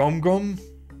give me gum gum?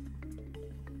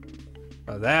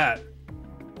 Now that.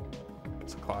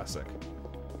 It's a classic.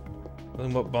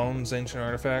 Nothing but bones, ancient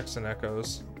artifacts, and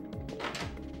echoes.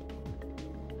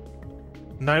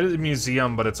 Night at the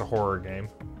Museum, but it's a horror game.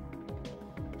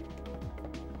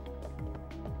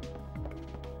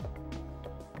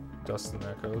 Dust and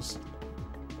echoes.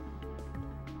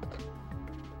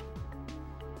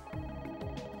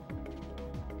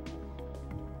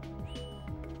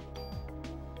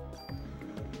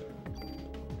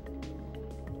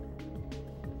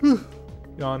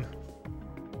 Yawn.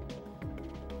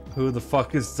 Who the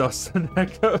fuck is Dust and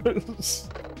Echoes?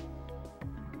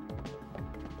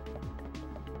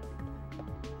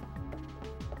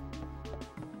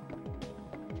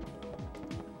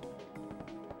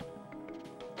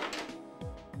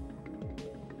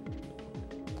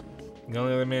 The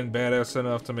only other man badass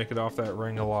enough to make it off that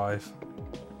ring alive.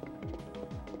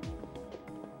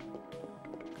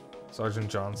 Sergeant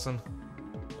Johnson.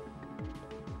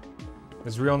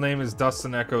 His real name is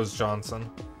Dustin Echoes Johnson.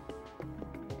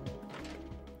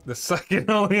 The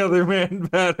second only other man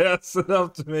badass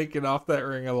enough to make it off that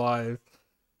ring alive.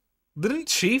 Didn't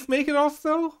Chief make it off,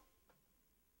 though?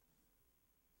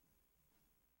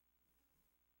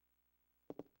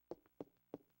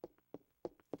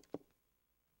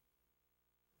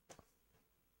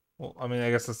 Well, I mean, I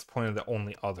guess that's the point of the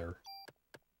only other.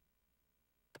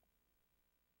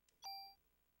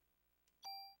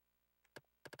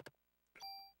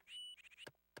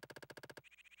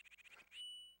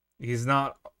 He's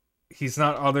not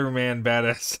other man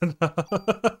badass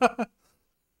enough.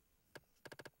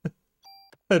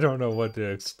 I don't know what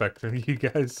to expect from you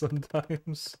guys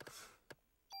sometimes.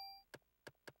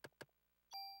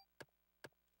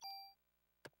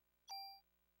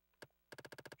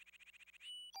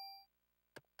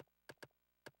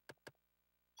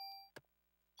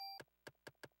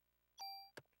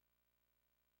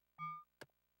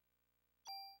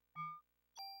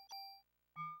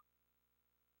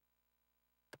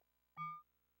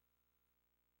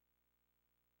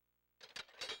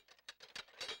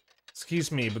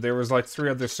 Excuse me, but there was like 3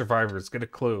 other survivors. Get a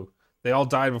clue. They all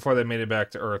died before they made it back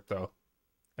to Earth, though.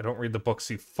 I don't read the books,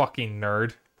 you fucking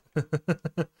nerd.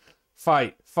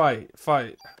 Fight, fight,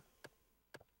 fight.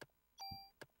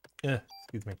 Yeah,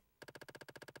 excuse me.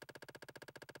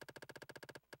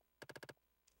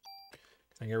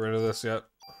 Can I get rid of this yet?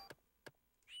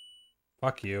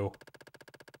 Fuck you.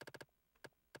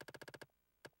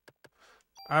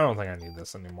 I don't think I need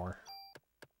this anymore.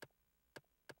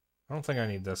 I don't think I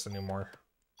need this anymore.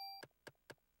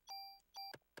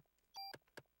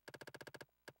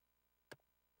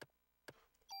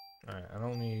 Alright, I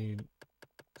don't need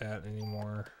that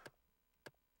anymore.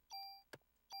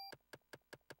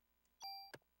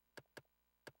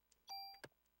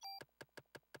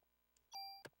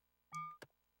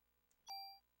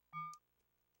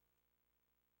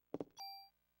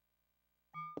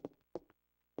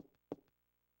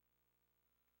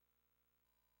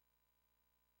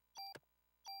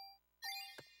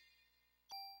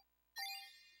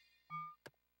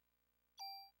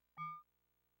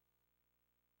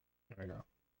 There we go.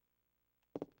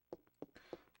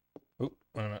 Oop,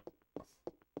 wait a minute.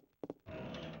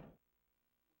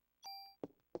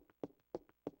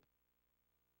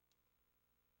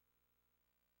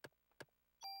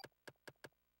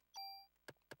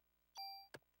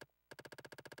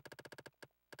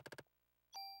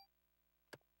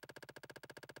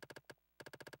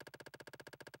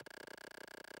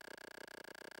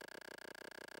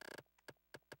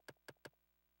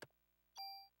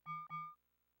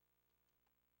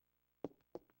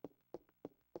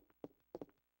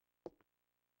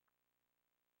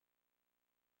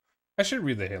 I should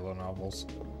read the Halo novels.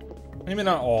 Maybe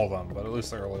not all of them, but at least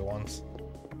the early ones.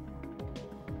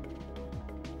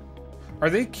 Are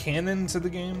they canon to the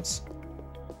games?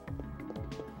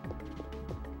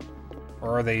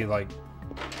 Or are they, like,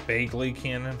 vaguely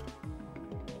canon?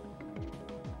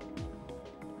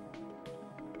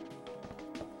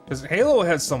 Because Halo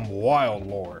has some wild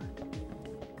lore.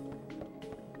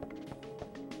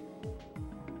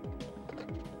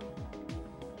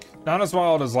 Not as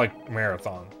wild as, like,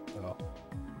 Marathon, though.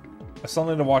 I still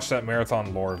need to watch that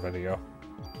Marathon lore video.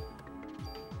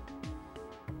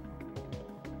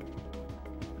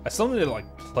 I still need to,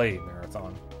 like, play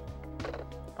Marathon.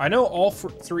 I know all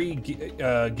three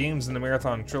games in the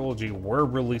Marathon trilogy were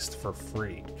released for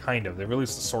free. Kind of. They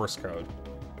released the source code.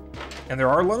 And there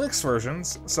are Linux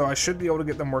versions, so I should be able to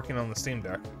get them working on the Steam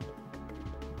Deck.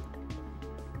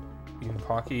 Eating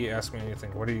Pocky, ask me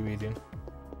anything. What are you eating?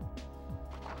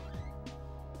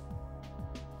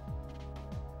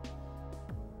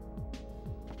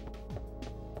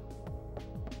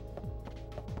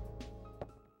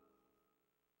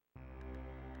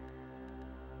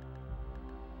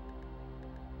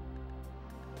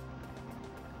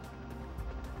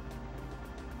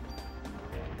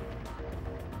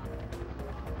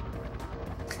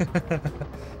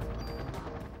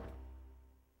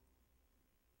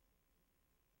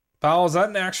 Pal, is that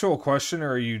an actual question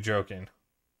or are you joking?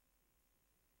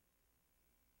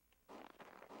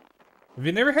 Have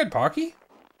you never had Pocky?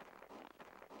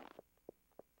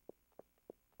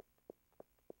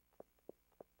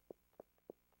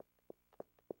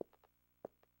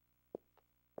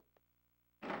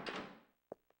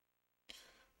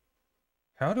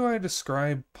 How do I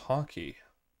describe Pocky?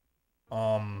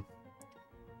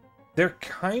 They're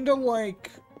kind of like...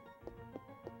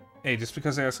 Hey, just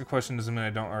because I ask a question doesn't mean I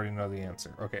don't already know the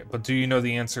answer. Okay, but do you know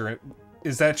the answer?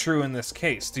 Is that true in this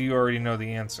case? Do you already know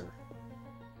the answer?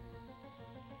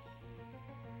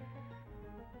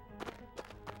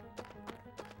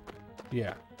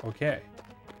 Yeah, okay.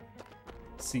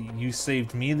 See, you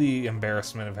saved me the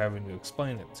embarrassment of having to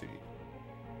explain it to you.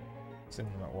 Seen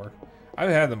them at work. I've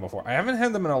had them before. I haven't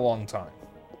had them in a long time.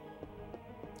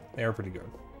 They are pretty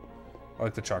good. I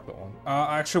like the chocolate one.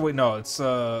 Actually, wait, no, it's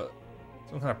some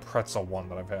kind of pretzel one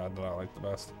that I've had that I like the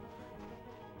best.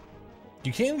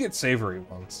 You can get savory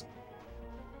ones.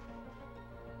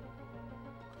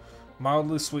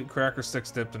 Mildly sweet cracker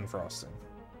sticks dipped in frosting.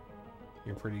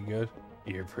 You're pretty good.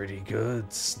 You're pretty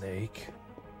good, Snake.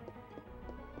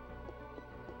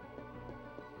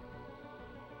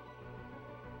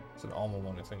 It's an almond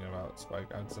one you're thinking about,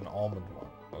 Spike. It's an almond one.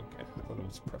 Okay, I thought it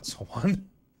was a pretzel one.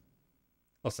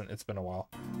 Listen, it's been a while.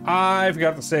 I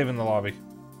forgot to save in the lobby.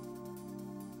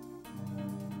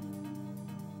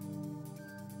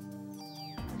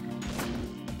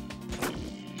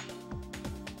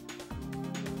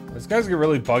 These guys get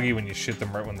really buggy when you shoot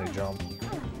them right when they jump.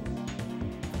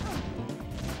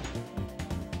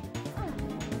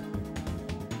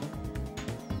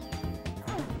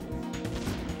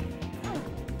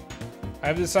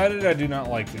 I've decided I do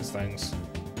not like these things.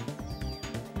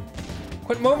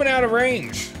 Quit moving out of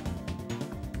range!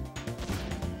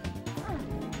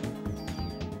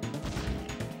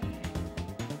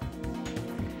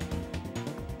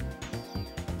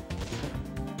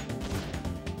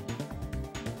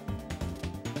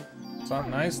 It's not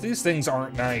nice. These things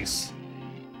aren't nice.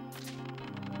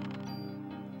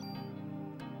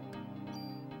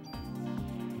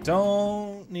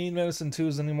 don't need medicine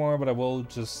 2s anymore, but I will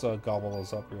just gobble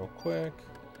those up real quick.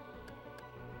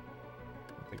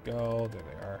 There they go. There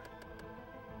they are.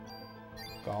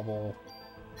 Gobble.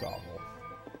 Gobble.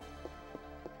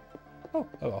 Oh,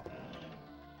 hello.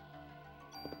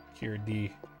 Cure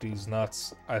D. D's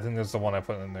nuts. I think that's the one I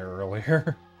put in there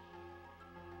earlier.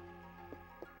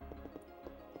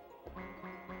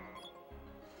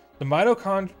 The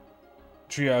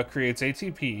mitochondria creates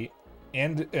ATP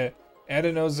and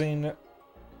adenosine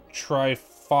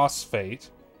triphosphate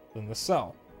in the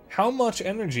cell. How much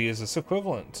energy is this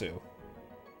equivalent to?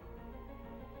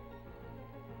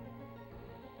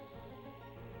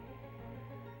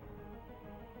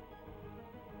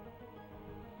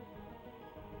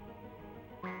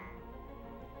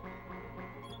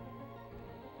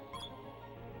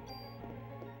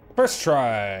 First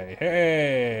try!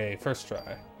 Hey! First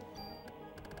try.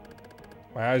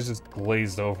 My eyes just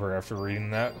glazed over after reading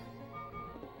that.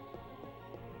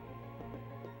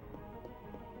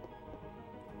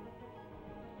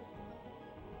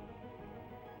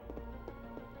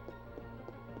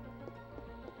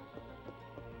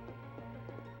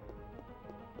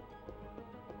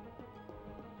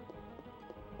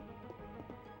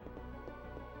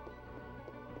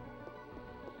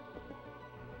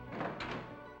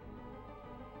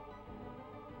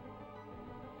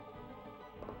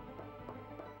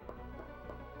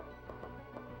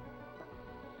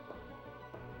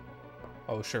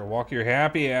 Oh, sure. Walk your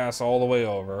happy ass all the way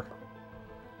over.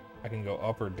 I can go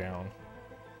up or down.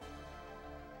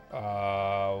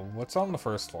 What's on the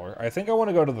first floor? I think I want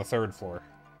to go to the third floor.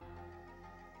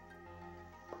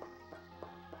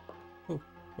 Ooh,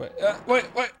 wait,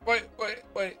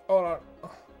 wait. Hold on.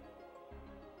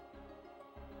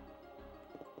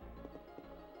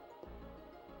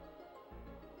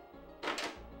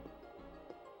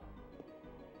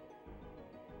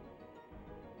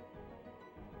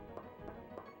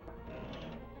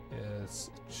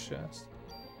 Chest.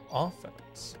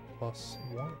 Offense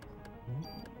 +1.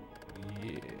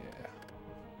 Yeah.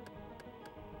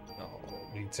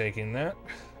 I'll be taking that.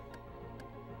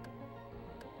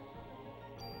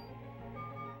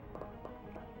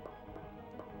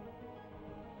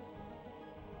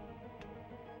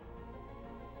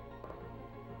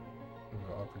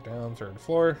 Go up or down, third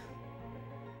floor.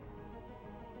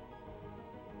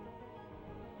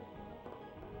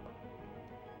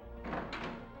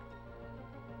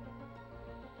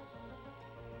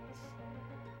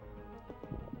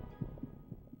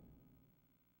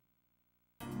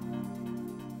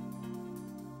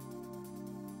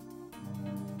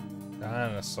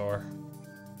 Dinosaur.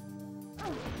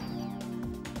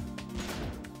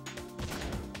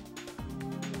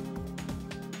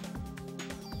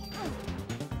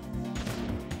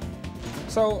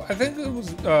 So, I think it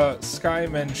was, Sky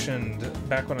mentioned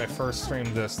back when I first streamed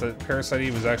this that Parasite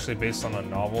Eve was actually based on a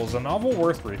novel. Is a novel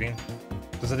worth reading?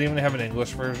 Does it even have an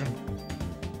English version?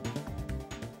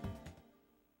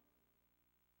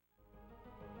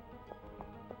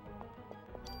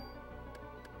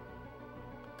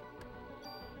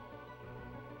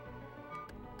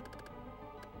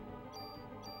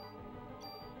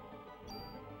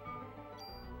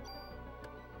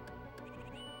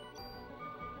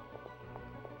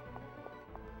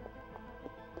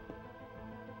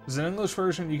 There's an English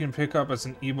version you can pick up as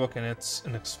an ebook, and it's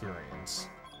an experience.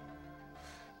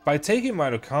 By taking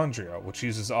mitochondria, which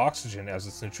uses oxygen as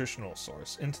its nutritional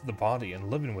source, into the body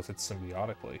and living with it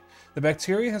symbiotically, the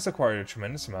bacteria has acquired a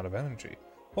tremendous amount of energy.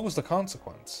 What was the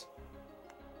consequence?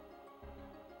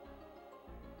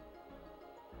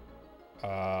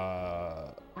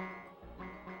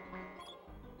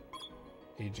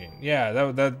 Aging. Yeah,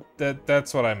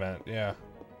 that's what I meant. Yeah.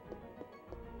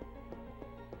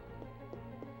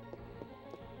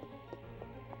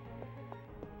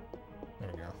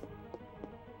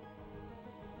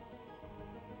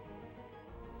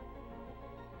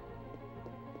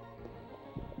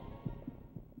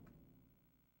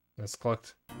 Let's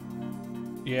collect.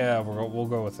 Yeah, we'll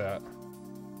go with that.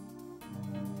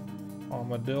 Oh,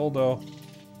 my dildo.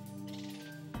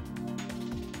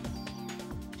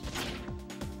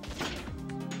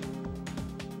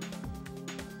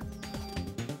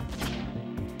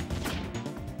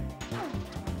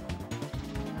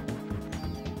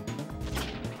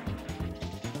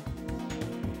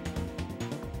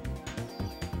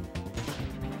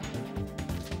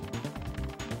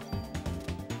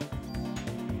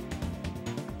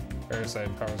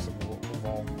 Parasite powers will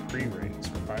evolve pre-rates.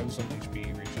 Revives when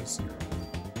HP reaches 0.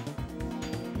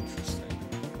 Interesting.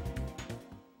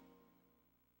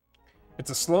 It's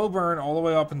a slow burn all the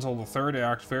way up until the third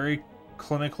act. Very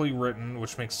clinically written,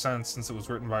 which makes sense since it was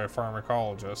written by a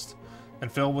pharmacologist,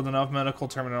 and filled with enough medical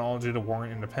terminology to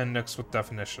warrant an appendix with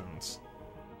definitions.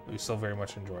 We still very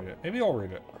much enjoyed it. Maybe I'll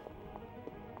read it.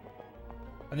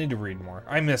 I need to read more.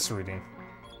 I miss reading.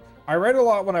 I read a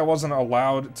lot when I wasn't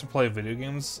allowed to play video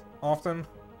games often,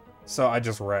 so I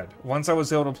just read. Once I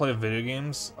was able to play video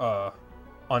games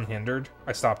unhindered,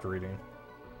 I stopped reading.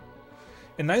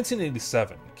 In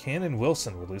 1987, Cann and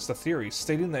Wilson released a theory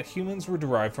stating that humans were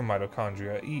derived from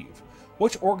Mitochondria Eve.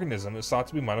 Which organism is thought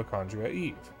to be Mitochondria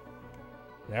Eve?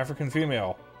 An African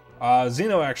female.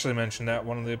 Zeno actually mentioned that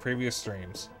one of the previous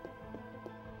streams.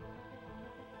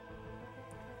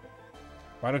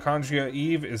 Mitochondria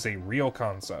Eve is a real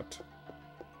concept.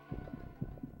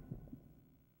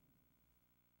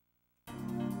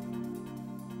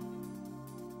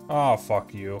 Oh,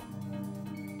 fuck you.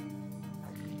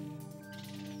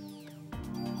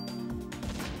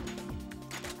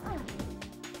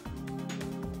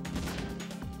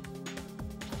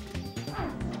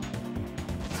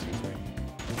 Excuse me.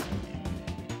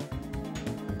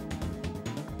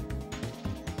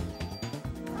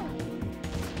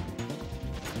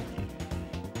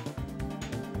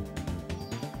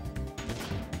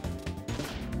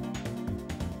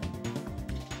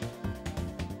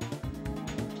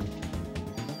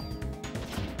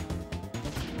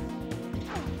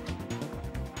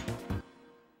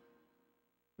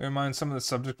 Bear in mind, some of the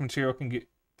subject material can get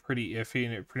pretty iffy,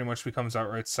 and it pretty much becomes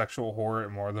outright sexual horror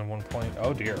at more than one point.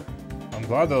 Oh dear. I'm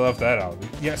glad they left that out.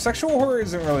 Yeah, sexual horror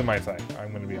isn't really my thing,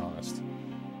 I'm gonna be honest.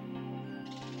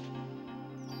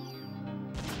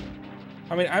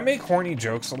 I mean, I make horny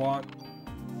jokes a lot,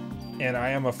 and I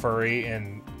am a furry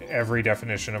in every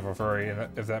definition of a furry,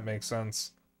 if that makes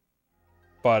sense.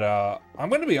 But, I'm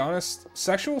gonna be honest,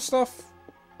 sexual stuff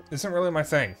isn't really my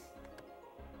thing.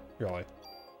 Really.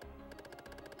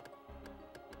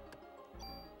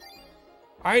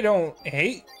 I don't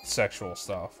hate sexual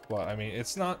stuff, but I mean,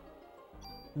 it's not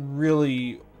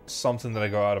really something that I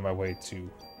go out of my way to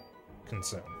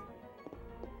consume.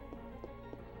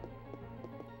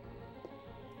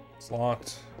 It's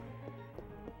locked.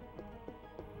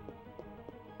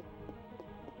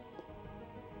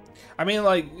 I mean,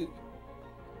 like,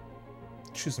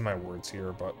 choosing my words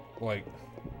here, but, like,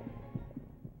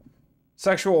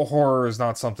 sexual horror is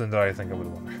not something that I think I would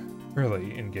want to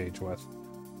really engage with.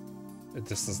 It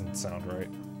just doesn't sound right.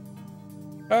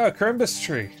 Ah, Crimbus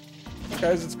tree.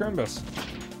 Guys, it's Crimbus.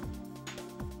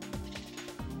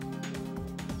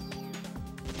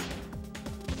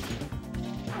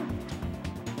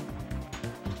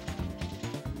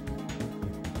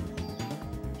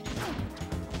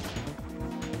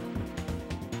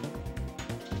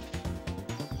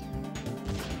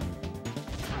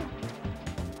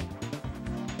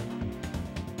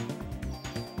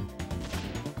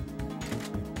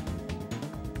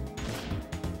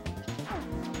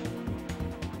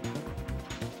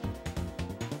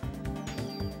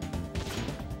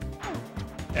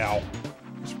 Ow.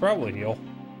 Should probably heal.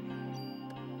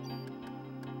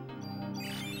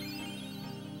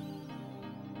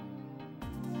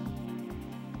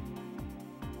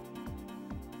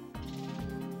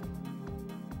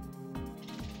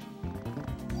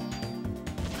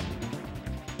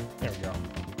 There we go.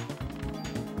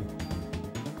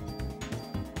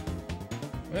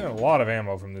 I had a lot of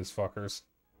ammo from these fuckers.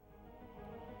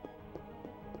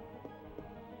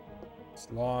 It's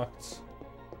locked.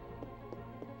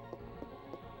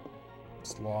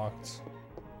 It's locked.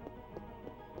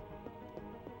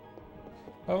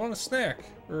 I want a snack,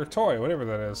 or a toy, whatever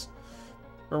that is.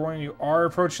 Or when you are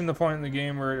approaching the point in the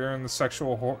game where you're in the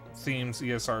sexual themes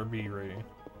ESRB rating.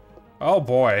 Oh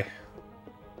boy.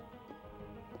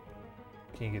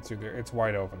 Can't get through there. It's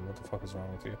wide open. What the fuck is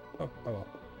wrong with you? Oh, hello.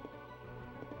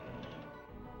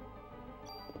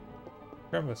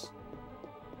 Grab this.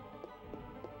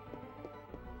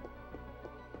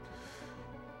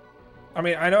 I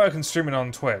mean, I know I can stream it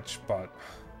on Twitch, but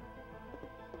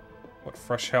what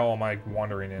fresh hell am I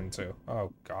wandering into?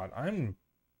 Oh god, I'm...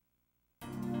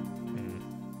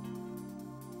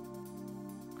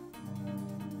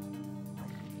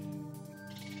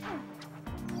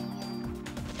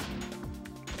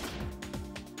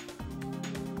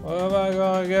 What am I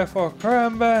gonna get for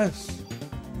Crimbus?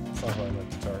 That's not what I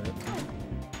meant to target.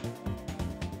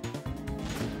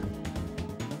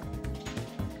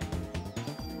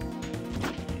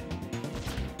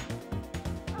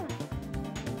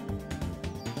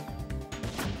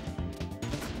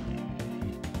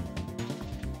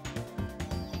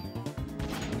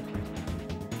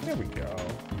 There we go.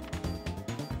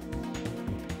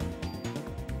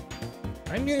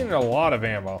 I'm getting a lot of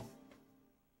ammo.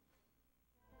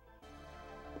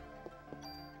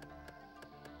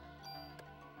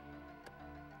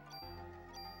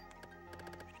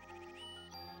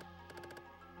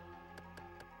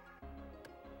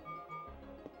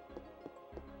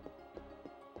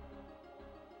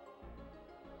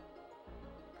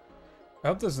 I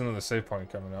hope there's another save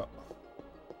point coming up.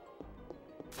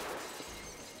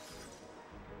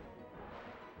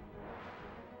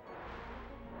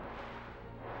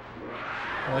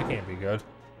 Well, that can't be good.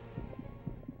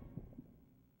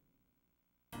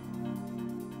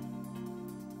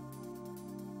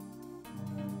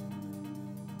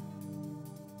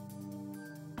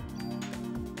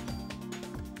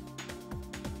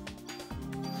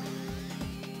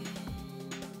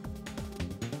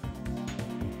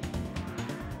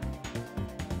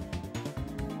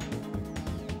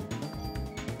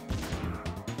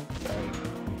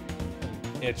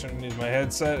 Itching to use my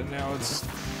headset, and now it's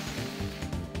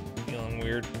feeling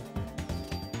weird. I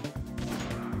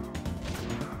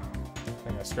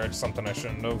think I scratched something I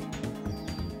shouldn't have.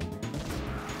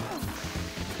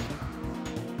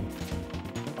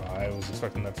 I was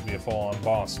expecting that to be a full-on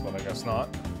boss, but I guess not.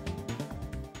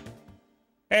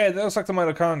 Hey, that looks like the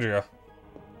mitochondria.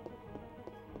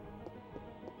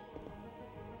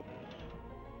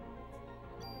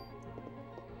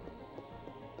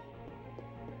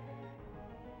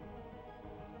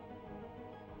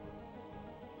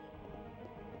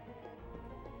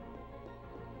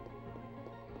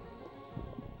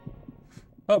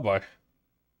 Oh boy.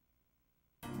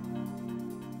 I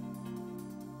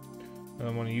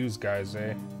don't want to use guys,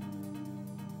 eh?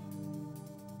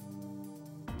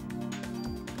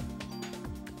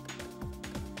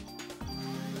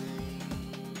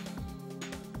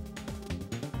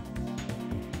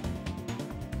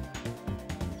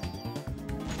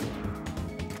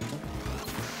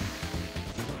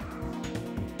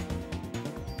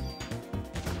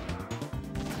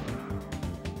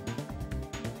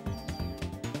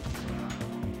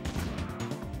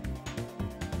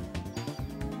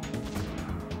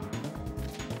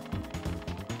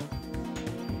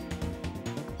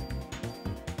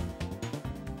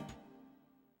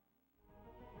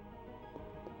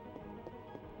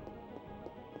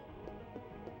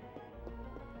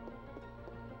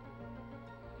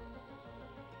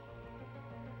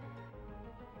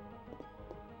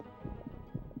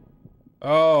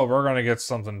 Oh, we're gonna get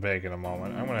something big in a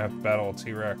moment. I'm gonna have to battle a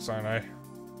T-Rex, aren't I?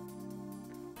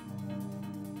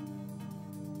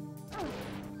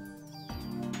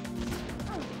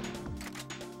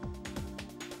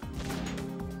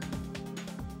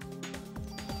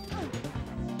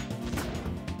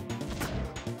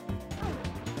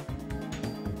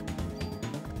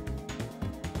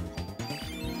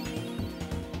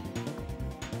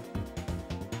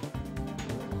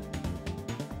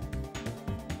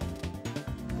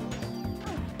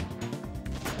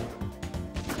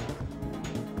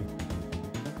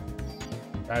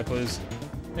 Die, please.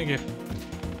 Thank you.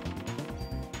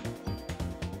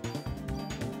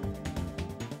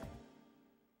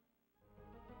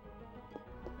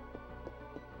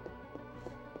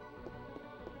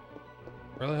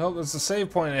 Really hope there's a save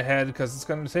point ahead, because it's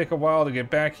going to take a while to get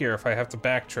back here if I have to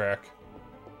backtrack.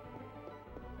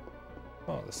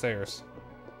 Oh, the stairs.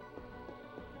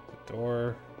 The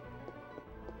door.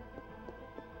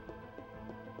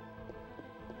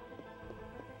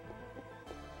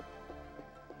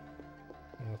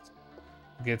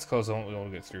 The gate's closed, I won't be able to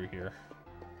get through here.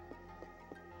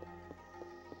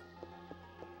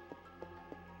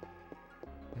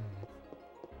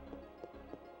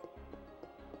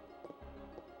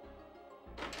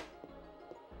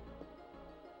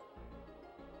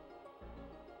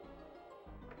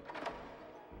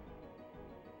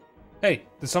 Hey,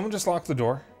 did someone just lock the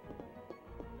door?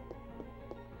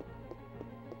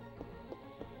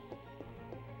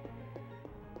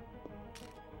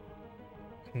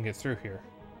 I can get through here.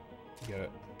 Get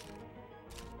it.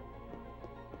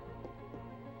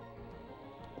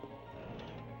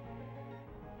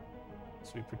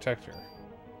 Sweet protector.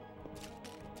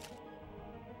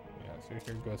 Yeah, through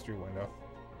here, go through window.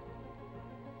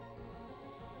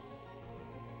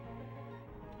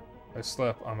 If I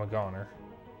slip, I'm a goner.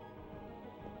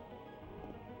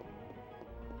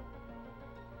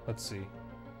 Let's see.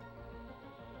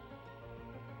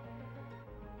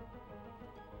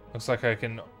 Looks like I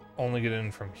can only get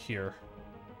in from here.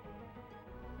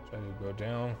 Try to go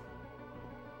down.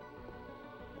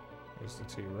 There's the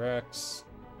T-Rex.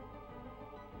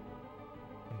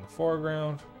 In the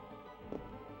foreground.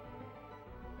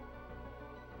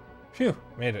 Phew,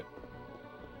 made it.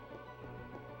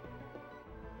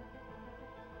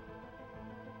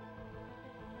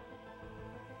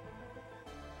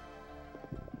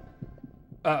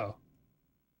 Uh-oh.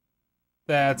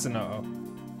 That's an uh-oh.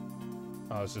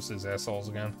 Oh, it's just his assholes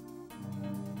again.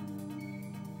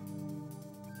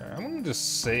 Alright, I'm gonna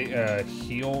just say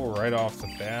heal right off the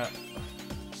bat.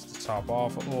 Just to top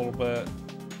off a little bit.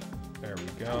 There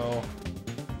we go.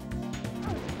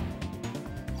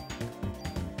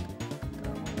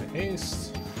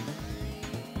 Haste.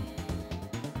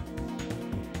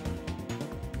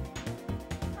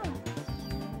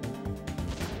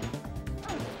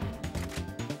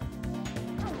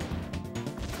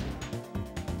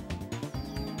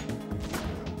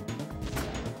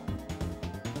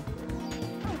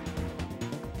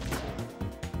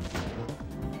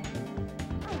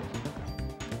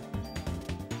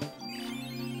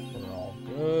 We're all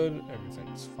good.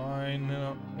 Everything's fine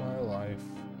in my life.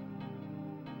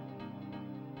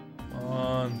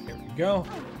 Here we go.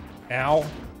 Ow.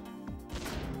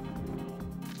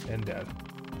 And dead.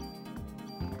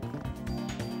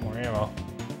 More ammo.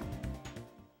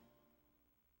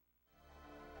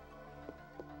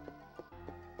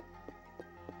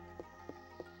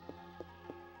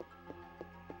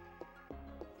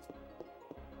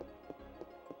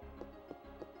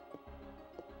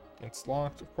 It's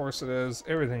locked. Of course it is.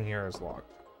 Everything here is locked.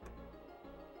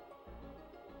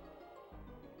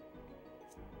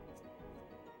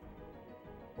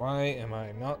 Why am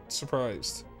I not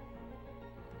surprised?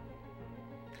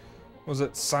 Was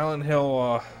it Silent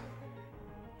Hill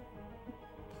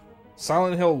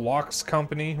Locks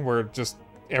Company, where just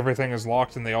everything is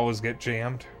locked and they always get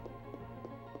jammed?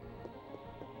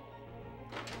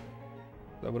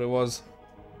 Is that what it was?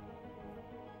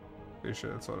 Pretty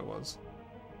sure that's what it was.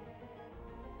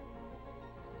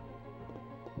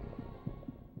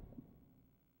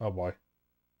 Oh boy.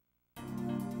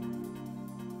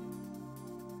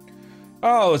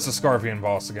 Oh, it's the Scorpion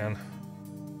boss again.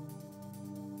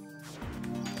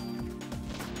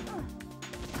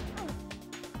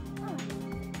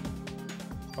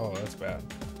 Oh, that's bad.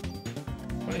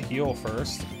 I'm gonna heal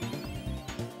first.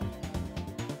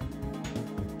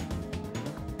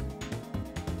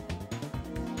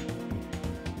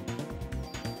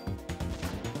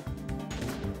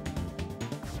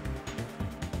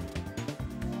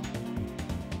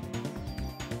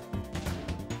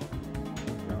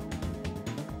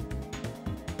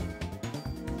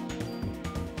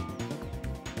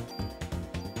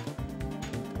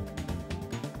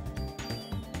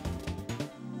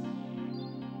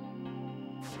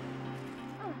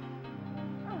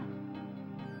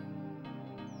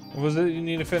 What was it you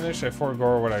need to finish? I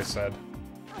forego what I said.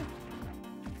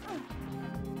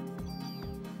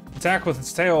 Attack with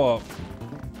its tail up.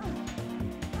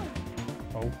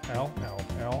 Oh, ow, ow,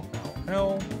 ow,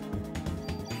 ow, ow.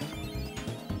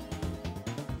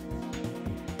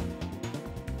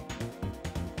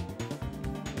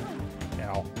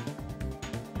 Ow.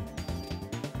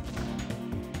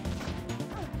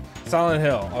 Silent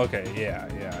Hill. Okay, yeah.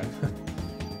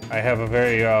 I have a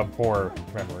very poor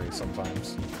memory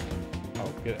sometimes.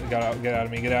 Oh, get out of me,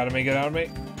 get out of me, get out of me.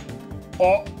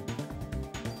 Oh!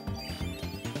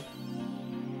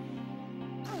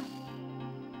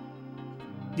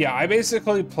 Yeah, I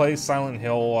basically play Silent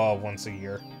Hill once a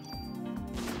year.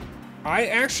 I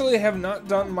actually have not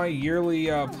done my yearly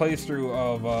playthrough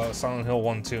of Silent Hill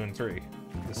 1, 2, and 3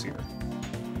 this year.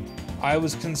 I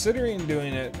was considering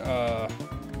doing it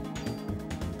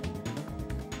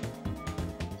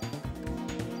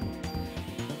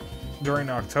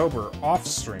during October, off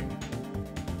stream.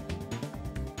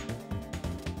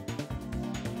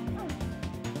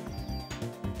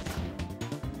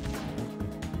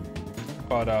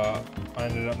 But I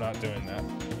ended up not doing that.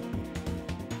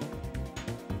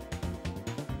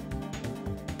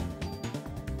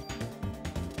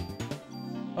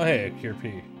 Oh hey, a Cure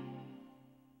P.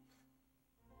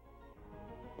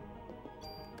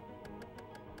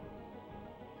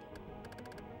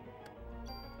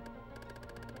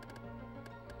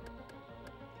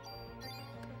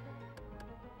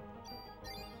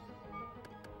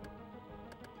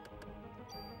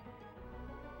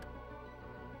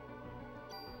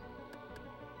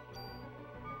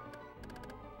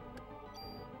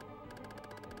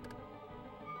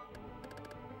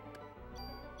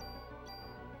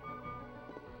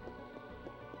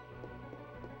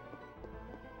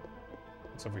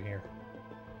 What's over here?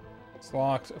 It's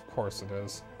locked. Of course it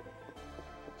is.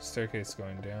 Staircase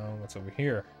going down. What's over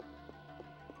here?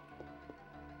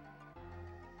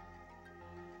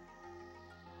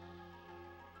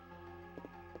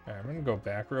 Alright, I'm gonna go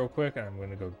back real quick and I'm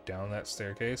gonna go down that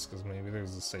staircase because maybe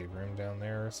there's a save room down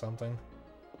there or something.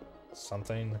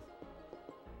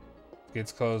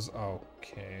 Gates closed.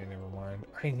 Okay, never mind.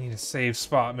 I need a save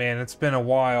spot, man. It's been a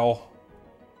while.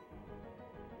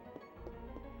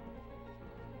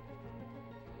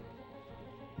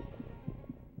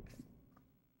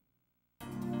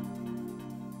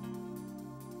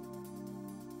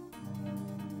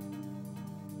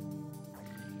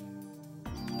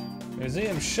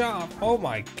 Museum shop. Oh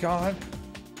my god.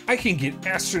 I can get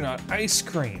astronaut ice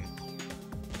cream.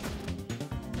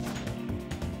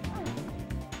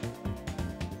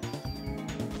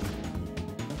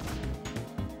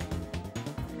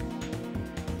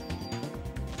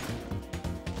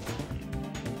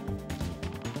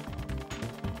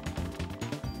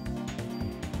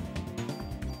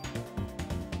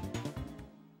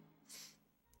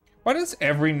 Why does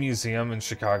every museum in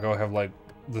Chicago have, like,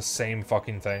 the same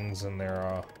fucking things in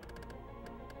their,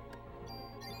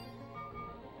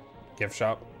 gift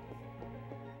shop?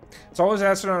 It's always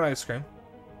astronaut ice cream.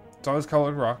 It's always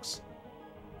colored rocks.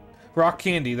 Rock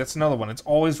candy, that's another one. It's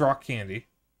always rock candy.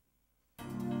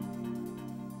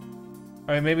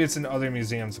 I mean, maybe it's in other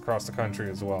museums across the country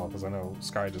as well, because I know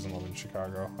Sky doesn't live in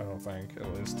Chicago, I don't think,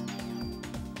 at least.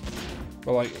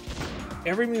 But, like,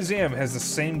 every museum has the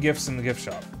same gifts in the gift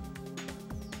shop.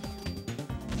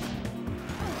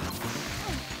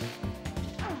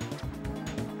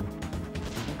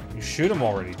 You shoot him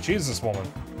already. Jesus, woman.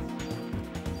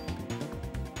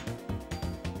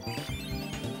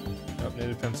 Oh,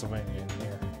 native Pennsylvania in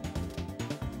here.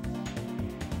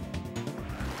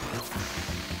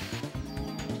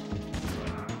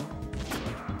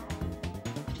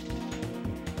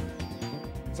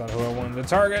 That's not who I wanted to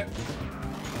target.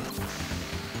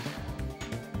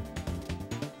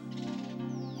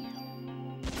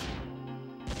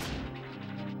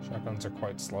 Shotguns are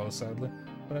quite slow, sadly,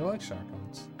 but I like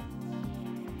shotguns.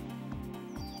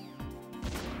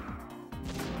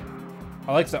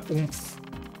 I like the oomph.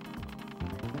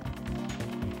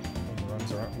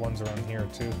 Ones around here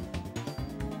too.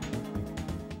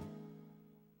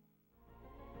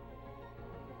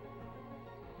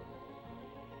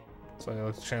 So I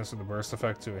like to transfer the burst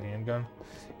effect to a handgun.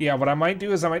 Yeah, what I might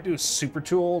do is I might do a super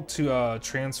tool to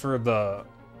transfer the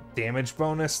damage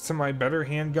bonus to my better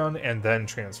handgun and then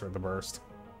transfer the burst.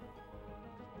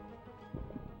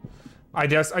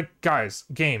 Guys,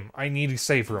 game, I need a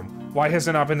save room. Why has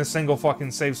there not been a single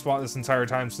fucking save spot this entire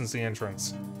time since the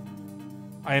entrance?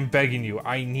 I am begging you,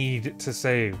 I need to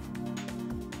save.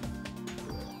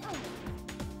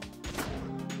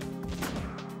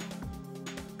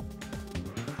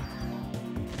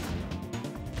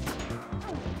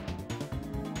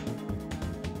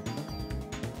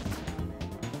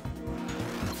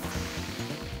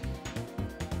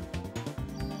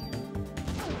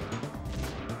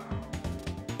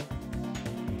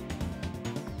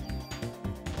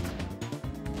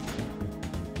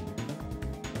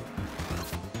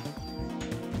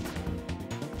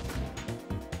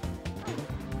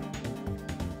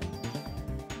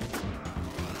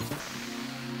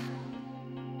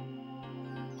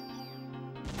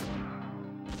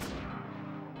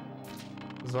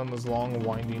 On those long,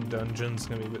 winding dungeons,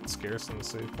 gonna be a bit scarce in the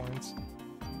save points.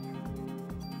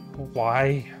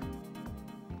 Why?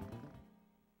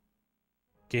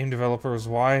 Game developers,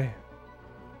 why?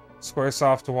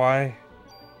 Squaresoft, why?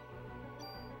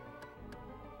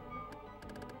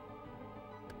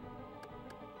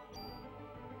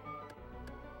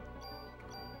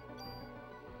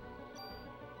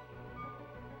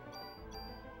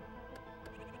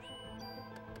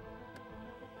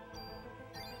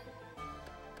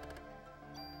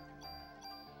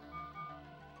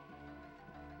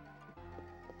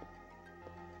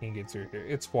 Can't get through here.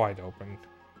 It's wide open.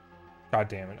 God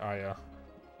damn it,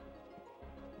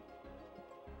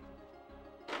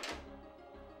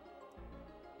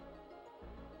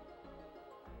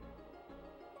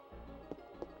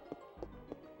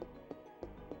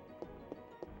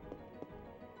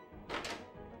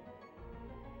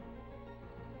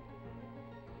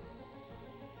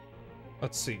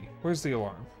 Let's see. Where's the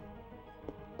alarm?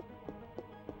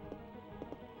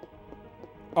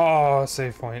 Oh,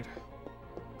 save point.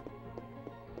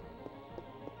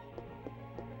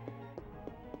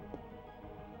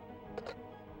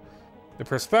 The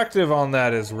perspective on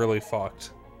that is really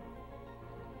fucked.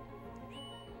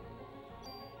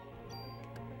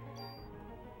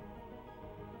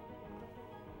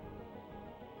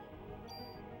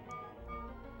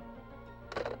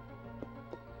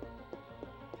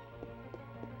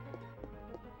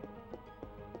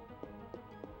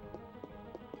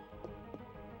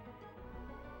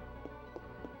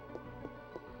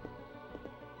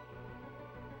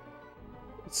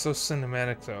 It's so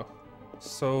cinematic, though.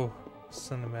 So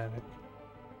cinematic.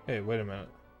 Hey, wait a minute.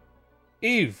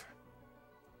 Eve!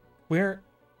 Where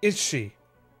is she?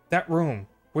 That room.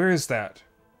 Where is that?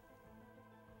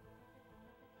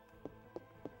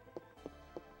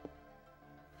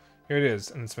 Here it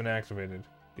is, and it's been activated.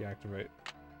 Deactivate.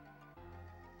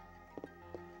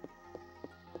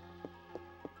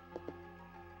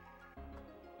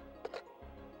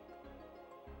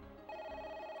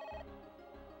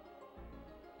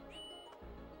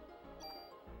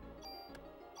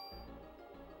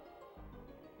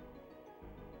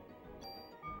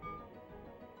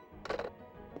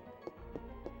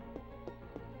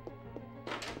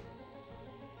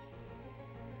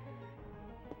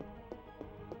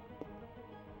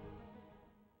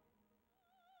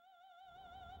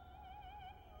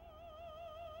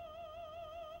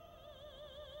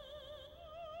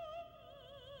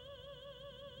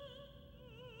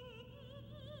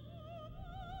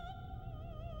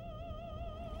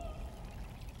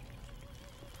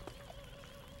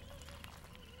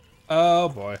 Oh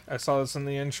boy, I saw this in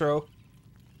the intro.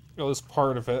 It was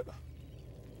part of it.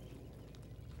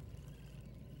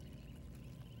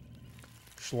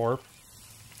 Schlorp.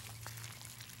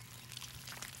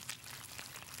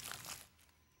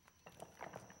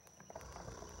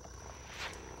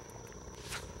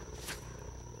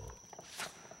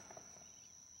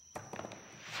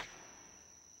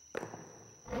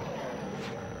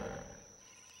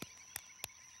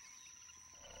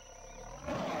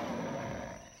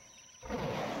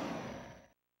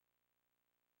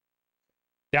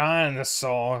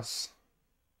 Dinosaurs.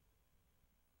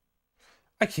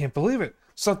 I can't believe it.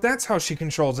 So that's how she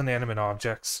controls inanimate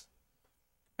objects.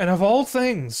 And of all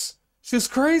things, she's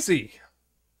crazy.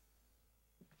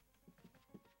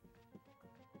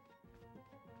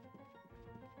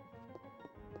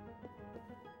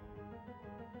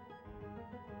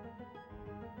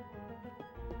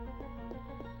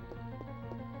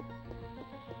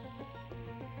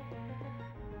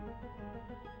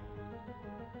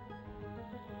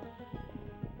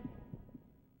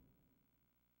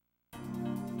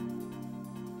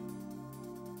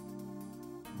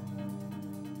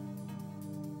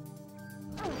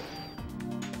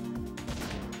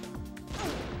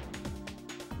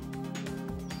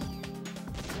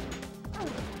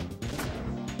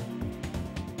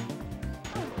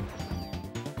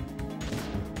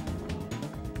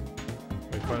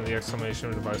 Make fun of the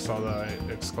exclamation if I saw that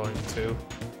I exclaimed too.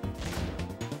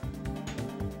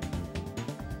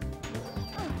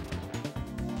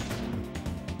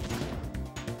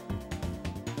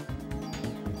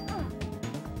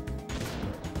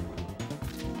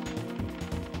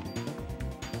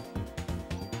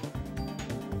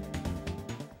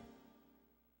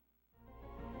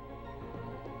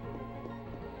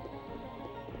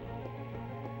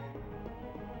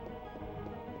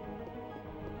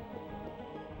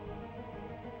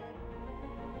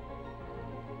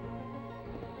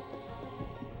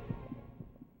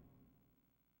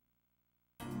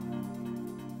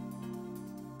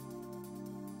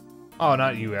 Oh,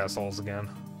 not you assholes again.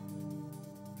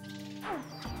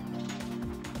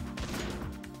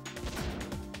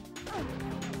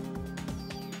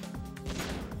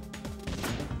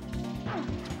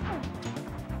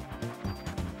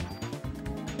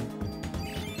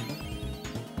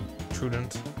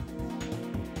 Trudent.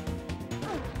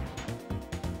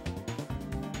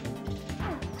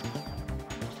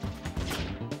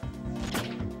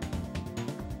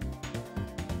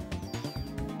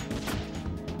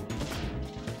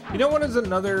 You know what is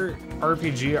another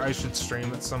RPG I should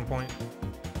stream at some point?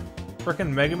 Frickin'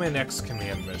 Mega Man X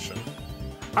Command Mission.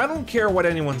 I don't care what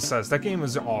anyone says, that game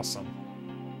is awesome.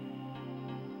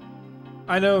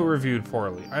 I know it reviewed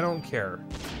poorly, I don't care.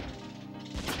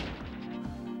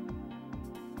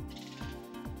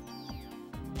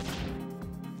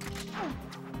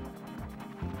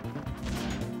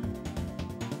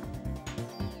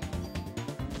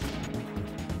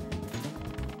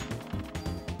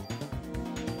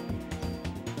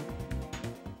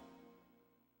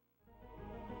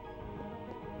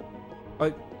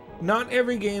 Like, not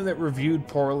every game that reviewed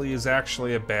poorly is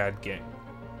actually a bad game.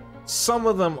 Some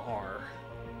of them are.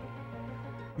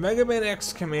 Mega Man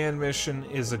X Command Mission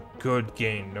is a good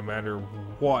game, no matter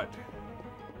what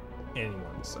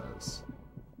anyone says.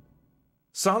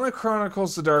 Sonic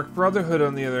Chronicles: The Dark Brotherhood,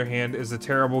 on the other hand, is a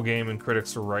terrible game and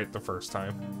critics were right the first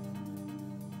time.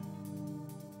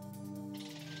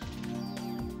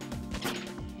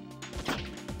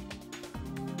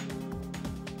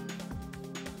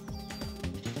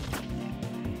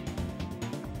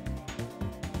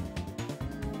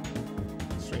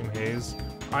 Haze.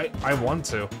 I want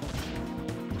to.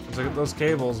 Let's look at those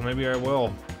cables, maybe I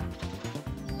will.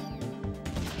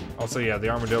 Also, yeah, the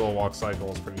armadillo walk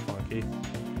cycle is pretty funky.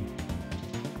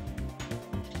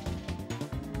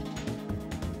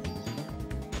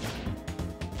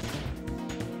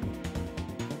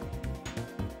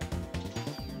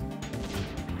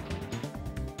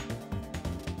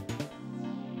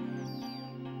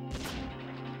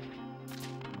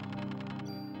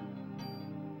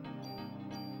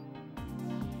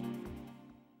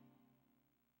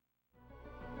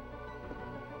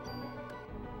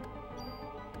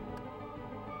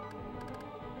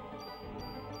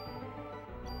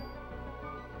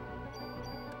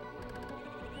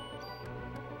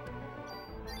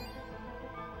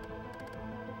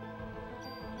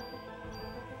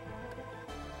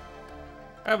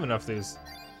 I have enough of these.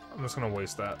 I'm just gonna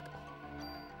waste that.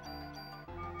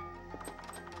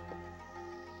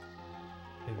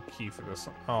 Need a key for this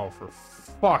one. Oh, for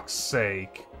fuck's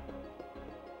sake.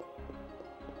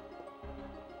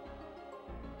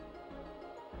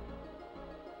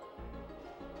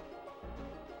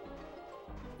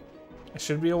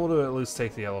 should be able to at least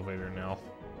take the elevator now.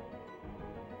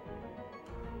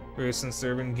 Very since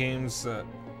there have been games that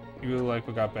you really like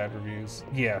but got bad reviews.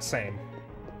 Yeah, same.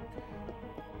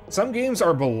 Some games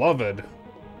are beloved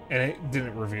and it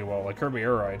didn't review well, like Kirby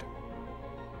Air Ride.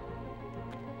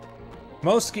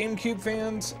 Most GameCube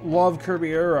fans love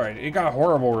Kirby Air Ride. It got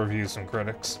horrible reviews from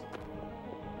critics.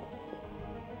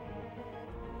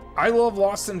 I love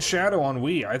Lost in Shadow on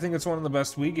Wii. I think it's one of the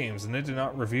best Wii games, and it did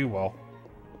not review well.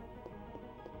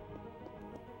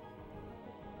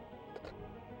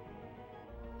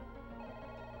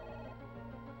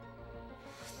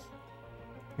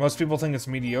 Most people think it's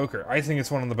mediocre. I think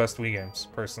it's one of the best Wii games,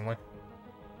 personally.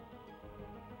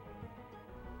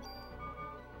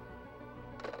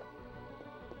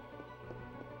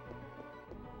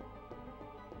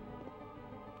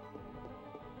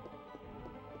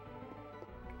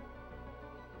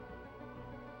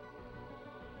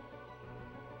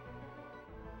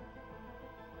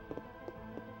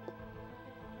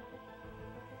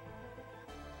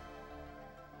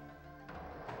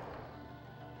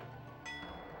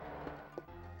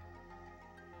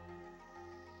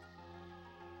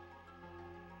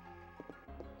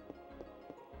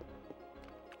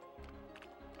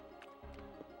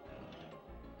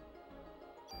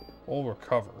 We'll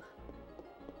recover.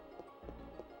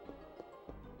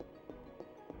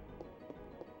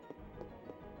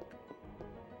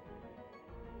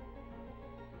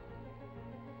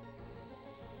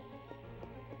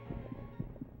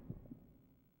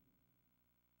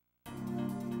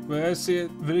 But I see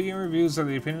it, video game reviews are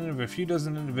the opinion of a few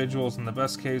dozen individuals, in the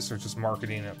best case, or just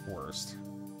marketing at worst.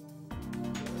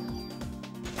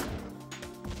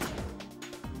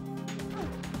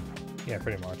 Yeah,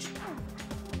 pretty much.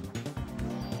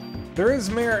 There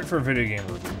is merit for video game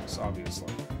reviews,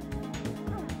 obviously.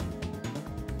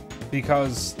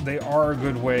 Because they are a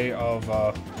good way of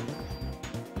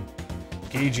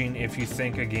gauging if you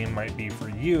think a game might be for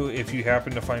you if you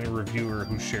happen to find a reviewer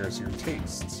who shares your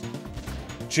tastes.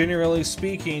 Generally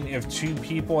speaking, if two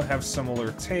people have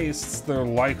similar tastes, they're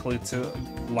likely to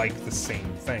like the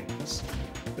same things.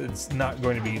 It's not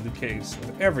going to be the case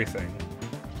with everything.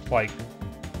 Like,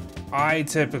 I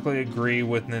typically agree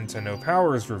with Nintendo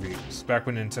Power's reviews, back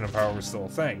when Nintendo Power was still a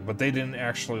thing, but they didn't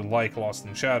actually like Lost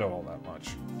in Shadow all that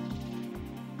much.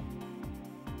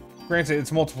 Granted,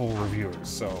 it's multiple reviewers,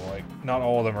 so, like, not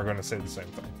all of them are going to say the same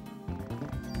thing.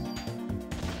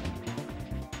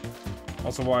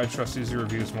 Also why I trust user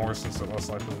reviews more, since they're less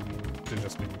likely to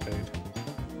just be paid.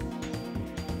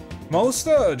 Most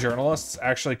journalists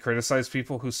actually criticize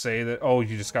people who say that, oh,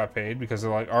 you just got paid, because they're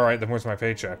like, alright, then where's my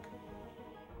paycheck?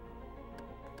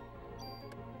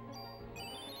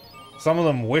 Some of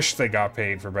them wish they got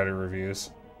paid for better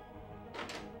reviews.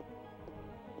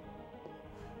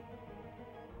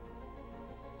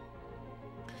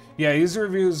 Yeah, user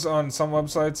reviews on some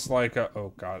websites like,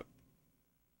 oh god.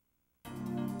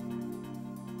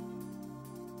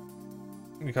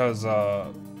 Because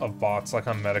of bots, like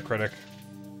on Metacritic,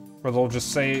 where they'll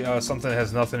just say something that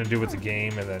has nothing to do with the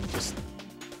game and then just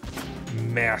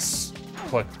mass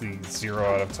click the 0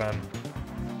 out of 10.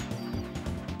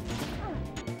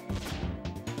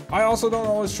 I also don't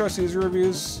always trust user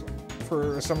reviews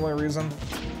for a similar reason.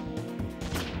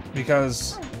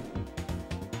 Because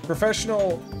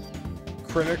professional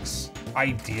critics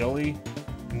ideally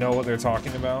know what they're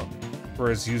talking about,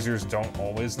 whereas users don't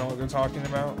always know what they're talking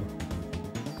about.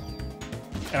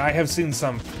 And I have seen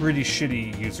some pretty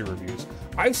shitty user reviews.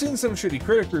 I've seen some shitty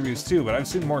critic reviews too, but I've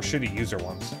seen more shitty user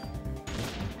ones.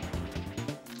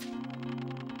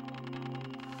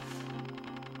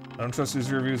 I don't trust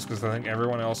user reviews because I think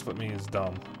everyone else but me is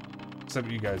dumb. Except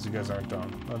you guys aren't dumb.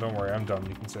 Oh, don't worry, I'm dumb,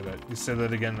 you can say that. You say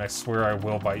that again and I swear I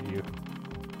will bite you.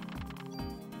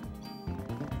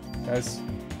 Guys,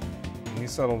 can you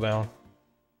settle down?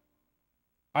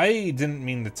 I didn't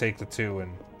mean to take the 2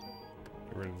 and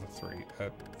get rid of the 3.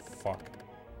 Fuck.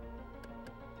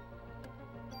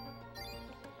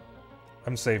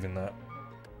 I'm saving that.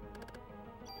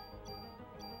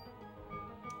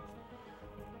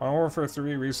 Modern Warfare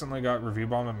 3 recently got review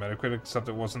bombed on Metacritic, except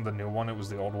it wasn't the new one, it was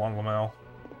the old one, Lamau.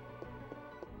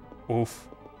 Oof.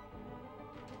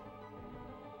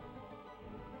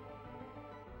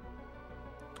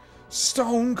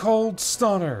 Stone Cold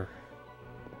Stunner!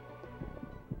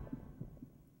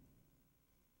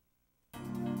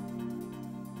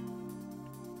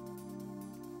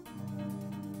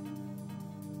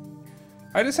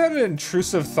 I just had an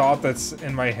intrusive thought that's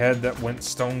in my head that went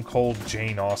Stone Cold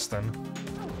Jane Austen.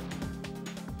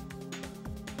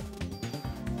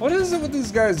 What is it with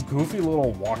these guys' goofy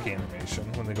little walk animation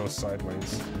when they go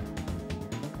sideways?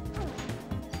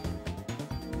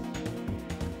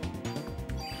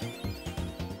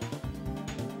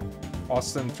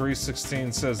 Austin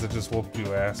 316 says it just whooped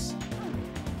you ass.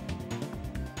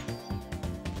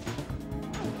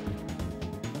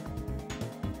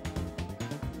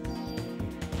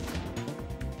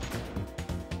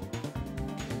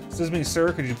 Excuse me,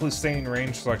 sir, could you please stay in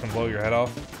range so I can blow your head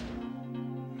off?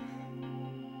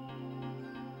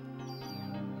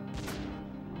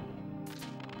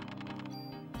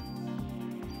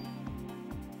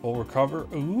 Full recover?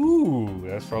 Ooh,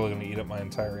 that's probably gonna eat up my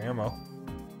entire ammo.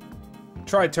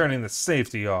 Try turning the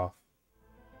safety off.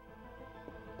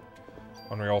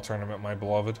 Unreal Tournament, my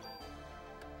beloved.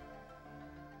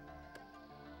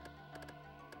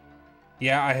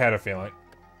 Yeah, I had a feeling.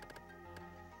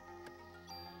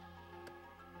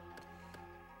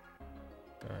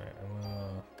 Alright, I'm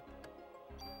gonna...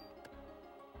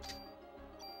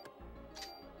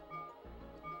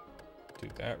 do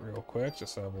that real quick,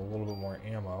 just so I have a little bit more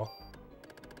ammo.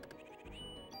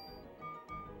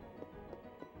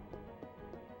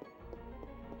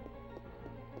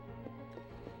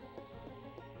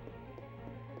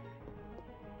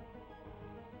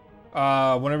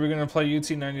 When are we gonna play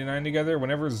UT99 together?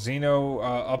 Whenever Zeno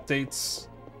updates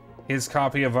his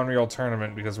copy of Unreal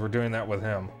Tournament, because we're doing that with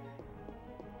him.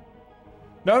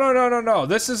 No.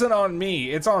 This isn't on me.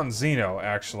 It's on Zeno,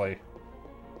 actually.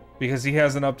 Because he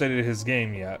hasn't updated his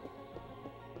game yet.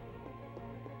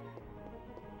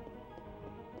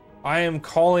 I am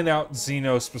calling out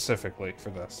Zeno specifically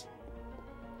for this.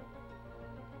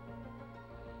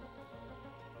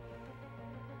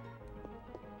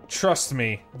 Trust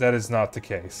me, that is not the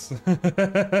case.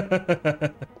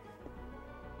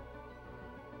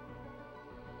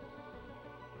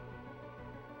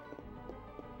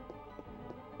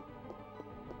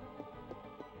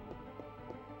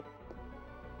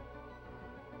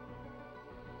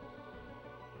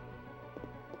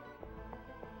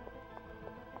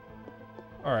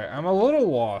 Alright, I'm a little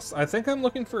lost. I think I'm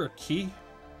looking for a key.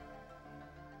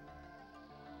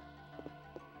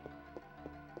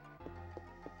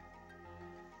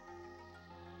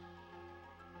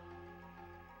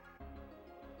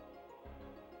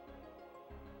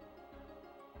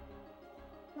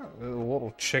 The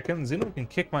little chicken. Zeno can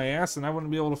kick my ass and I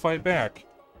wouldn't be able to fight back.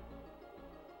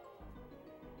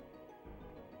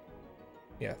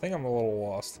 Yeah, I think I'm a little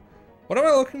lost. What am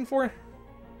I looking for?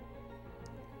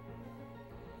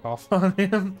 Off on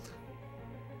him.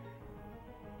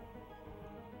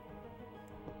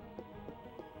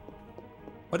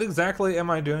 What exactly am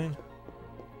I doing?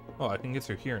 Oh, I can get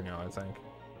through here now, I think.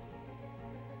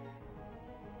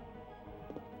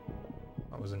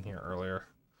 I was in here earlier.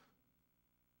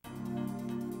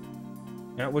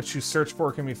 At which you search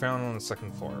for can be found on the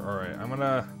second floor. Alright, I'm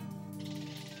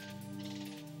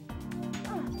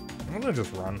gonna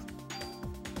just run.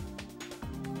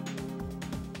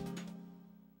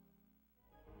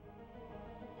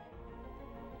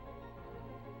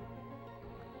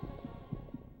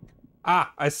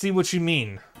 Ah, I see what you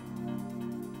mean.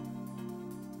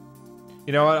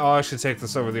 You know what? I'll actually take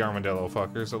this over the armadillo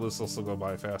fuckers. At least this will go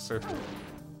by faster.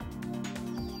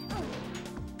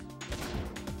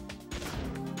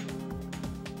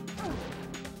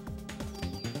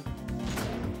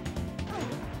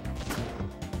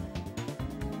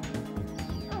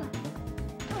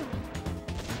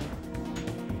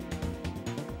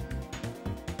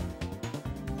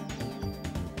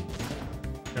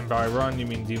 And by run, you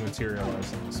mean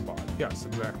dematerialize on the spot. Yes,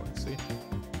 exactly. See?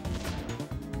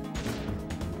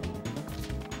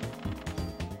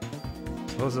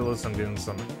 Suppose at least I'm getting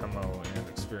some ammo and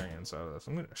experience out of this.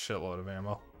 I'm getting a shitload of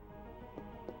ammo.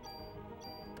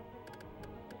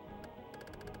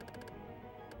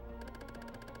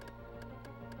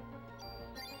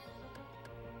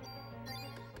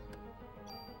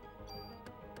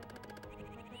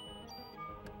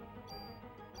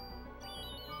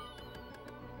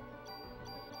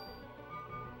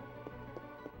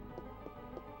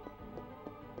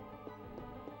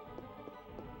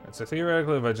 So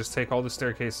theoretically, if I just take all the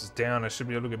staircases down, I should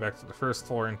be able to get back to the first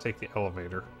floor and take the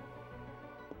elevator.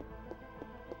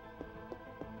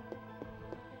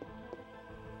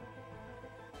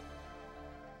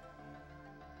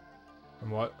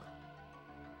 And what?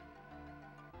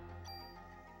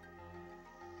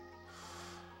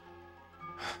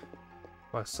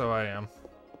 Well, so I am.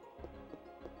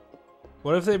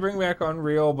 What if they bring back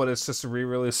Unreal, but it's just a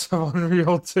re-release of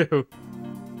Unreal 2?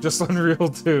 Just Unreal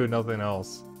 2, nothing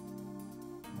else.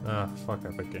 Ah, fuck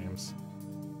Epic Games.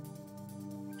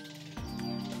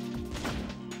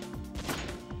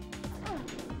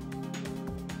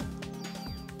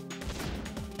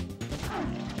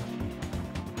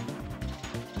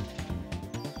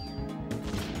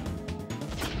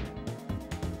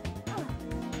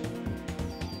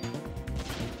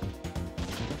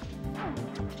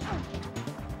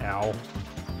 Ow.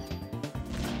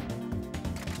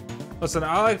 Listen,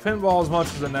 I like pinball as much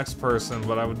as the next person,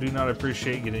 but I do not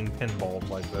appreciate getting pinballed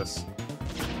like this.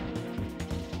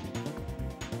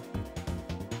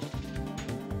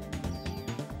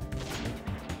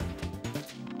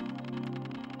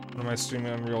 When am I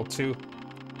streaming Unreal 2?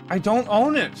 I don't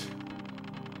own it!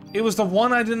 It was the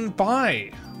one I didn't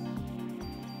buy.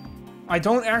 I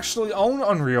don't actually own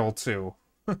Unreal 2.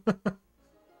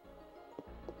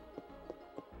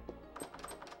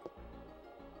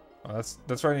 Oh,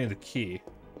 that's where I need the key.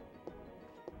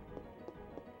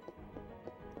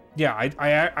 Yeah,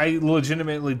 I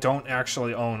legitimately don't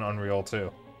actually own Unreal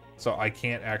 2. So I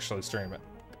can't actually stream it.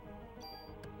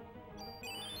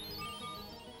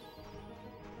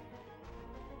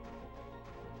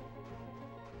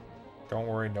 Don't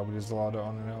worry, nobody's allowed to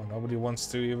own it now. Nobody wants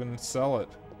to even sell it.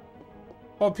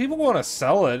 Well, if people want to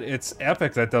sell it, it's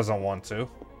Epic that doesn't want to.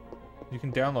 You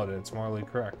can download it, it's morally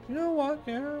correct. You know what?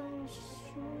 Yeah.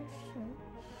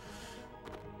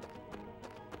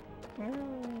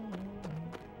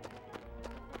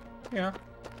 Yeah.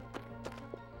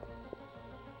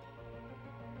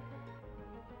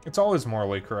 It's always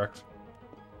morally correct.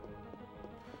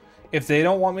 If they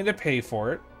don't want me to pay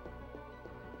for it,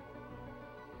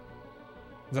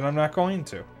 then I'm not going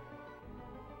to.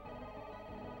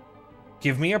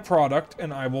 Give me a product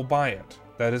and I will buy it.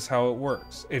 That is how it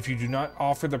works. If you do not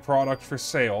offer the product for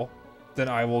sale, then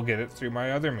I will get it through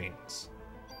my other means.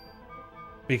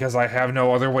 Because I have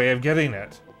no other way of getting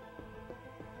it.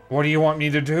 What do you want me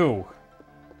to do?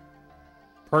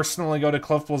 Personally go to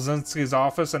Cliff Bleszinski's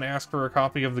office and ask for a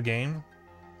copy of the game?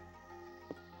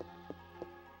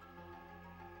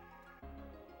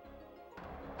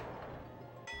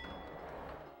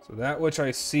 So that which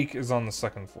I seek is on the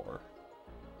second floor.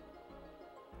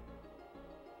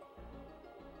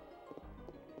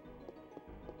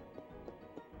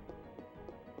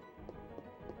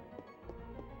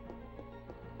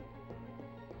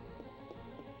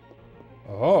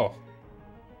 Oh,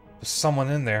 there's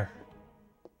someone in there.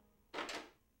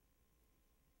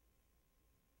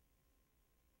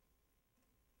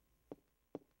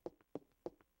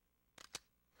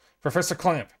 Professor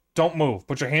Clamp, don't move.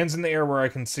 Put your hands in the air where I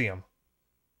can see them.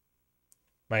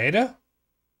 Maeda?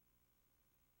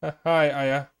 Hi,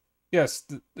 Aya. Yes,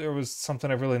 there was something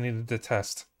I really needed to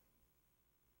test.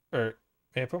 May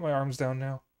I put my arms down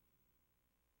now?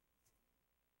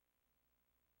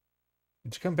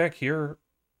 Did you come back here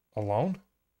alone?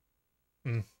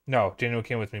 No, Daniel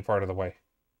came with me part of the way.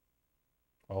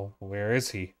 Well, where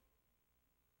is he?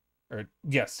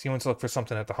 Yes, he went to look for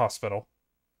something at the hospital.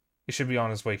 He should be on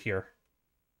his way here.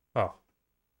 Oh.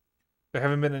 There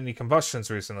haven't been any combustions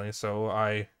recently, so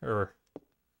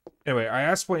Anyway, I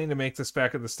asked Wayne to make this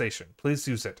back at the station. Please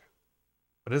use it.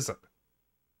 What is it?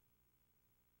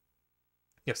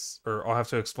 Yes, I'll have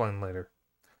to explain later.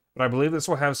 But I believe this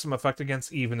will have some effect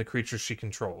against Eve and the creatures she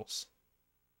controls.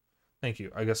 Thank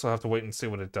you. I guess I'll have to wait and see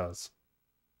what it does.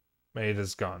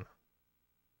 Maeda's gone.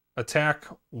 Attack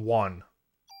 1.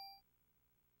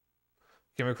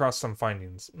 Came across some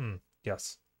findings.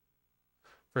 Yes.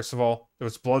 First of all, there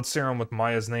was blood serum with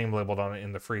Maya's name labeled on it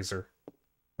in the freezer.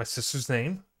 My sister's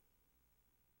name?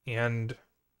 And,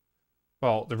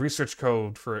 well, the research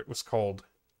code for it was called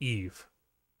Eve.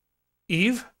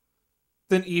 Eve?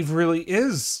 Then Eve really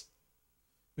is.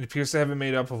 It appears to have been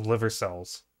made up of liver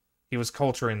cells. He was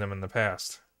culturing them in the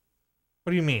past.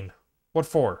 What do you mean? What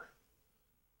for?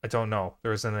 I don't know.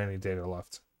 There isn't any data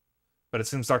left. But it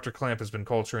seems Dr. Clamp has been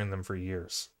culturing them for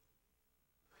years.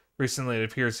 Recently, it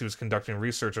appears he was conducting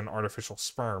research on artificial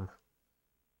sperm.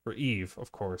 For Eve,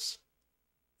 of course.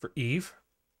 For Eve?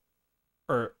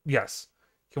 Yes.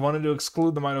 He wanted to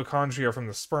exclude the mitochondria from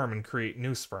the sperm and create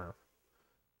new sperm.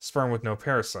 Sperm with no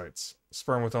parasites.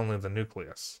 Sperm with only the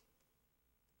nucleus.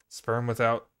 Sperm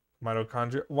without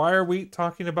mitochondria. Why are we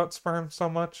talking about sperm so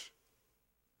much?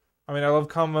 I mean, I love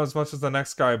Kama as much as the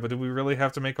next guy, but do we really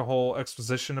have to make a whole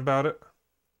exposition about it?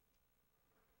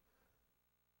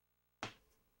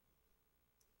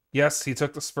 Yes, he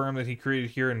took the sperm that he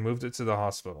created here and moved it to the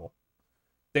hospital.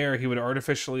 There, he would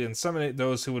artificially inseminate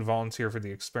those who would volunteer for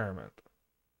the experiment.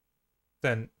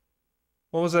 Then,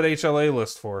 what was that HLA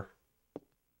list for?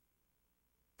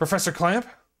 Professor Clamp?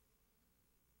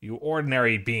 You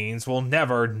ordinary beings will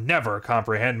never, never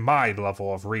comprehend my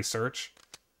level of research.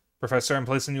 Professor, I'm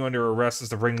placing you under arrest as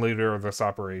the ringleader of this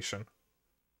operation.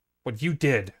 What you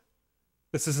did.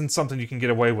 This isn't something you can get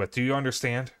away with, do you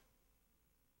understand?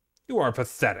 You are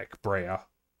pathetic, Brea.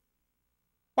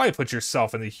 Why put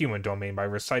yourself in the human domain by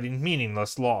reciting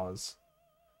meaningless laws?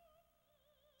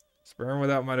 Sperm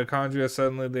without mitochondria,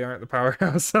 suddenly they aren't the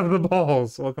powerhouse of the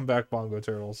balls. Welcome back, Bongo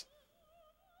Turtles.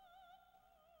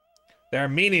 They're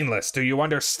meaningless, do you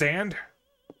understand?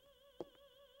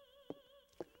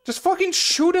 Just fucking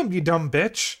shoot him, you dumb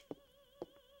bitch.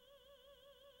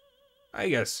 I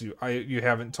guess you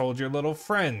haven't told your little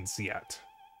friends yet.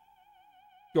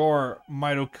 Your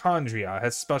mitochondria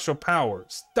has special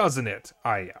powers, doesn't it,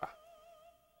 Aya?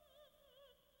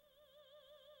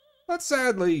 But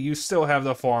sadly, you still have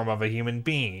the form of a human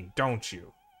being, don't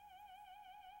you?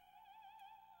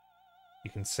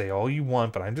 You can say all you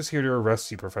want, but I'm just here to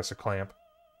arrest you, Professor Clamp.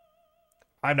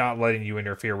 I'm not letting you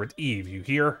interfere with Eve, you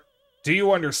hear? Do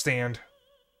you understand?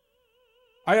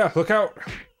 Aya, look out!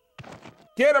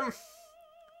 Get him!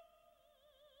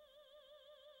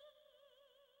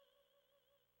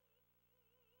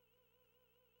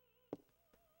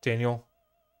 Daniel,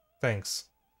 thanks.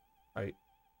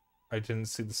 I didn't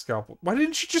see the scalpel. Why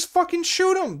didn't you just fucking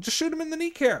shoot him? Just shoot him in the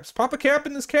kneecaps. Pop a cap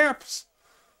in his caps.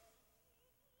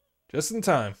 Just in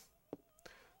time.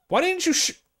 Why didn't you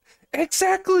shoot?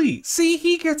 Exactly! See,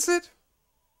 he gets it.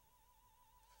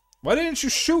 Why didn't you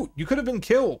shoot? You could have been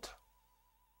killed.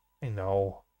 I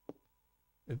know.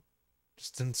 It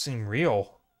just didn't seem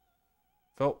real.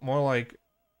 Felt more like...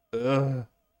 Ugh.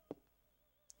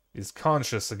 He's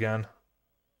conscious again.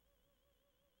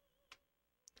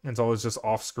 It's always just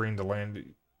off-screen to land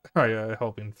a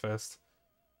helping fist.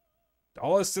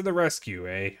 Dallas to the rescue,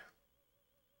 eh?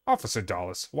 Officer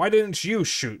Dallas, why didn't you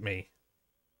shoot me?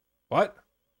 What?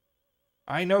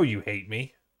 I know you hate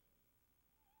me.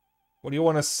 What do you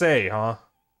want to say, huh?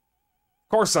 Of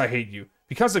course I hate you.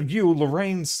 Because of you,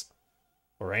 Lorraine's...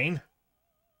 Lorraine?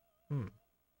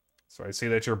 So I see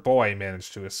that your boy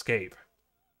managed to escape.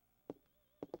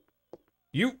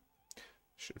 You...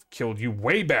 should have killed you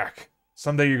way back.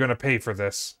 Someday you're gonna pay for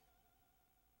this.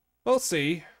 We'll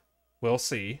see. We'll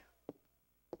see.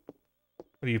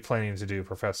 What are you planning to do,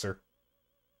 Professor?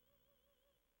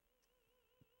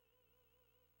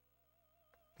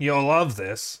 You'll love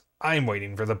this. I'm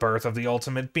waiting for the birth of the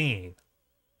ultimate being.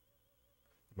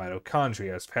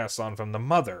 Mitochondria is passed on from the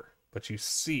mother, but you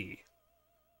see,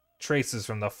 traces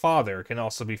from the father can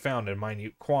also be found in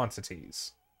minute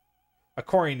quantities.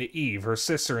 According to Eve, her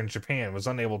sister in Japan was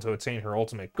unable to attain her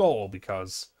ultimate goal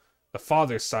because the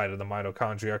father's side of the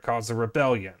mitochondria caused a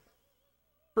rebellion.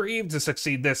 For Eve to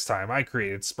succeed this time, I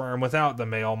created sperm without the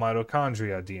male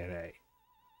mitochondria DNA.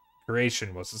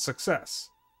 Creation was a success.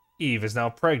 Eve is now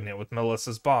pregnant with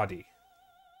Melissa's body.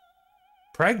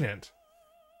 Pregnant?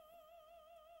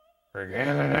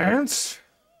 Pregnant?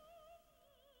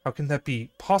 How can that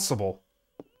be possible?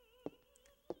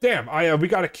 Damn, we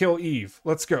gotta kill Eve.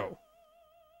 Let's go.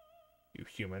 You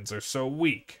humans are so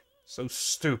weak. So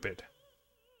stupid.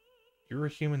 You're a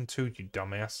human too, you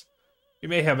dumbass. You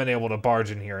may have been able to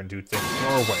barge in here and do things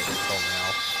your way until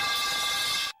now.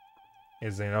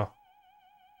 Is you know.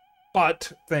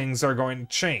 But things are going to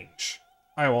change.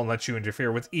 I won't let you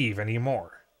interfere with Eve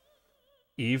anymore.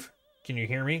 Eve, can you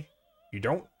hear me? You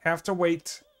don't have to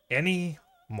wait any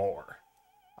more.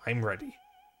 I'm ready.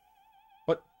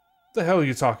 What the hell are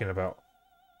you talking about?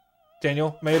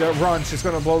 Daniel, Maida, run. She's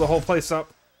gonna blow the whole place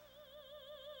up.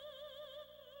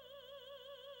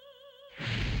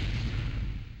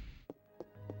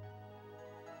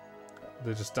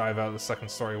 They just dive out of the second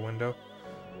story window.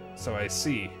 So I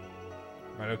see.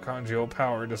 Mitochondrial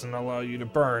power doesn't allow you to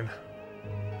burn.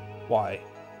 Why?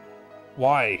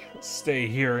 Why stay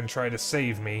here and try to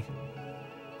save me?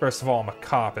 First of all, I'm a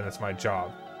cop and it's my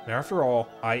job. And after all,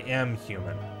 I am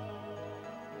human.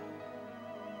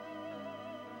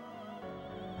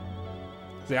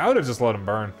 See, I would have just let him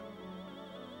burn.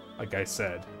 Like I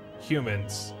said,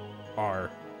 humans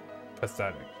are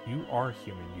pathetic. You are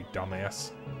human, you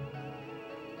dumbass.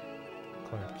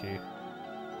 Clamp key.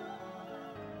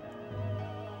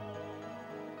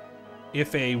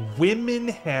 If a woman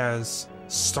has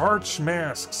starch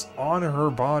masks on her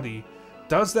body,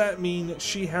 does that mean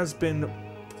she has been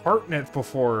partnered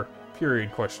before?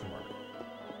 Period, question mark.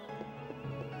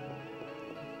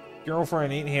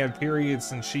 Girlfriend ain't had periods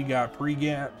since she got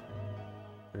pre-gat.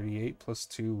 38 plus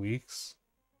 2 weeks.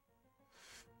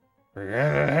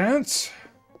 Alright,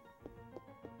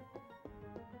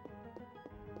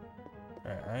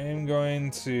 I am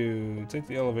going to take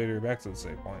the elevator back to the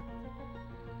save point.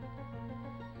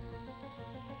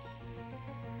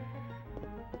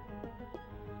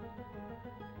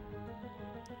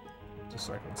 Just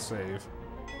so I can save.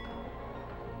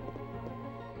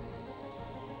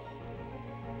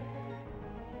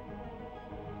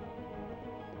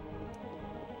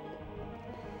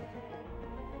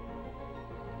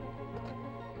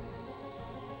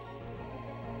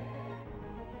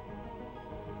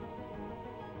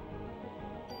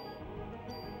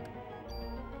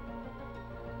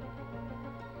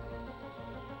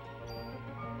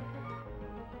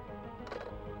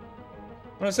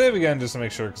 gonna save again just to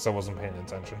make sure because I wasn't paying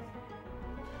attention.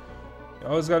 You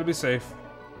always gotta be safe.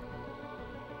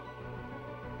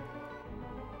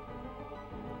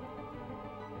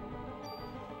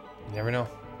 You never know.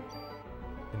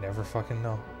 You never fucking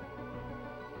know.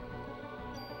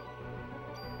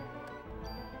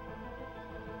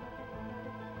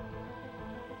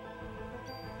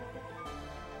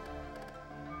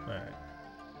 Alright.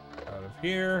 Out of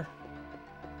here.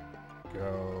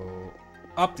 Go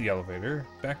up the elevator.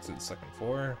 Back to the second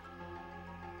floor.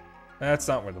 That's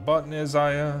not where the button is,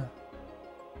 Aya.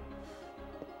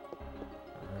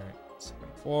 Alright,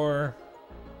 second floor.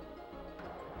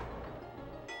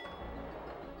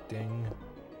 Ding.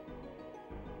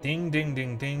 Ding, ding,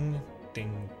 ding, ding.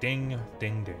 Ding, ding,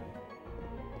 ding, ding.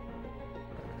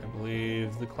 I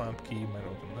believe the clamp key might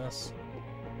open this.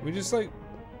 We just, like,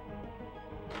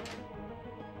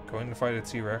 going to fight a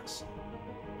T-Rex.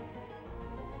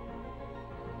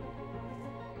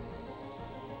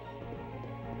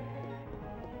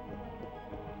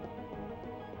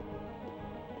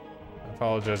 I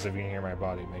apologize if you can hear my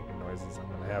body making noises. I'm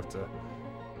gonna have to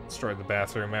destroy the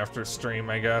bathroom after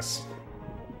stream, I guess.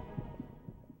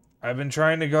 I've been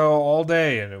trying to go all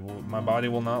day, and my body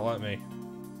will not let me.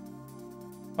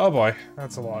 Oh boy,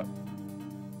 that's a lot.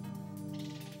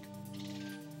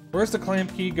 Where's the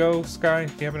clamp key go, Sky?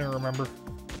 Do you happen to remember?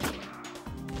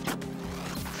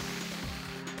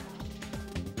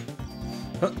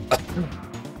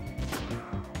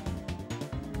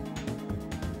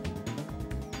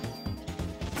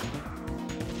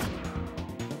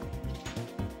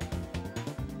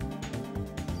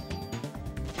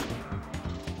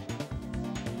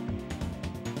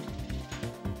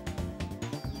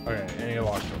 Okay, any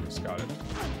lock doors, got it.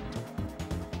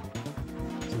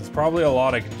 So there's probably a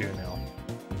lot I can do now.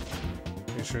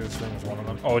 Pretty sure this room is one of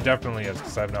them. Oh, it definitely is,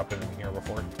 because I've not been in here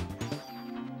before.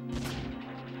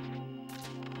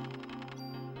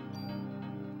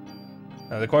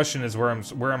 Now the question is,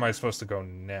 where am I supposed to go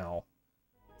now?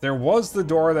 There was the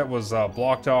door that was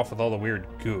blocked off with all the weird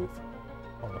goof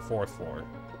on the 4th floor.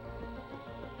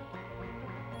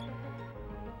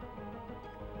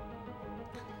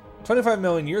 "25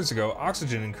 million years ago,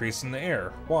 oxygen increased in the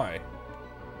air. Why?"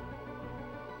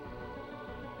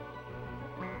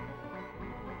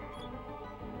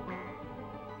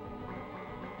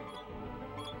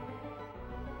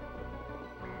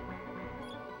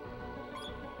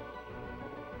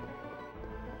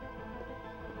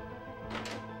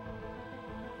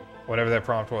 Whatever that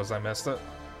prompt was, I missed it.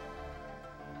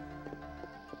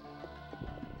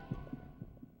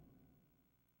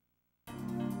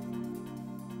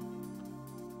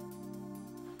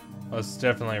 Oh, this is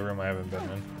definitely a room I haven't been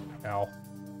in. Ow.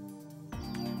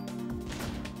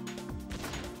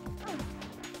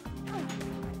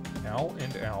 Ow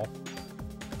and ow.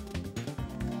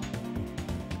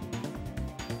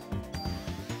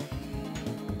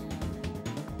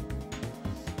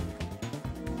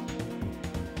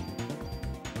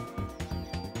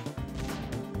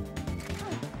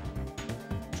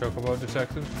 Chocobo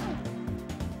detected.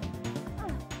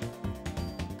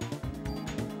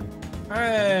 I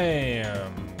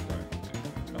am going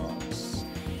to toss.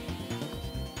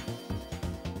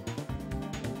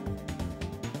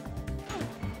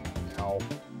 Ow.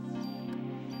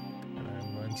 And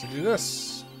I'm going to do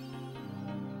this.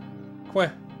 Queh.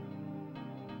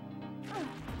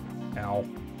 Ow.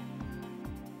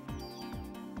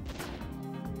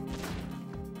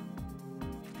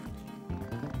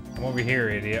 I'm over here,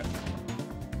 idiot.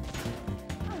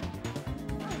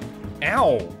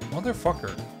 Ow!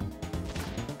 Motherfucker.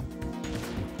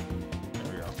 There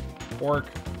we go. Pork.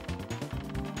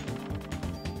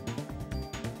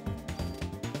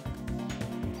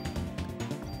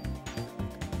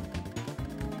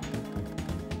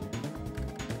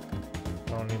 I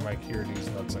don't need my Curities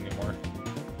nuts anymore.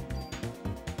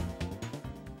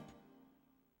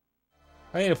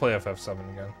 I need to play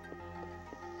FF7 again.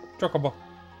 Chocobo.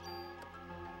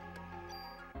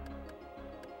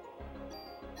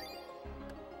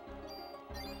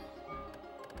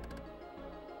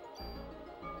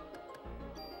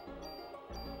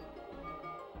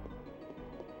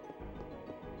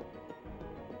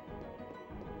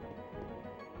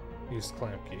 Use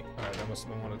clamp key. Alright, that must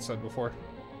have been what it said before.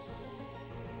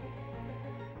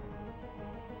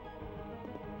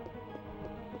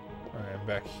 Alright, I'm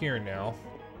back here now.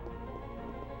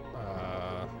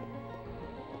 I'm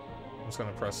just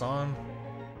gonna press on.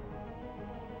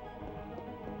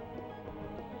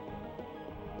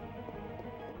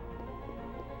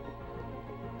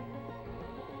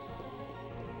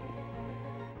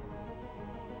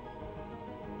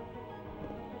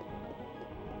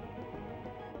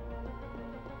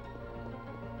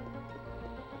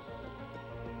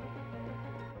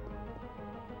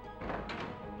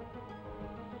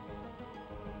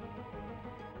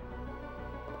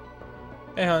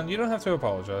 Hey, hon, you don't have to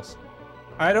apologize.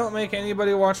 I don't make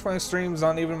anybody watch my streams,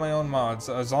 not even my own mods.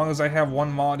 As long as I have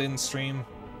one mod in stream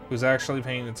who's actually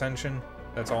paying attention,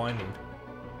 that's all I need.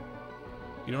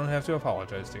 You don't have to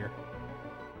apologize, dear.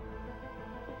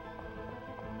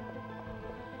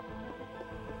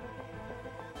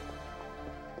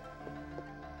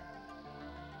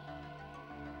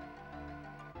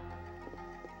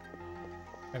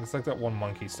 And it's like that one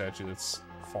monkey statue that's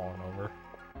fallen over.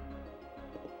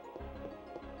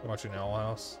 You watching Owl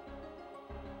House?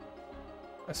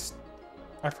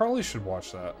 I probably should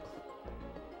watch that.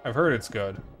 I've heard it's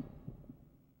good.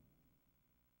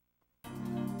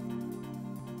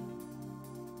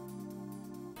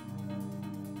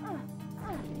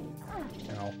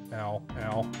 Ow, ow,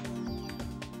 ow.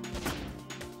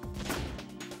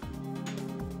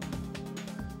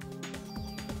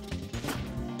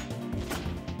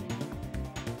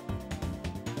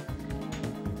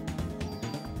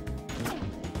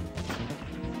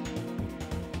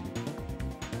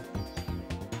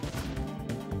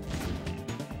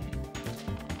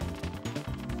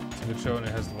 Show and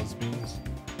it has lesbians.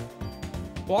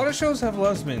 A lot of shows have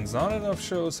lesbians, not enough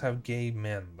shows have gay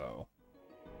men, though.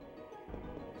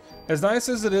 As nice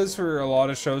as it is for a lot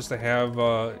of shows to have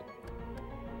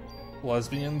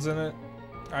lesbians in it,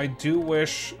 I do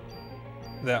wish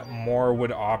that more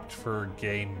would opt for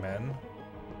gay men.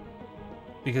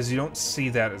 Because you don't see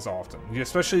that as often. You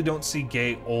especially don't see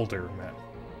gay older men.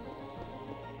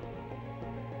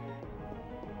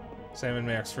 Sam and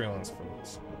Max freelance for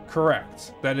this.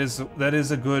 Correct. That is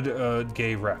a good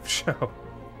gay rep show.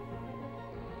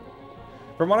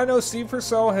 From what I know, Steve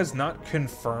Purcell has not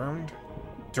confirmed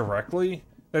directly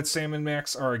that Sam and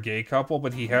Max are a gay couple,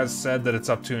 but he has said that it's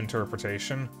up to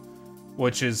interpretation,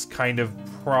 which is kind of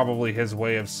probably his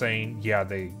way of saying, yeah,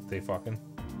 they fucking.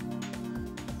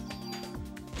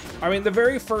 I mean, the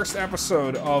very first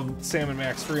episode of Sam and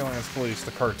Max Freelance Police,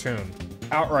 the cartoon,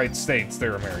 outright states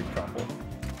they're a married couple.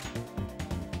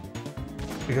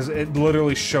 Because it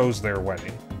literally shows their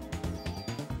wedding.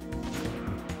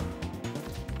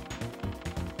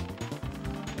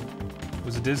 It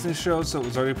was a Disney show, so it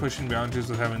was already pushing boundaries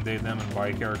with having they, them, and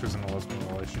bi characters in a lesbian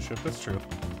relationship. That's true.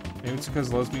 Maybe it's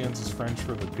because lesbians is French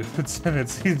for the goods, and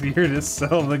it's easier to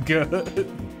sell the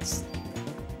goods.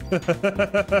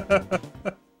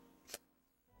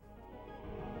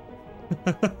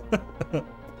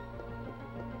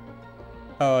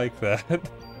 I like that.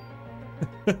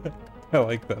 I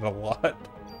like that a lot.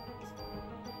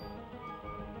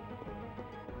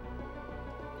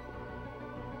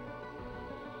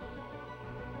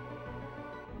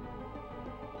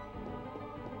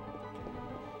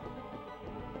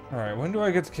 Alright, when do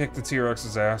I get to kick the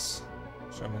T-Rex's ass?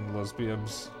 Show me the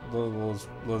lesbians.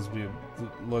 Lesbian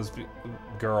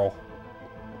girl.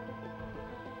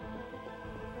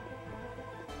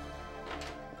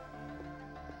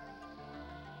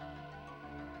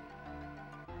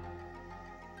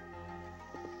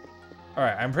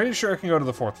 Alright, I'm pretty sure I can go to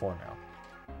the 4th floor now.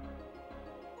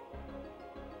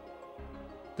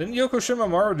 Didn't Yoko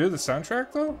Shimomura do the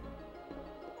soundtrack, though?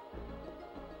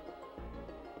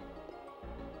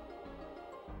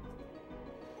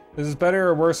 This is better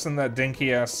or worse than that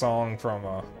dinky-ass song from,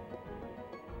 Oh,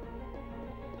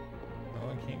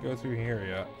 I can't go through here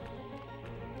yet.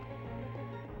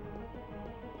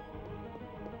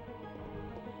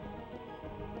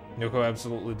 Yoko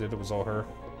absolutely did. It was all her.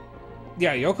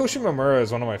 Yeah, Yoko Shimomura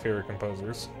is one of my favorite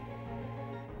composers.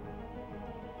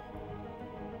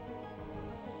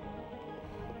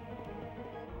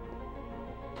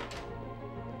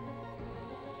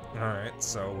 Alright,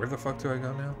 so where the fuck do I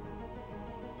go now?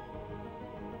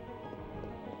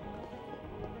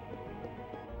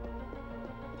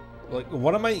 Like,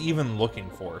 what am I even looking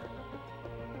for?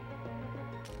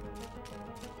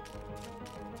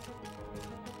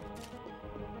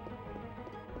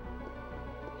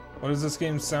 What is this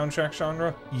game's soundtrack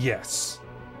genre? Yes.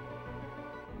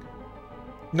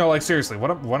 No, like seriously,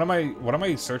 what am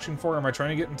I searching for? Am I trying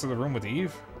to get into the room with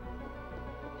Eve?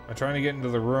 Am I trying to get into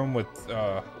the room with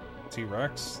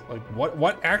T-Rex? Like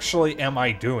what actually am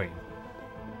I doing?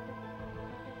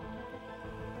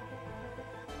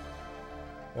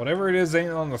 Whatever it is ain't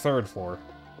on the 3rd floor.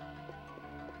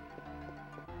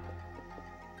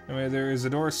 Anyway, there is a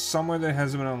door somewhere that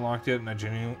hasn't been unlocked yet, and I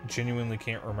genuinely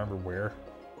can't remember where.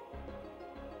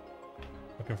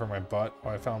 Looking for my butt. Oh,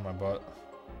 I found my butt.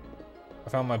 I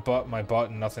found my butt,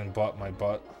 and nothing but my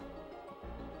butt.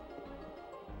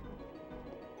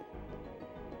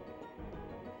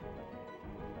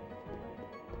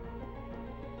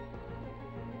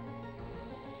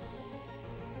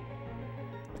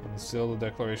 Seal the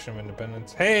Declaration of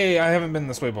Independence. Hey, I haven't been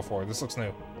this way before. This looks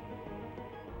new.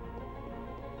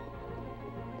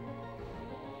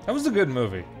 That was a good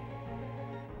movie.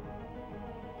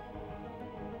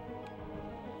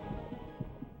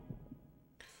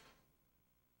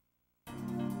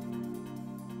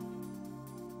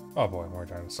 Oh boy, more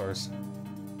dinosaurs.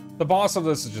 The boss of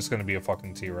this is just gonna be a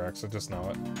fucking T-Rex. I just know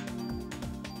it.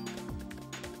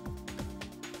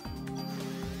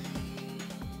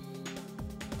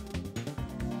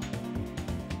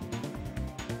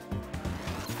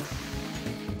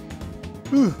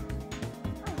 Whew.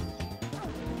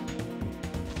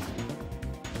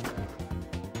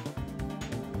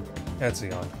 That's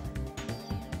Eon.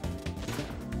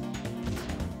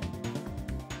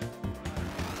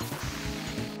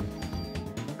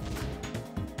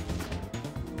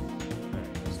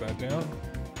 Is that down?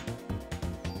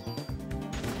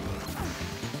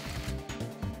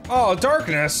 Oh,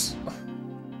 darkness!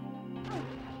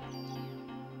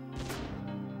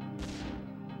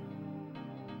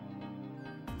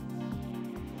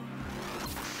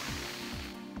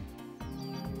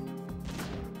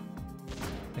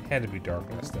 Had to be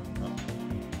darkness, didn't it?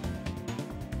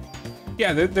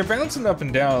 Yeah, they're bouncing up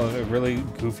and down in a really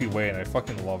goofy way, and I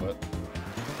fucking love it.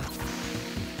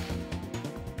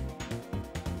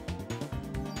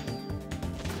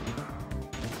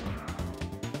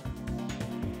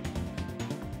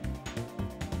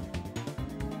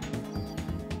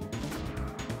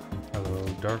 Hello,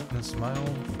 darkness, my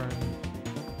old friend.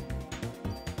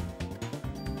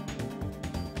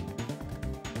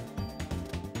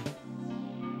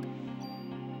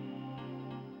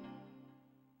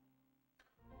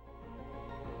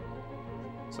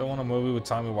 So I want a movie with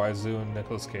Tommy Wiseau and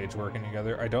Nicolas Cage working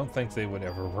together. I don't think they would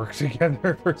ever work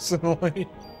together, personally.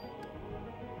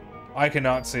 I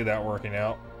cannot see that working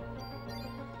out.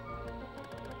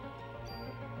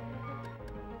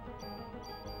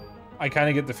 I kind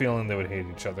of get the feeling they would hate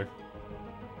each other.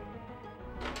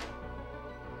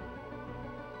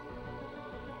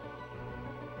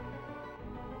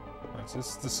 This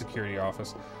is the security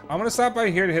office. I'm gonna stop by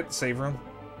here to hit the save room.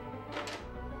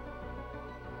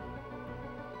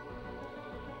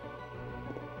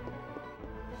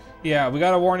 Yeah, we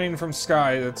got a warning from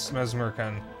Sky, that's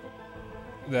Mesmerkan,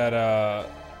 that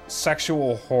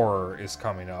sexual horror is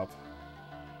coming up.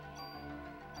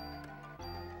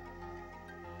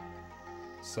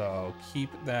 So keep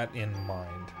that in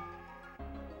mind.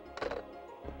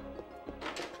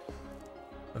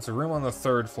 It's a room on the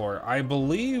 3rd floor. I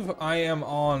believe I am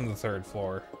on the 3rd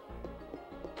floor.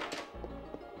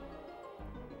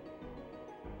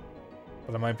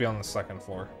 But I might be on the 2nd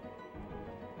floor.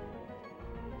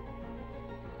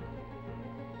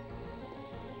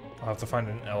 I'll have to find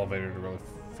an elevator to really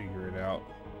figure it out.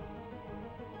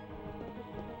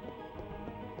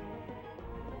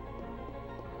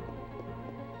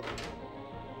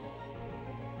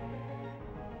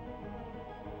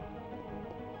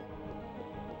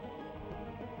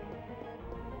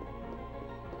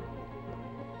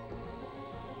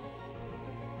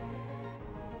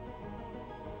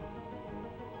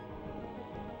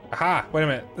 Aha! Wait a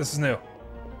minute. This is new.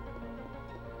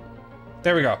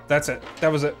 There we go. That's it.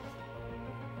 That was it.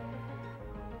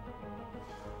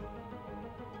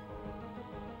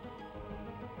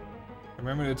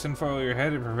 Remember to tinfoil your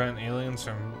head to prevent aliens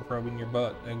from probing your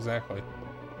butt. Exactly.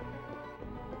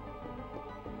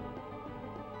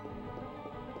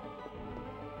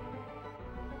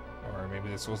 Or maybe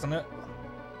this wasn't it?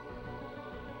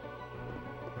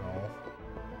 No.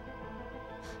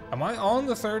 Am I on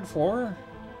the 3rd floor?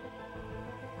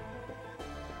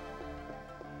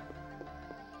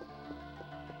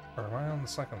 Or am I on the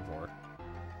 2nd floor?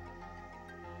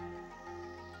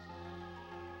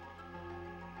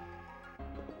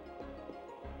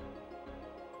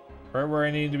 Right where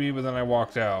I needed to be, but then I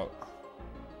walked out.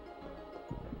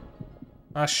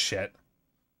 Ah, shit.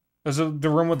 Is it the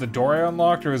room with the door I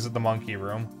unlocked, or is it the monkey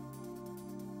room?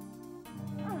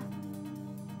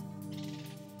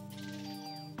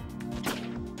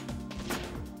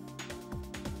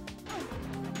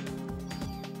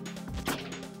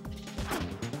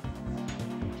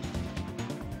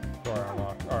 Door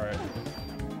unlocked. Alright.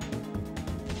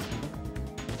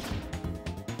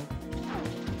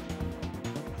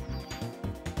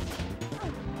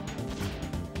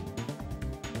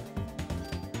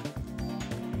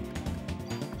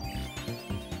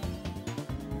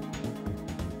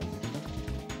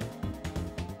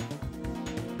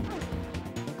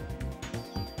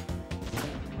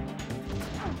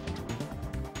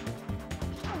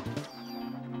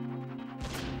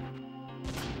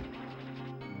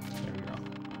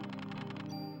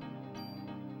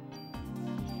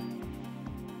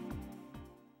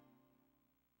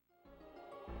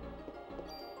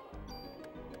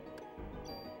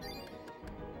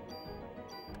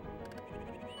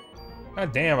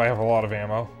 God damn, I have a lot of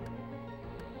ammo.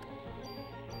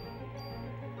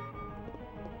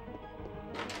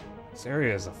 This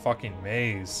area is a fucking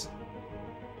maze.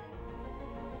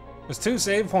 There's 2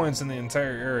 save points in the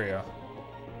entire area.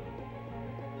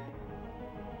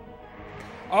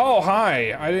 Oh,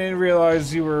 hi! I didn't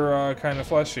realize you were kind of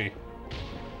fleshy.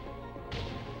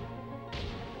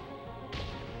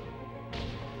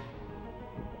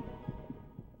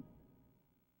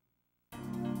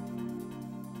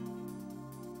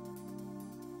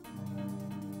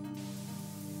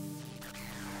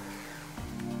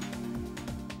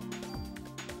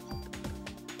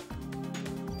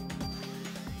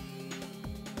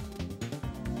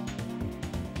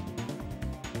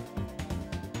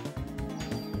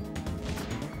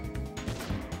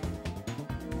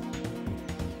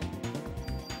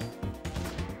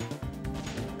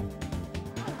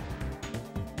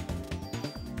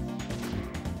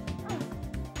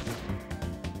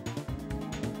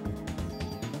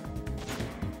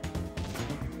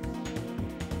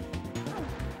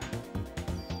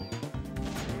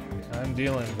 I'm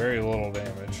dealing very little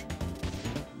damage.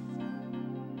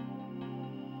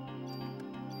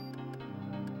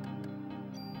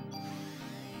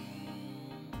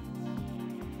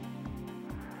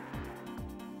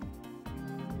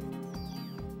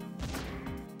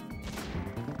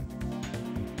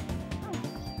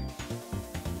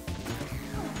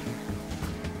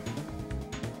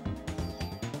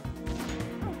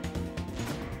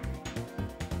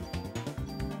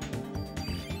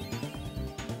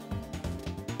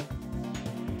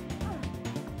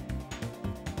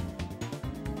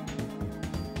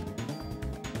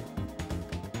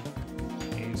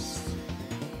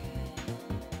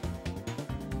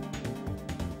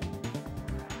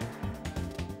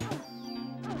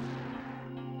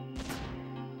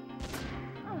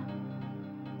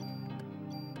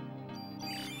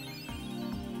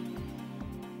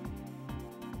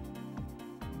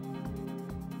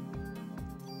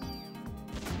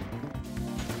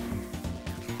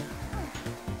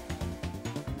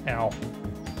 Ow.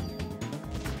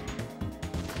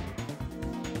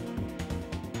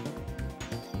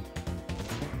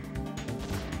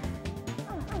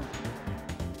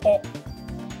 Oh.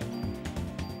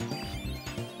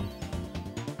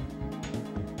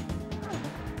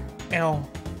 Ow.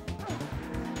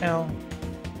 Ow.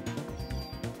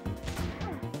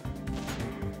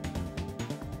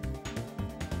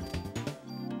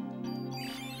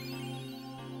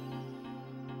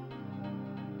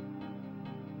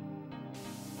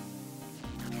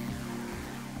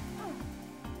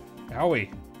 Owie.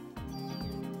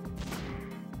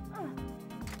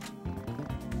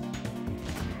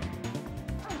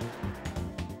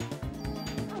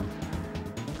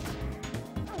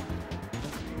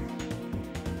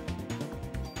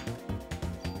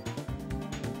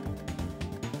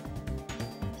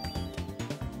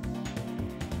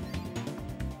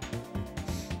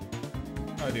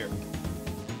 Oh dear.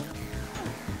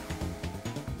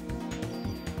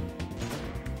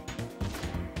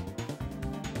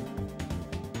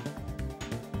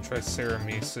 Try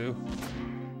Saramisu.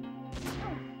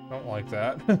 Don't like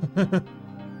that.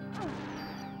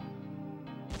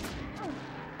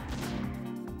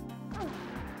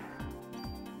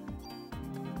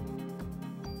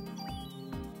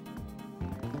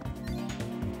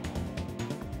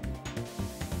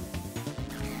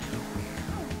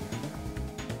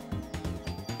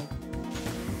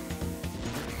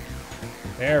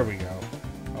 There we go.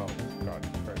 Oh, God,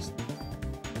 Christ. Do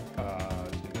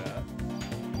that.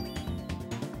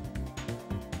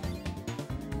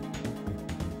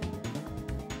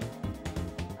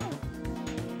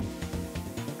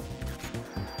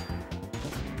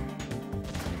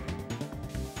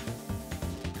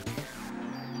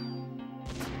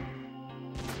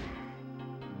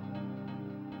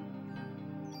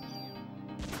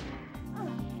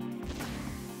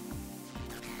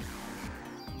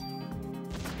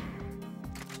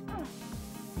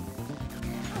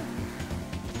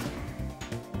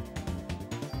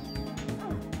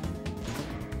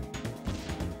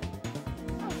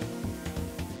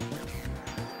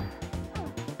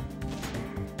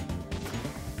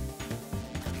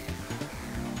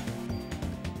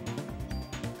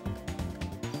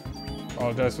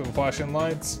 Apologize for the flashing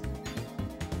lights.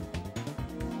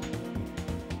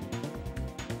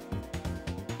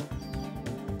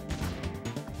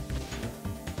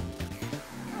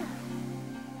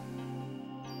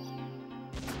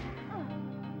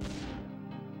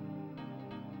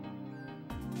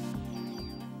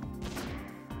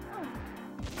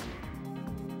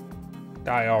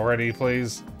 Die already,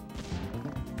 please.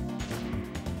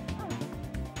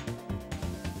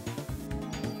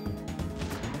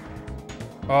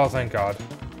 Oh, thank God.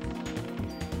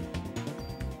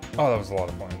 Oh, that was a lot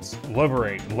of points.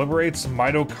 Liberate. Liberates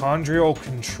mitochondrial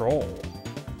control.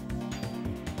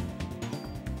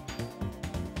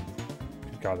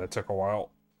 God, that took a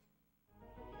while.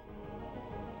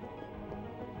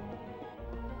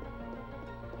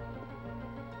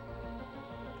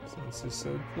 Since you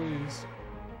said please.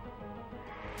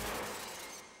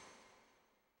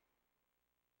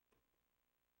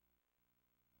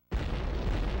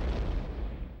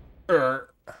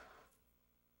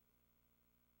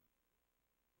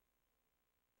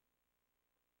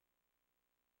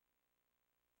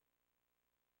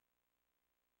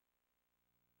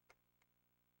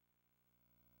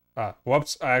 Ah,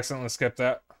 whoops, I accidentally skipped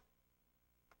that.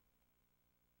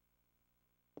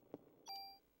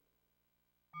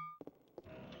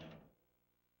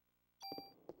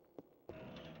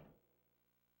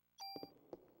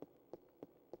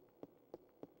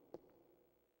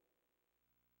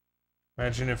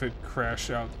 Imagine if it crashed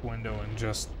out the window and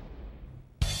just...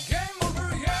 Game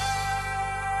over,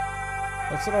 yeah!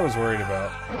 That's what I was worried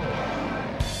about.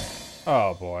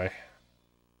 Oh boy.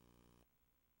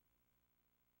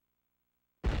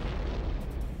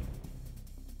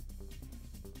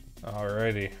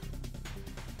 Alrighty.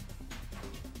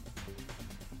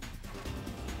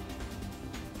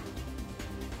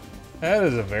 That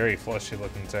is a very fleshy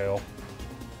looking tail.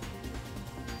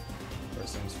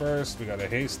 First things first, we gotta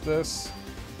haste this.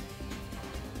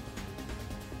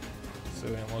 So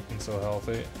we ain't looking so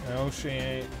healthy. No, she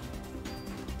ain't.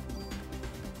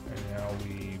 And now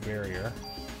we bury her.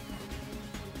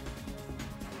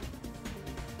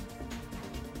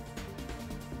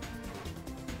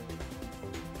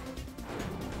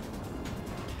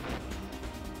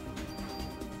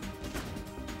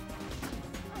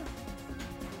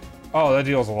 Oh, that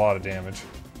deals a lot of damage.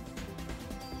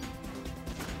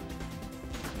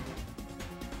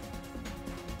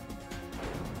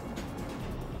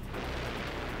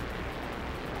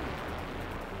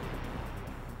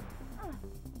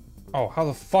 Oh, how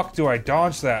the fuck do I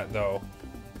dodge that, though?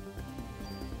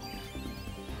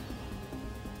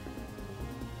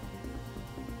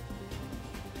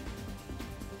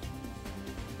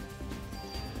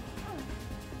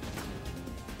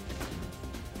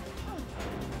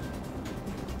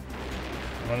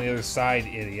 I'm on the other side,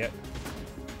 idiot.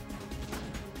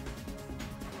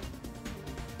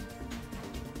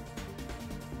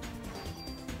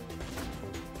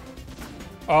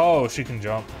 Oh, she can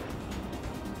jump.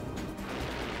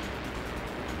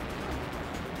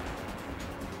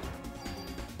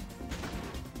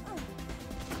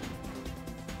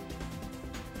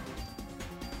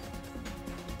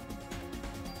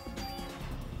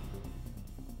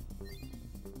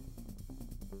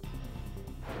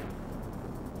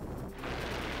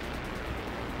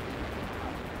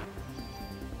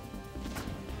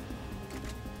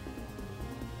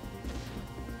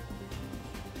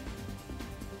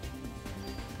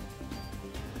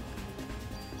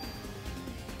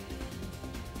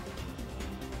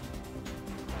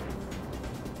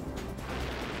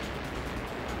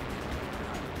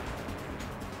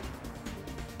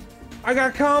 I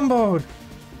got comboed!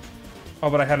 Oh,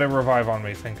 but I had a revive on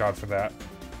me. Thank God for that.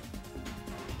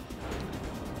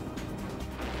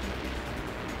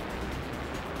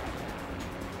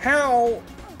 How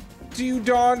do you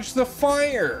dodge the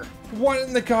fire? What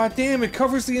in the goddamn? It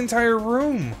covers the entire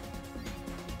room.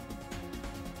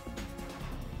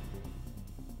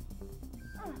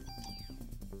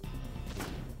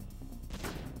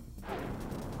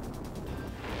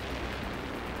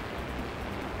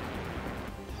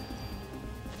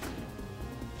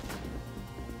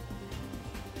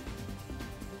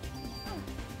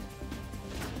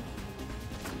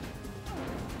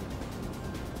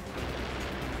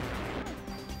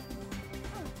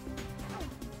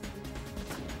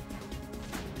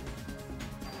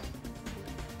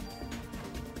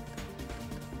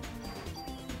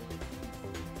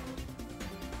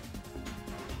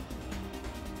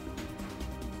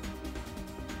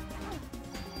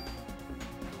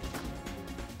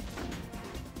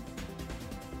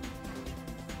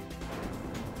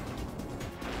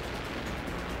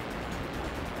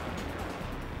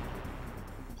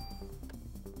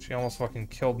 She almost fucking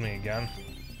killed me again.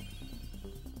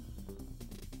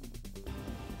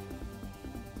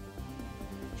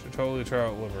 Should totally try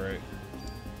out Liberate.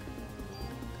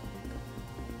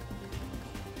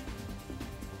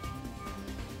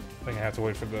 I think I have to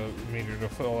wait for the meter to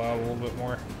fill out a little bit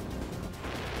more.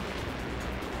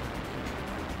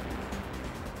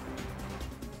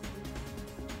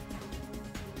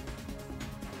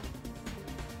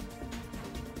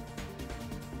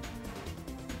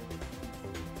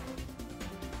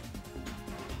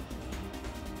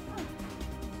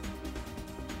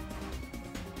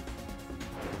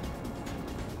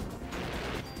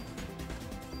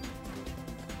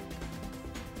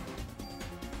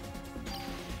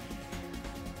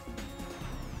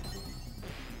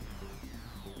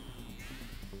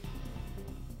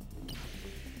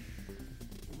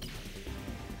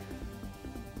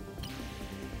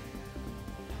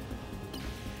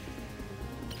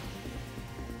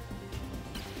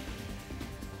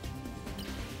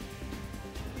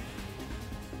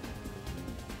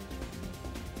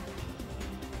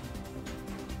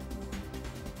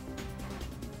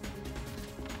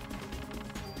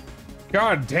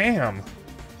 God damn.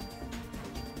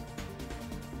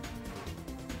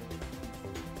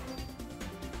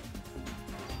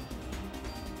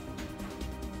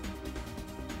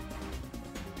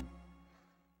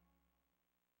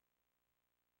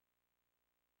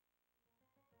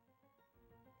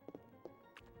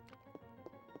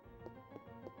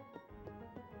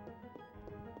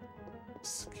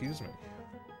 Excuse me.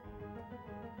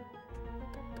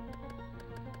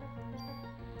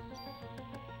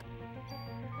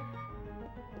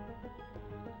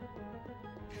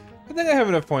 I think I have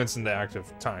enough points in the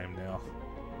active time now.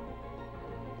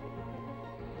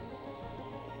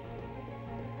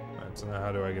 Alright, so now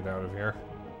how do I get out of here?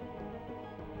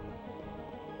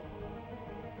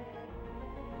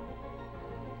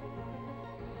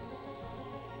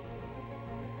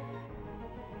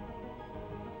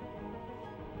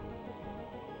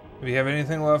 If you have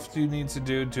anything left you need to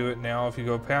do, do it now. If you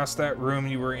go past that room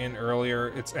you were in earlier,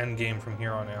 it's endgame from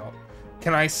here on out.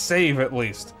 Can I save at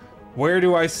least? Where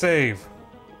do I save?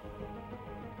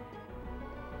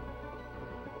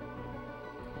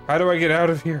 How do I get out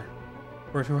of here?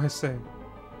 Where do I save?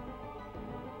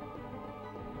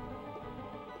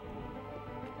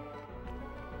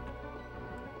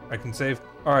 I can save?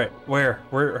 Alright, where?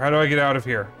 How do I get out of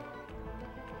here?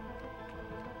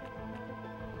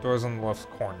 Door's on the left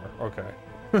corner. Okay.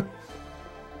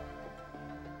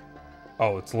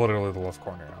 Oh, it's literally the left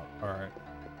corner now. Alright.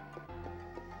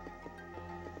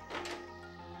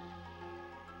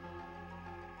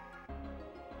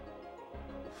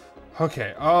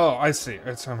 Okay. Oh, I see.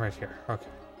 It's right here. Okay.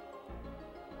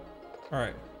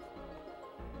 Alright.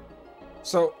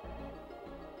 So...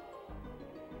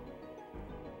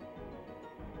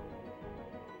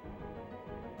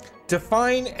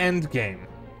 define endgame.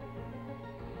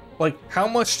 Like, how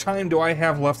much time do I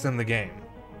have left in the game?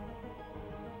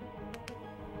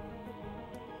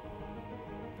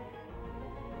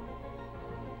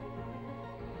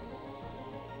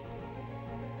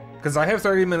 Because I have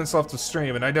 30 minutes left to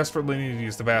stream, and I desperately need to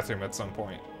use the bathroom at some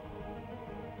point.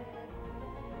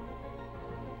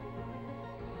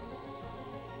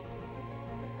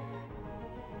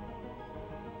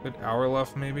 Good hour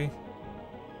left, maybe?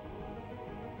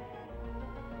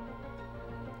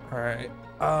 Alright.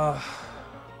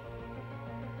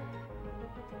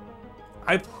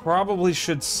 I probably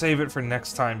should save it for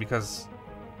next time because...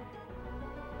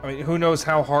 I mean, who knows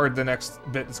how hard the next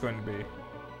bit is going to be.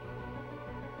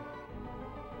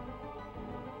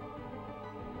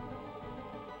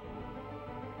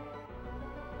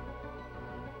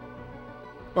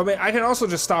 Well, I mean, I can also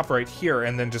just stop right here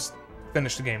and then just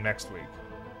finish the game next week.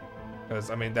 Because,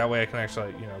 I mean, that way I can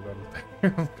actually, you know, go to the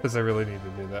bathroom because I really need to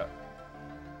do that.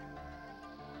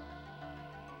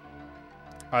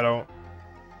 I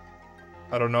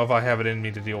don't know if I have it in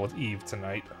me to deal with Eve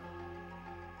tonight.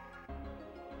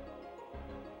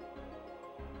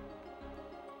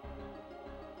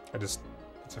 I just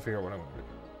have to figure out what I'm gonna do.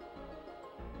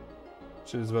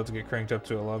 Shit is about to get cranked up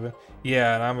to 11.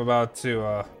 Yeah, and I'm about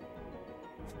to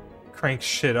crank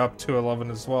shit up to 11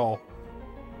 as well.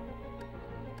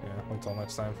 Yeah, until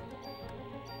next time.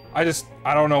 I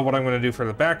don't know what I'm gonna do for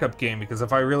the backup game because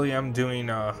if I really am doing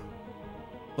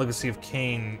Legacy of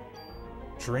Kain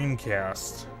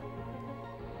Dreamcast,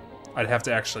 I'd have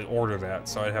to actually order that,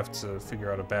 so I'd have to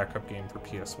figure out a backup game for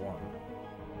PS1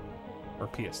 or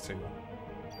PS2.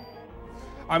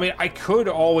 I mean, I could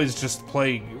always just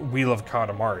play Wheel of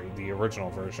Katamari, the original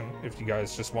version, if you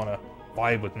guys just want to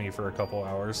vibe with me for a couple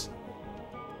hours.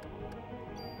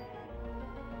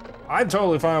 I'm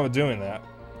totally fine with doing that,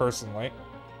 personally.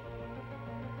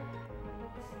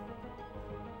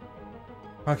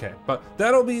 Okay, but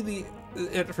that'll be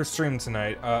it for stream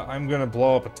tonight. I'm gonna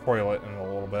blow up a toilet in a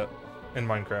little bit in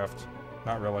Minecraft.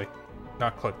 Not really.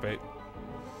 Not clickbait.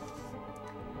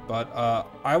 But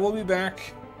I will be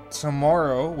back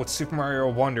tomorrow with Super Mario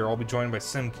Wonder. I'll be joined by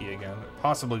Simkey again.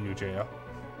 Possibly you, Jaya.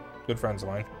 Good friends of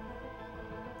mine.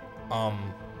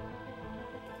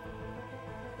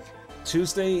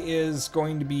 Tuesday is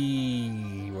going to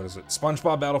be... what is it?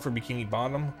 SpongeBob Battle for Bikini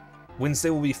Bottom. Wednesday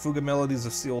will be Fuga Melodies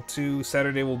of Steel 2.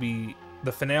 Saturday will be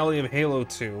the finale of Halo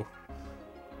 2.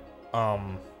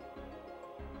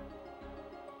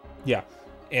 Yeah.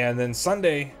 And then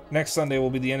Sunday, next Sunday, will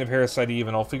be the end of Parasite Eve,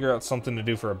 and I'll figure out something to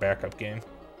do for a backup game.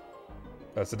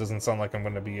 Because it doesn't sound like I'm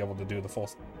going to be able to do the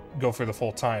go for the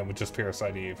full time with just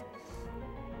Parasite Eve.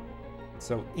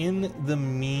 So, in the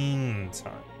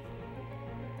meantime,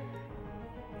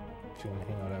 if you want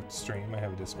to hang out after stream, I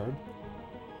have a Discord.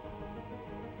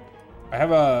 I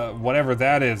have a whatever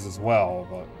that is as well,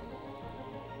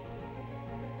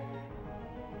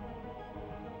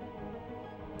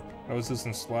 but Noses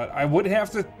and Splat. I would have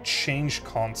to change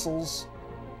consoles,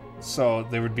 so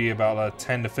there would be about a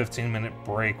 10 to 15 minute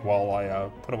break while I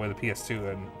put away the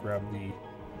PS2 and grab the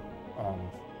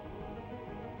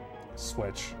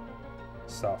Switch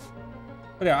stuff.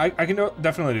 But yeah, I can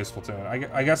definitely do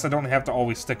Splatoon. I guess I don't have to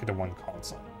always stick it to one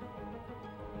console.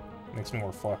 Makes me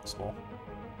more flexible.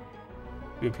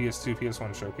 Do a PS2,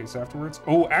 PS1 showcase afterwards.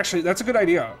 Oh, actually, that's a good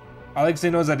idea. I like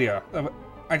Zeno's idea.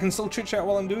 I can still chit-chat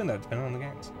while I'm doing that, depending on the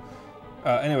games.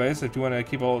 Anyways, if you want to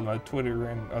keep all of my Twitter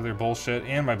and other bullshit,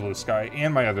 and my Blue Sky,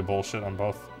 and my other bullshit on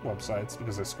both websites,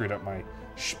 because I screwed up my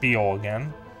spiel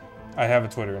again, I have a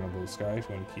Twitter and a Blue Sky if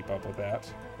you want to keep up with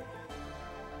that.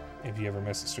 If you ever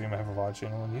miss a stream, I have a VOD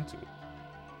channel on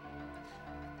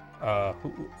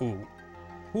YouTube.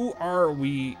 Who are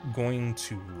we going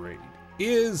to raid?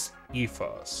 Is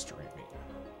Aoife streaming?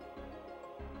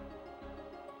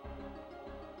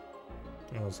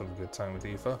 Let's have a good time with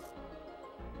Aoife.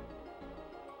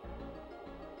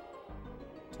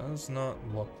 Does not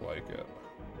look like it.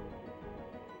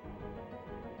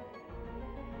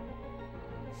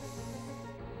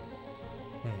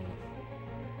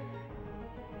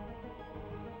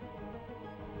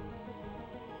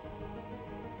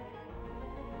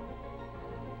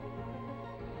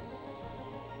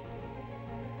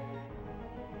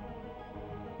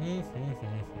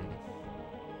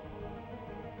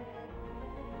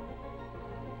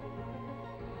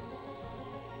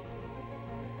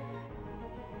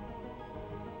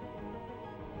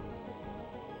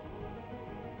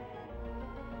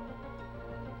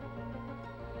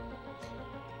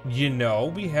 You know,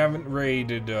 we haven't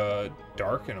raided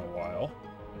Dark in a while.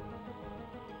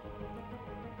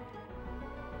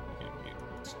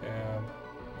 Tab.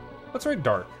 Let's raid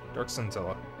Dark. Dark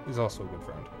Scintilla. He's also a good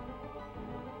friend.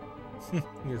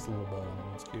 He has a little ball on him.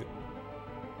 That's cute.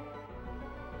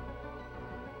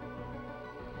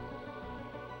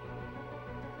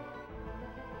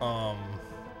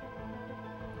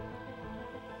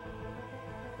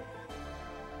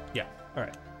 Yeah. All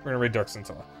right. We're gonna raid Dark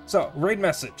Scintilla. So, raid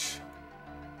message.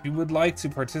 If you would like to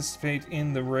participate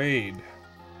in the raid,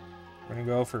 we're gonna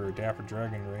go for Dapper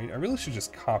Dragon raid. I really should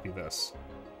just copy this,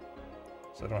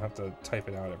 so I don't have to type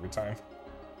it out every time.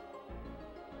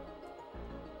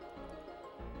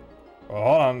 Well,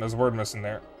 hold on. There's a word missing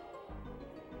there.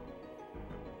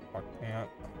 Fuck that.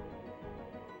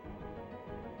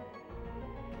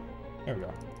 There we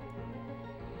go.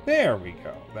 There we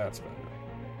go. That's better.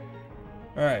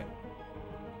 Alright.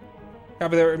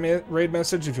 Copy that raid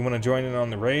message. If you want to join in on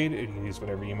the raid, you can use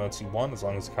whatever emotes you want, as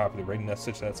long as you copy the raid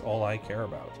message. That's all I care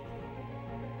about.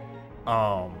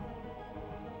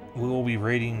 We will be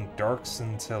raiding Dark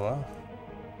Scintilla.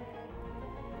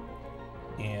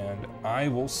 And I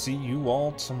will see you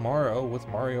all tomorrow with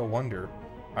Mario Wonder.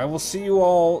 I will see you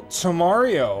all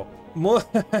tomorrow.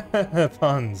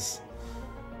 Puns.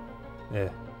 Yeah.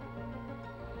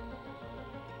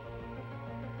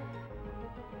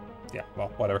 Yeah,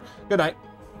 well, whatever. Good night.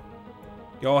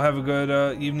 Y'all have a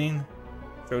good evening.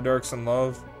 Show Dark some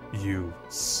love. You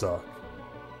suck.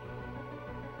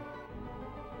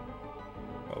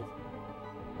 Oh.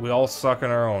 We all suck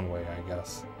in our own way, I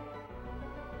guess.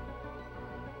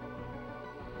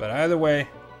 But either way,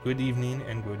 good evening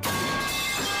and good night.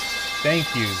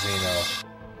 Thank you, Zeno.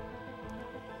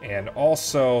 And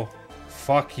also,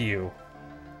 fuck you.